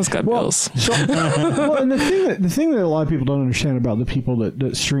 Yeah. Mama's got bills. So, and the thing that a lot of people don't understand about the people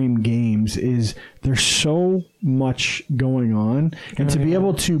that stream games is there's so much going on, and to be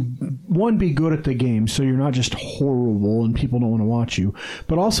able to be good at the game, so you're not just horrible and people don't want to watch you,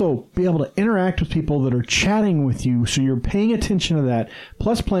 but also be able to interact with people that are chatting with you, so you're paying attention to that,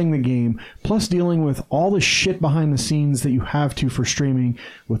 plus playing the game, plus dealing with all the shit behind the scenes that you have to for streaming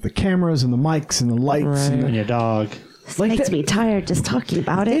with the cameras and the mics and the lights And your dog. This makes me tired just talking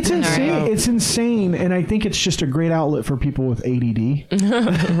about it. It's insane. It's insane, and I think it's just a great outlet for people with ADD.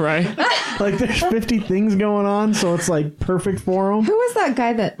 Right? Like, there's 50 things going on, so it's like perfect for them. Who is that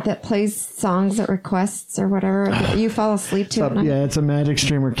guy that plays songs at requests or whatever that you fall asleep to? At night? Yeah, it's a Magic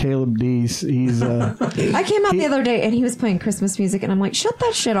streamer, Caleb Dees. He's I came out the other day and he was playing Christmas music, and I'm like, shut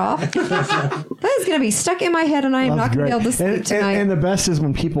that shit off. That is going to be stuck in my head, and I am not going to be able to sleep tonight. And the best is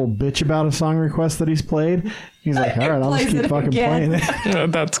when people bitch about a song request that he's played. He's like, all right, I'll just Plays keep it fucking again. playing it. Oh,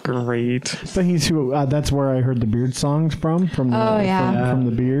 that's great. But he's who? That's where I heard the Beard songs from the, from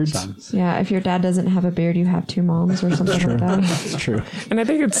the Beards. Yeah, if your dad doesn't have a beard, you have two moms or something like that. It's true. And I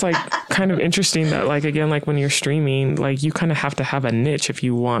think it's like kind of interesting that like, again, like when you're streaming, like you kind of have to have a niche if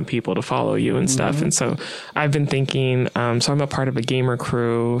you want people to follow you and stuff. And so I've been thinking, so I'm a part of a gamer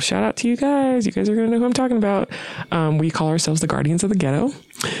crew. Shout out to you guys. You guys are going to know who I'm talking about. We call ourselves the Guardians of the Ghetto.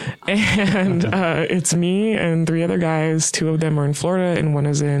 And it's me and 3 other guys. 2 of them are in Florida and 1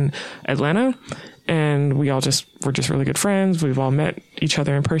 is in Atlanta. And we're just really good friends. We've all met each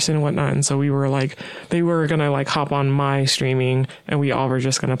other in person and whatnot. And so we were like, they were going to like hop on my streaming and we all were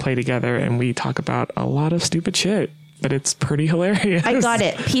just going to play together. And we talk about a lot of stupid shit, but it's pretty hilarious. I got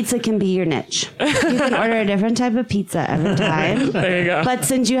it. Pizza can be your niche. You can order a different type of pizza every time. There you go. But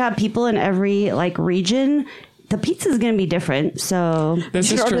since you have people in every like region, the pizza is going to be different. So This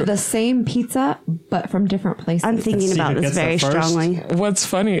You is should true. order the same pizza, but from different places. I'm thinking see about who this gets very there first. strongly. What's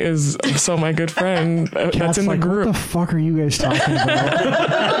funny is, so my good friend that's Kat's in the like, group. what the fuck are you guys talking about?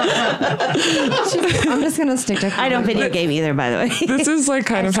 I'm just going to stick to I don't video game either, by the way. This is like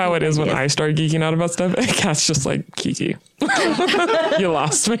kind of how it is when I start geeking out about stuff. Kat's just like, Kiki, you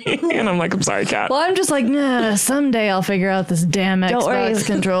lost me. And I'm like, I'm sorry, Kat. Well, I'm just like, nah, someday I'll figure out this damn Don't worry. Xbox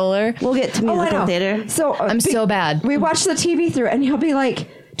controller. We'll get to Oh, I musical know. theater. So I'm so bad. We watch the TV through, and he'll be like,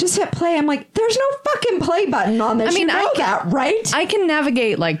 just hit play. I'm like, there's no fucking play button on this. I mean, you know I can- that, right? I can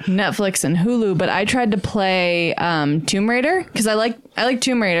navigate like Netflix and Hulu, but I tried to play Tomb Raider because I like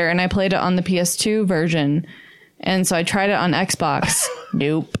Tomb Raider, and I played it on the PS2 version, and so I tried it on Xbox.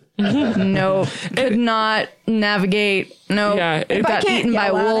 Nope. Nope. Could not navigate. Nope. Yeah, it Got can't eaten by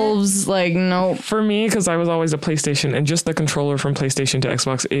yell at it. wolves. Like, nope. For me, because I was always a PlayStation, and just the controller from PlayStation to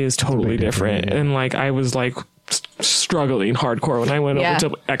Xbox is totally different. And like, I was like struggling hardcore when I went Yeah.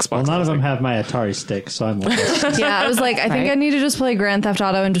 over to Xbox. Well, none I was of them like, have my Atari stick, so I'm like, Yeah, I was like, I think Right. I need to just play Grand Theft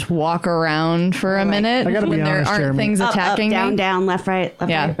Auto and just walk around for a minute I gotta be when there honest, aren't Jeremy. things Up, attacking down, me. down, left, right,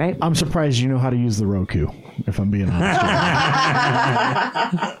 Yeah. right. I'm surprised you know how to use the Roku, if I'm being honest.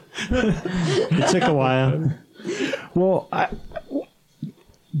 it took a while. Well,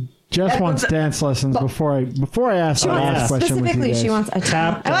 Jess wants dance lessons before I ask She the wants, last question with you specifically, guys. she wants a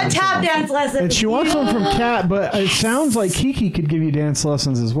Tap. I want tap dance lessons. And she wants one from Kat, but it sounds like Kiki could give you dance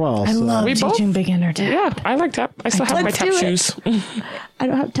lessons as well. I love We both- teaching beginner tap. yeah, I like tap. I still have my Let's tap do it. shoes. I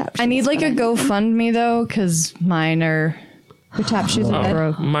don't have tap. I need like a GoFundMe though, because mine are Your tap shoes are dead.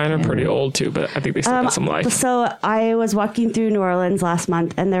 broke. Mine are pretty old too, but I think they still got some life. So I was walking through New Orleans last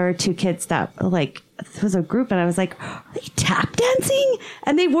month, and there were 2 kids that like it was a group, and I was like, "Are they tap dancing?"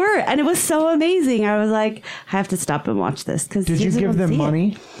 And they were, and it was so amazing. I was like, I have to stop and watch this because Did you give them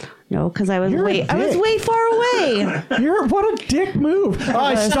money? No, because I was You're a I was dick. way far away. What a dick move.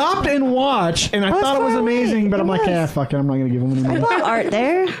 I stopped and watched, and I thought it was far away. amazing, but I'm It like, was. fuck it, I'm not going to give him any I money. bought art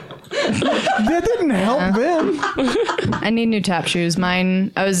there. That didn't help them. I need new tap shoes.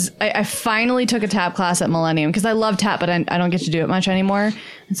 Mine, I finally took a tap class at Millennium because I love tap, but I don't get to do it much anymore.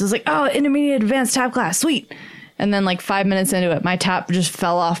 And so I was like, oh, intermediate advanced tap class, sweet. And then like 5 minutes into it, my tap just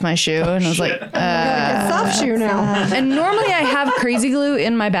fell off my shoe. And I was like, Soft shoe now. and normally I have crazy glue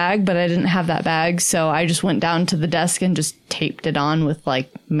in my bag, but I didn't have that bag. So I just went down to the desk and just taped it on with like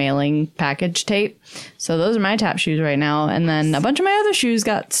mailing package tape. So those are my tap shoes right now. And then a bunch of my other shoes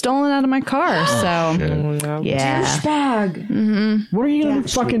got stolen out of my car. So yeah. Bag. What are you going to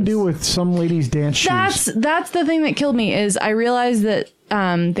fucking do with some lady's dance shoes? That's the thing that killed me is I realized that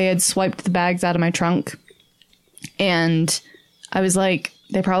they had swiped the bags out of my trunk. And I was like,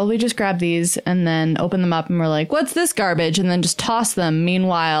 they probably just grabbed these and then opened them up and were like, what's this garbage? And then just tossed them.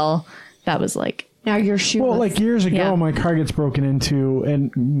 Meanwhile, that was like, Now your shoe. Well, like years ago, Yeah. my car gets broken into,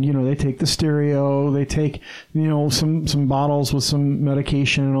 and they take the stereo, they take some bottles with some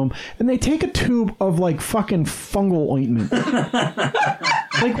medication in them, and they take a tube of like fucking fungal ointment.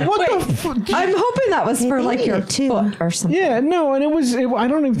 Like what the? I'm hoping that was for like your too. foot or something. Yeah, no, and I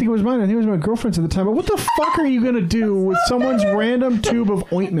don't even think it was mine. I think it was my girlfriend's at the time. But what the fuck are you gonna do with someone's random tube of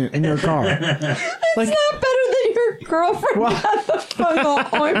ointment in your car? Like, It's not better than your girlfriend had the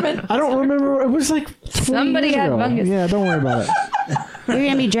fungal ointment. I don't remember. It was like 20 Somebody years had ago. fungus. Yeah, don't worry about it. You're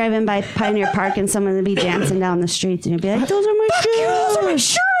going to be driving by Pioneer Park and someone will be dancing down the streets and you'll be like, those are my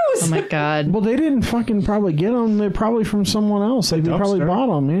shoes. oh my God. Well, they didn't fucking probably get them. They're probably from someone else. Like, they probably dumpster?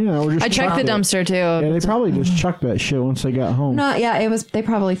 bought them. Yeah, or just I checked the chucked it. dumpster too. Yeah, they probably just chucked that shit once they got home. No, yeah, it was. They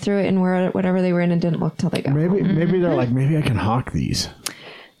probably threw it in whatever they were in and didn't look till they got. Maybe they're like, maybe I can hawk these.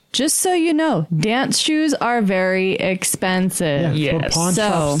 Just so you know, dance shoes are very expensive. Yeah, but pawn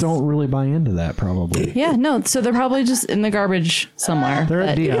shops So, don't really buy into that, probably. yeah, no, so they're probably just in the garbage somewhere. They're at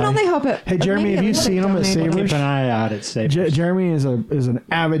But- DI. You can only hope it. Hey, Jeremy, maybe have it you would've seen them at donated. Savers? Keep an eye out at Savers. Jeremy is an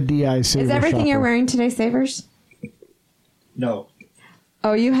avid DI Savers Is everything you're shopper. wearing today Savers? No.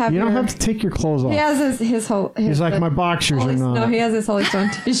 Oh, you have. You don't your- have to take your clothes off. He has his whole. He's like, my boxers are Holy, not. no, he has his Holy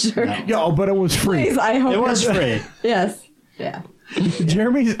Stone T-shirt. Yo, but it was free. Please, I hope It was free. Yes. Yeah.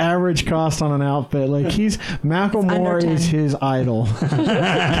 Jeremy's average cost on an outfit, like Macklemore under 10. is his idol.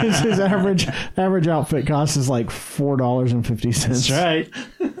 his average outfit cost is like $4.50. That's right.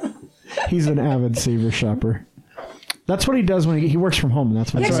 He's an avid Savers shopper. That's what he does when he works from home.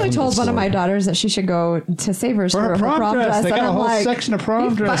 That's what He actually told one of my daughters that she should go to Savers For her prom dress. They and got a I'm whole like, section of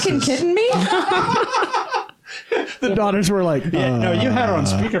prom you dresses. fucking kidding me? The daughters were like, Yeah, no, you had her on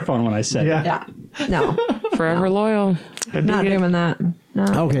speakerphone when I said it. yeah. Yeah. No, Forever loyal. not doing that. No.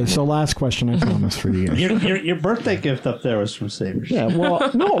 Okay, so last question I promised for you guys. Your birthday gift up there was from Savers. Yeah,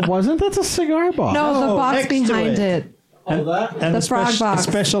 well, no, it wasn't. That's a cigar box. No, the Oh, box next to behind it. it. Oh, that? And The frog box.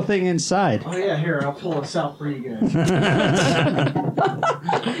 the special thing inside. Oh, yeah, here, I'll pull this out for you guys. Dun,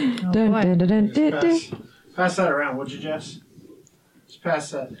 dun, dun, dun, dun, dun. Pass that around, would you, Jess? Just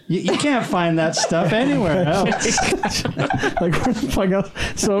pass that. You can't find that stuff anywhere else. Like, where the fuck else?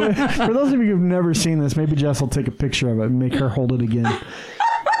 So, for those of you who've never seen this, maybe Jess will take a picture of it and make her hold it again.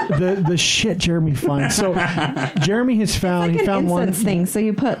 The shit Jeremy finds. So, Jeremy has found, Like he an found one. incense thing. So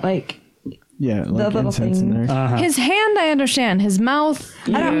you put like Yeah, like little incense in thing. there. His hand, I understand. His mouth,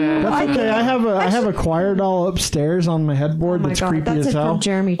 I don't. That's okay. I have a choir doll upstairs on my headboard Oh my that's God, creepy that's as it hell. from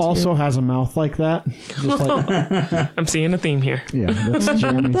Jeremy, too. Also has a mouth like that. Just like, I'm seeing a theme here. yeah, that's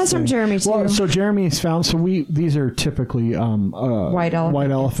Jeremy's That's from thing. Jeremy too. Well, so Jeremy has found. So these are typically White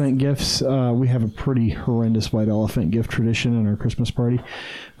elephant gifts. We have a pretty horrendous white elephant gift tradition in our Christmas party.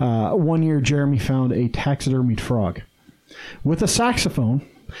 One year, Jeremy found a taxidermied frog with a saxophone.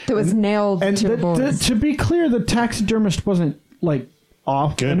 That was nailed And to a board. to be clear, the taxidermist wasn't like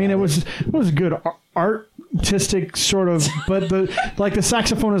off. Good. I mean, it was good artistic sort of, but the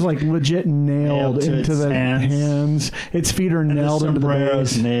saxophone is like legit nailed Nailed to into its the hands. Its feet are And the nailed into the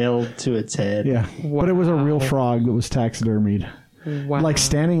sombrero's base. nailed to its head. Yeah, but it was a real frog that was taxidermied. Wow. Like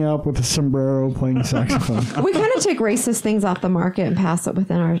standing up with a sombrero playing saxophone. We kind of take racist things off the market and pass it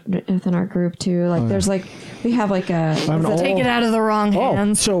within our group too. Like there's like we have like a take it out of the wrong Oh,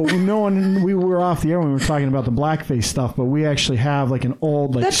 hands. so we were off the air when we were talking about the blackface stuff, but we actually have like an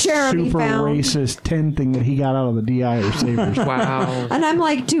old, like That Jeremy super found. racist tin thing that he got out of the DI or Savers. Wow. and I'm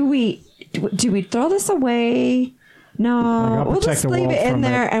like, do we throw this away? I'll we'll protect just the leave world it in from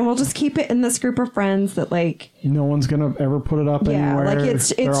there, it. and we'll just keep it in this group of friends that like. No one's gonna ever put it up anywhere. Like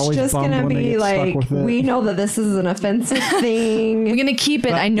it's They're always just bummed gonna when they be get stuck like with it. we know that this is an offensive thing. We're gonna keep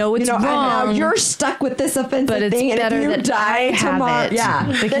it. I know it's and now wrong. you're stuck with this offensive but it's thing, better and if you that die I have tomorrow, it.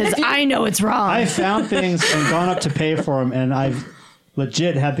 yeah, because I know it's wrong. I found things and gone up to pay for them, and I've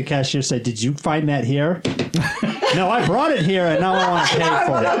legit had the cashier say, "Did you find that here?" No, I brought it here, and now I want to pay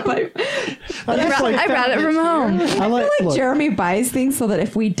for it. I brought it from home. I I feel like, like look, Jeremy buys things so that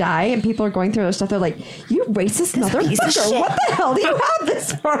if we die and people are going through their stuff, they're like, "You racist motherfucker! What the hell do you have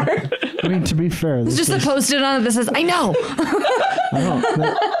this for?" I mean, to be fair, It's this just a post-it on it that says, I know.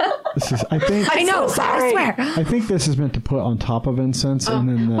 this is. I think. I know. so sorry. I swear. I think this is meant to put on top of incense, and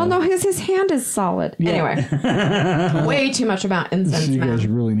then. Well, no, his hand is solid. Anyway, way too much about incense, So you guys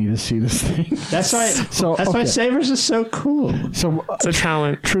man. really need to see this thing. That's why. So, that's why okay. Savers is so cool. So, It's a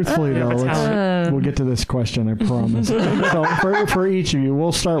talent. truthfully though, we'll get to this question. I promise. So for each of you,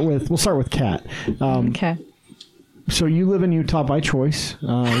 we'll start with Kat. Okay. So you live in Utah by choice.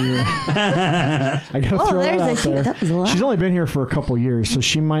 I gotta throw that out there. That was a lot. She's only been here for a couple years, so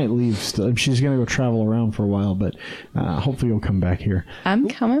she might leave. She's gonna go travel around for a while, but hopefully you'll come back here. I'm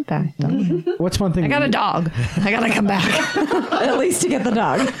coming back. What's one thing? I got a dog. I gotta come back. At least to get the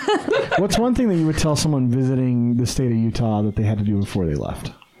dog. What's one thing that you would tell someone visiting the state of Utah that they had to do before they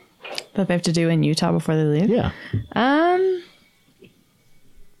left? That they have to do in Utah before they leave? Yeah.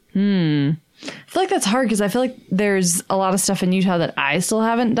 I feel like that's hard because I feel like there's a lot of stuff in Utah that I still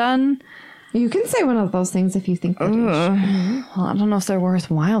haven't done. You can say one of those things if you think that. Well, I don't know if they're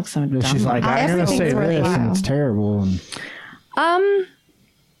worthwhile because I haven't done She's them. like, I'm gonna Everything's say this, worthwhile. and it's terrible. And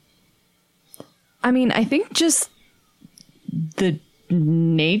I mean, I think just the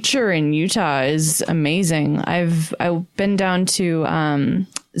nature in Utah is amazing. I've been down to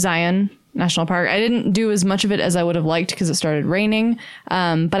Zion National Park. I didn't do as much of it as I would have liked because it started raining.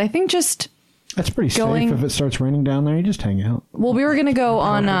 But I think just that's pretty going- safe. If it starts raining down there, you just hang out. well, we were gonna go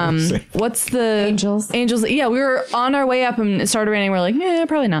on what's the Angels. Yeah, we were on our way up and it started raining. We're like,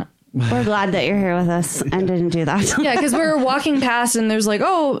 probably not. We're glad that you're here with us and didn't do that. Yeah, because we were walking past and there's like,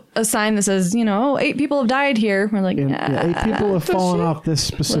 a sign that says, 8 people have died here. We're like, And 8 people have fallen off this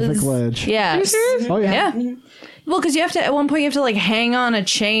specific ledge. yeah. Oh yeah. Yeah. Well, because you have to, at one point, you have to like hang on a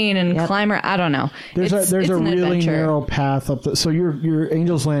chain and climb. I don't know. There's It's a an really adventure. narrow path up. So your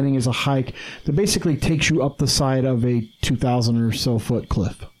Angel's Landing is a hike that basically takes you up the side of a 2,000 or so foot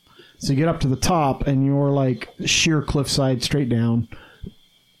cliff. So you get up to the top and you're like sheer cliffside straight down,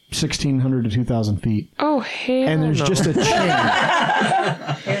 1,600 to 2,000 feet. Oh, hell And there's no. just a chain.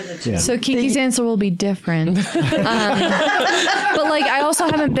 Yeah. So Kiki's answer will be different. But like, I also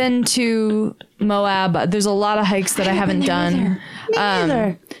haven't been to Moab. There's a lot of hikes that I haven't done.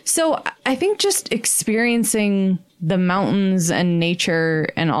 Neither. So I think just experiencing the mountains and nature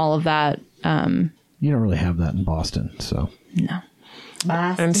and all of that. You don't really have that in Boston, so. No.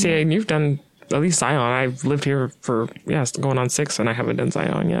 And see, and you've done at least Zion. I've lived here for going on 6, and I haven't done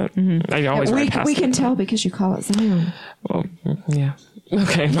Zion yet. I always ride past We it. can tell because you call it Zion. Well, yeah.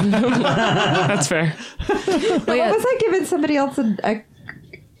 Okay, that's fair. What was I giving somebody else a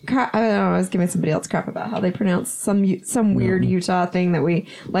crap? I don't know. I was giving somebody else crap about how they pronounce some weird Utah thing that we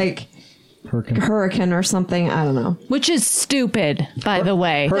like. Hurricane or something. I don't know. Which is stupid, by the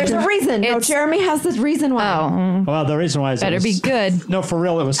way. There's a reason. No, It's- Jeremy has the reason why. Oh, Well, the reason why is better be good. No, for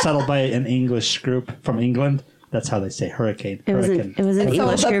real, it was settled by an English group from England. That's how they say hurricane. It was Hurricane. an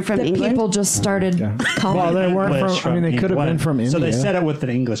English group from the England. people just started calling Well, they weren't English from. I mean, they could have been England. from India. So they said it with an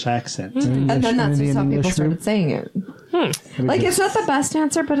English accent. and then that's just how people started group. saying it. Like, it's not the best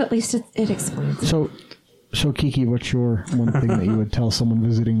answer, but at least it explains it. So Kiki, what's your one thing that you would tell someone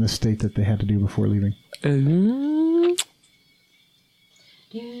visiting this state that they had to do before leaving?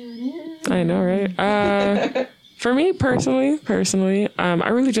 I know, right? For me personally, I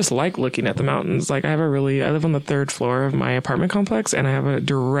really just like looking at the mountains. Like I live on the 3rd floor of my apartment complex, and I have a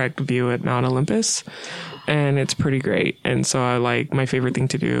direct view at Mount Olympus, and it's pretty great. And so my favorite thing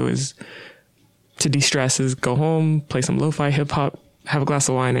to do is to de-stress is go home, play some lo-fi hip hop, have a glass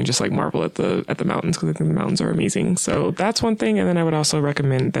of wine, and just like marvel at the mountains, because I think the mountains are amazing. So that's one thing. And then I would also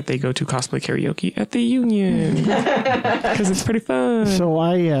recommend that they go to cosplay karaoke at the Union because it's pretty fun. So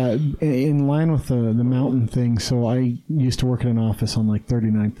I, in line with the mountain thing, so I used to work in an office on like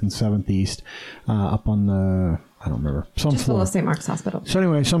 39th and 7th East, up on the, I don't remember, some Just floor. below St. Mark's Hospital. So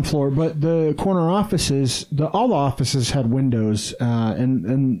anyway, some floor, but the corner offices, all the offices had windows,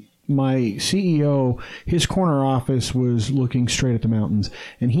 and my CEO, his corner office was looking straight at the mountains,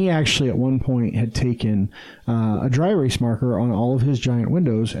 and he actually at one point had taken a dry erase marker on all of his giant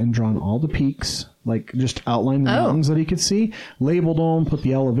windows and drawn all the peaks like just outlined the mountains that he could see, labeled them, put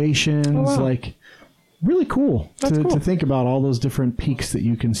the elevations, like really cool to think about all those different peaks that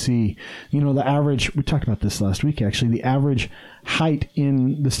you can see. You know, the average, we talked about this last week actually, the average height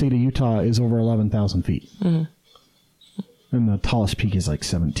in the state of Utah is over 11,000 feet. Mm-hmm. And the tallest peak is like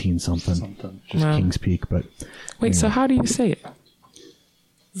 17 something. Just King's Peak. But wait, so how do you say it?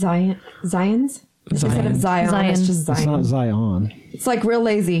 Zion's? Instead of Zion, it's just Zion. It's not Zion. It's like real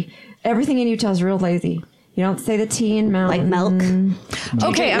lazy. Everything in Utah is real lazy. You don't say the T in mountain. Like milk.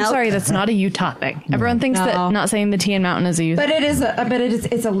 Okay, I'm sorry. That's not a Utah thing. Everyone thinks that not saying the T in mountain is a Utah. But it is.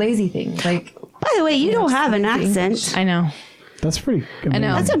 It's a lazy thing. Like, by the way, you don't have an accent. I know. That's pretty amazing. I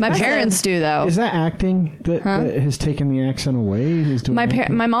know. That's my parents do, though. Is that acting that has taken the accent away? Who's doing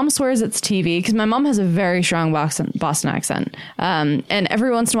my mom swears it's TV because my mom has a very strong Boston accent. And every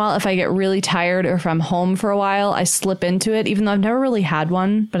once in a while, if I get really tired or if I'm home for a while, I slip into it, even though I've never really had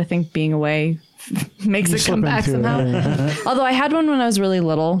one. But I think being away makes it come back somehow. Although I had one when I was really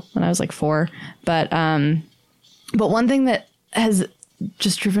little, when I was like 4. But one thing that has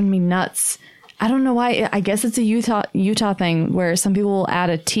just driven me nuts, I don't know why. I guess it's a Utah thing where some people will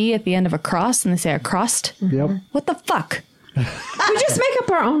add a T at the end of a cross and they say a crossed. Yep. What the fuck? we just make up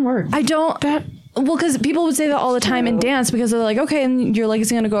our own words. I don't. Well, because people would say that all the time in dance because they're like, okay, and your leg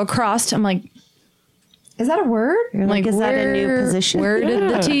is going to go across. I'm like, is that a word? You're like, is that a new position? Where did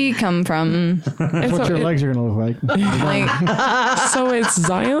the T come from? That's what your legs are going to look like. So it's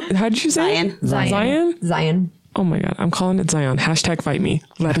Zion. How did you say Zion. Zion. Oh my God, I'm calling it Zion. # fight me.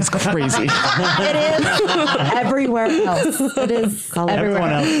 That is crazy. It is everywhere else. It is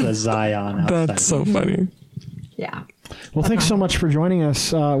Everyone else says Zion. That's so funny. Yeah. Well, thanks so much for joining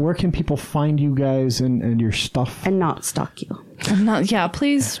us. Where can people find you guys and your stuff? And not stalk you.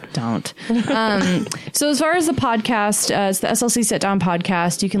 Please don't. So as far as the podcast, it's the SLC Sit Down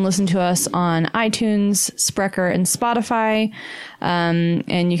podcast. You can listen to us on iTunes, Spreaker, and Spotify.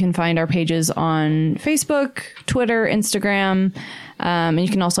 And you can find our pages on Facebook, Twitter, Instagram. And you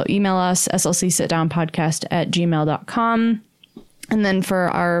can also email us, slcsitdownpodcast@gmail.com. And then for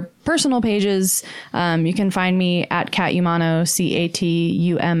our personal pages, you can find me at Kat Umano,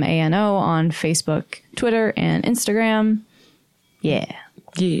 CATUMANO on Facebook, Twitter, and Instagram. Yeah.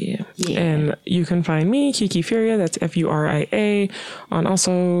 And you can find me, Kiki Furia, that's Furia, on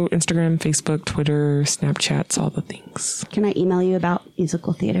also Instagram, Facebook, Twitter, Snapchats, all the things. Can I email you about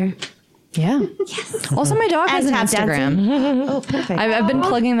musical theater? Yeah. Yes. Also, my dog has an Instagram. Oh, perfect. I've been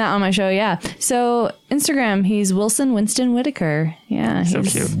plugging that on my show. Yeah. So Instagram, he's Wilson Winston Whitaker. Yeah. So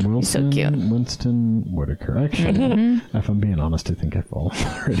cute. Wilson so cute. Winston Whitaker. Actually, if I'm being honest, I think I follow him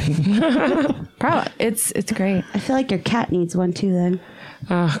already. Proud. It's great. I feel like your cat needs one too then.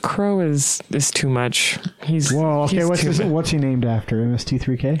 Crow is too much. Whoa, okay, he's what's he named after?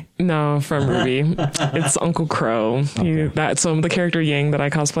 MST3K? No, from Ruby. It's Uncle Crow. Okay. So the character Yang that I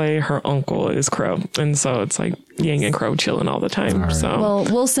cosplay, her uncle is Crow. And so it's like Yang and Crow chilling all the time. Right. So well,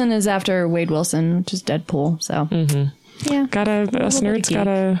 Wilson is after Wade Wilson, which is Deadpool. So yeah. Us nerds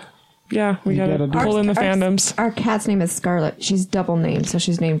gotta we gotta pull in the fandoms. Our cat's name is Scarlet. She's double named, so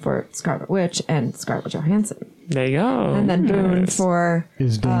she's named for Scarlet Witch and Scarlett Johansson. There you go. And then Boone for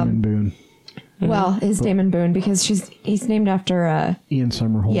is Damon Boone. Well, is Damon Boone because he's named after Ian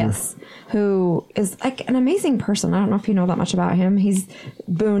Somerhalder. Yes, who is like an amazing person. I don't know if you know that much about him. He's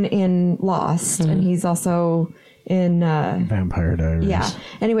Boone in Lost, and he's also in Vampire Diaries. Yeah.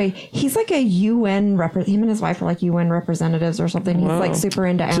 Anyway, he's like a UN him and his wife are like UN representatives or something. He's like super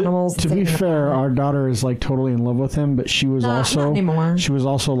into animals. To be fair, our daughter is like totally in love with him, but she was not anymore. She was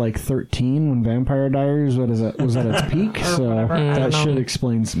also like 13 when Vampire Diaries was at its peak. So that should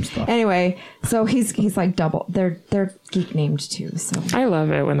explain some stuff. Anyway, so he's like double. They're geek named too. So I love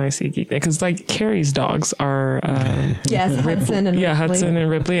it when I see geek because like Carrie's dogs are yes, Hudson and Ripley. Hudson and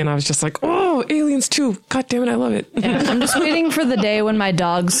Ripley, and I was just like, oh, aliens too. God damn it, I love it. Yeah, I'm just waiting for the day when my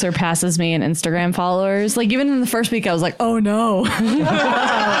dog surpasses me in Instagram followers. Like even in the first week, I was like, oh no.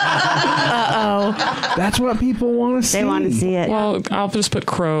 That's what people want to see. They want to see it. Well, I'll just put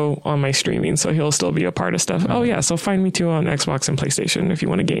Crow on my streaming, so he'll still be a part of stuff. Oh yeah, so find me too on Xbox and PlayStation if you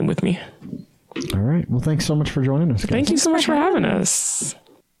want to game with me. All right. Well, thanks so much for joining us, guys. Thank you so much for having us.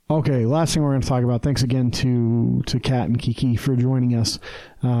 Okay, last thing we're going to talk about. Thanks again to Kat and Kiki for joining us.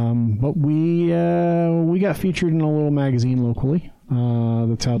 But we got featured in a little magazine locally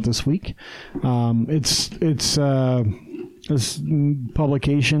that's out this week. It's this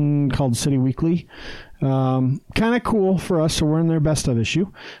publication called City Weekly. kind of cool for us. So we're in their best of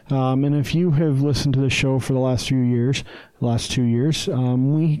issue. And if you have listened to the show for the last 2 years,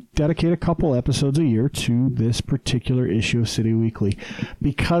 we dedicate a couple episodes a year to this particular issue of City Weekly.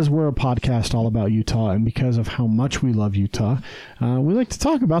 Because we're a podcast all about Utah and because of how much we love Utah, we like to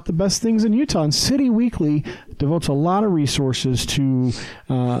talk about the best things in Utah. And City Weekly devotes a lot of resources to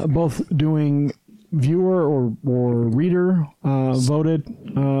both doing viewer or reader voted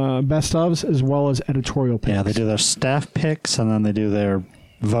best ofs as well as editorial picks. Yeah, they do their staff picks and then they do their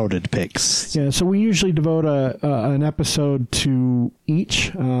voted picks. Yeah, so we usually devote an episode to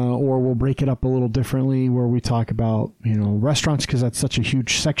each, or we'll break it up a little differently where we talk about, restaurants because that's such a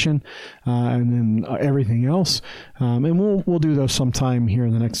huge section, and then everything else. And we'll do those sometime here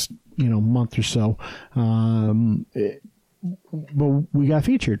in the next, month or so. But we got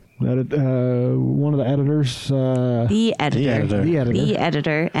featured. One of the editors. The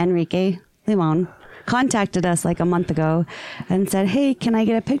editor, Enrique Limon, contacted us like a month ago and said, "Hey, can I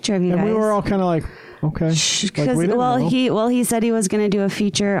get a picture of you and guys?" We were all kind of like, okay. He said he was going to do a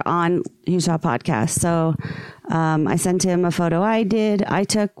feature on Utah Podcast. So I sent him a photo I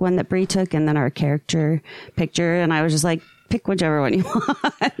took, one that Bree took, and then our character picture. And I was just like, pick whichever one you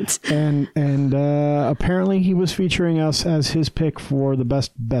want. And apparently he was featuring us as his pick for the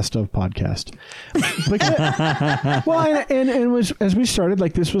best of podcast. And was as we started,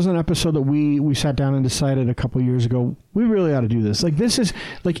 like this was an episode that we sat down and decided a couple years ago we really ought to do this. Like this is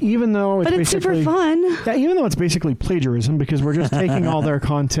like even though it's super fun. Yeah, even though it's basically plagiarism because we're just taking all their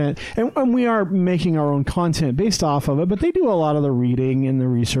content and we are making our own content based off of it. But they do a lot of the reading and the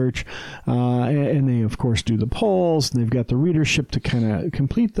research, and they of course do the polls. And they've got the readership to kind of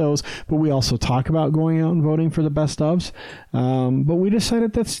complete those. But we also talk about going out and voting for the best ofs. But we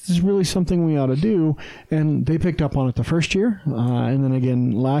decided that's really something we ought to do, and they picked up on it the first year, and then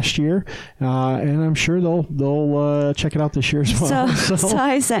again last year, and I'm sure they'll check it out this year as well. So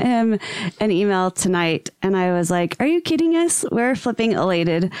I sent him an email tonight, and I was like, "Are you kidding us? We're flipping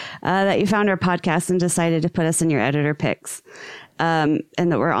elated that you found our podcast and decided to put us in your editor picks." And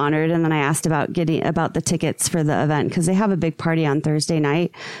that we're honored. And then I asked about the tickets for the event because they have a big party on Thursday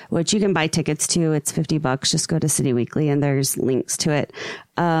night, which you can buy tickets to. It's $50. Just go to City Weekly and there's links to it.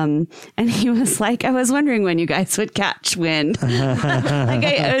 And he was like, I was wondering when you guys would catch wind.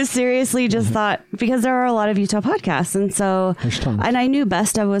 I seriously just thought, because there are a lot of Utah podcasts. And so, and I knew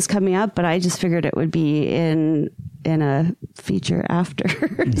Best Of was coming up, but I just figured it would be in a feature after.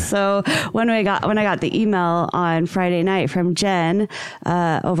 So when I got the email on Friday night from Jen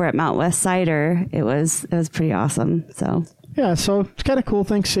over at Mount West Cider, it was pretty awesome. So yeah, so it's kind of cool.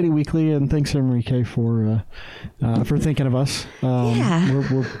 Thanks City Weekly and thanks Enrique for thinking of us. We'll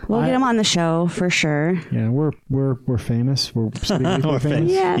get him on the show for sure. Yeah, we're famous. We're City Weekly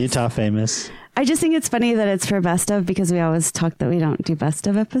famous. Yes. Utah famous. I just think it's funny that it's for Best Of because we always talk that we don't do Best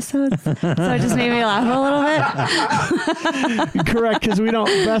Of episodes. So it just made me laugh a little bit. Correct, because we don't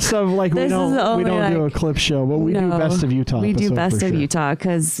Best Of we don't do a clip show, but we do Best of Utah. We do Best of Utah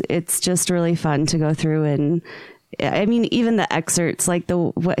because it's just really fun to go through, and I mean even the excerpts, like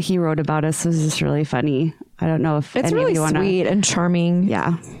what he wrote about us was just really funny. I don't know if it's really sweet and charming.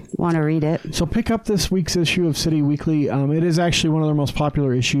 Yeah, want to read it. So pick up this week's issue of City Weekly. It is actually one of their most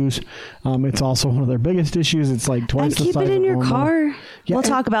popular issues. It's also one of their biggest issues. It's like twice the size. And keep it in your car. Yeah, we'll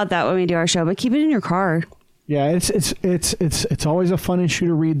talk about that when we do our show, but keep it in your car. Yeah, it's always a fun issue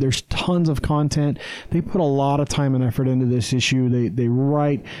to read. There's tons of content. They put a lot of time and effort into this issue. They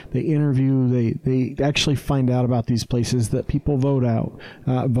write, they interview, they actually find out about these places that people vote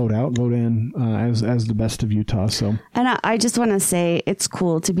in as the best of Utah. So, and I just want to say it's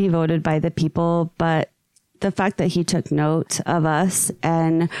cool to be voted by the people, but the fact that he took note of us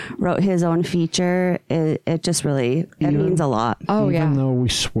and wrote his own feature, it just really, it means a lot. Oh, Even though we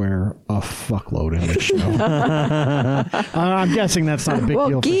swear a fuckload in the show. I'm guessing that's not a big deal.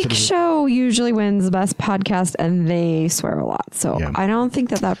 Well, Geek Show usually wins the best podcast and they swear a lot. So yeah. I don't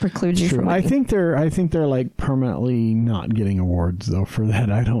think that precludes you from I think they're like permanently not getting awards though for that.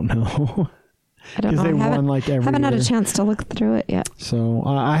 I don't know. I don't know. They won like every haven't year. had a chance to look through it yet. So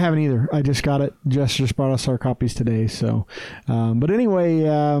I haven't either. I just got it. Jess just brought us our copies today. So, but anyway,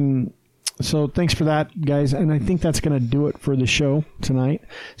 so thanks for that, guys. And I think that's going to do it for the show tonight.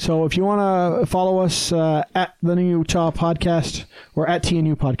 So if you want to follow us at the New Utah Podcast or at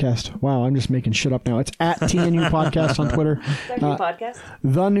TNU Podcast. Wow, I'm just making shit up now. It's at TNU Podcast on Twitter. Podcast.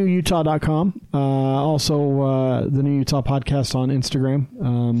 TheNewUtah.com. Also, the New Utah Podcast on Instagram.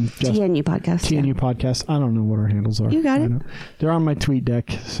 TNU Podcast. TNU Podcast. I don't know what our handles are. You got it. They're on my tweet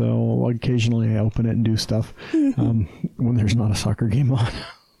deck, so occasionally I open it and do stuff when there's not a soccer game on.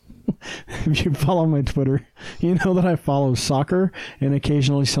 If you follow my Twitter, you know that I follow soccer, and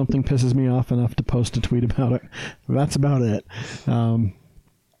occasionally something pisses me off enough to post a tweet about it. That's about it.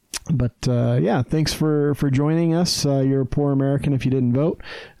 But thanks for joining us. You're a poor American if you didn't vote,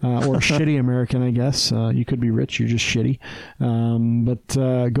 or shitty American, I guess. You could be rich, you're just shitty.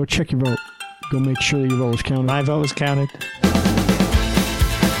 But go check your vote. Go make sure that your vote was counted. My vote was counted.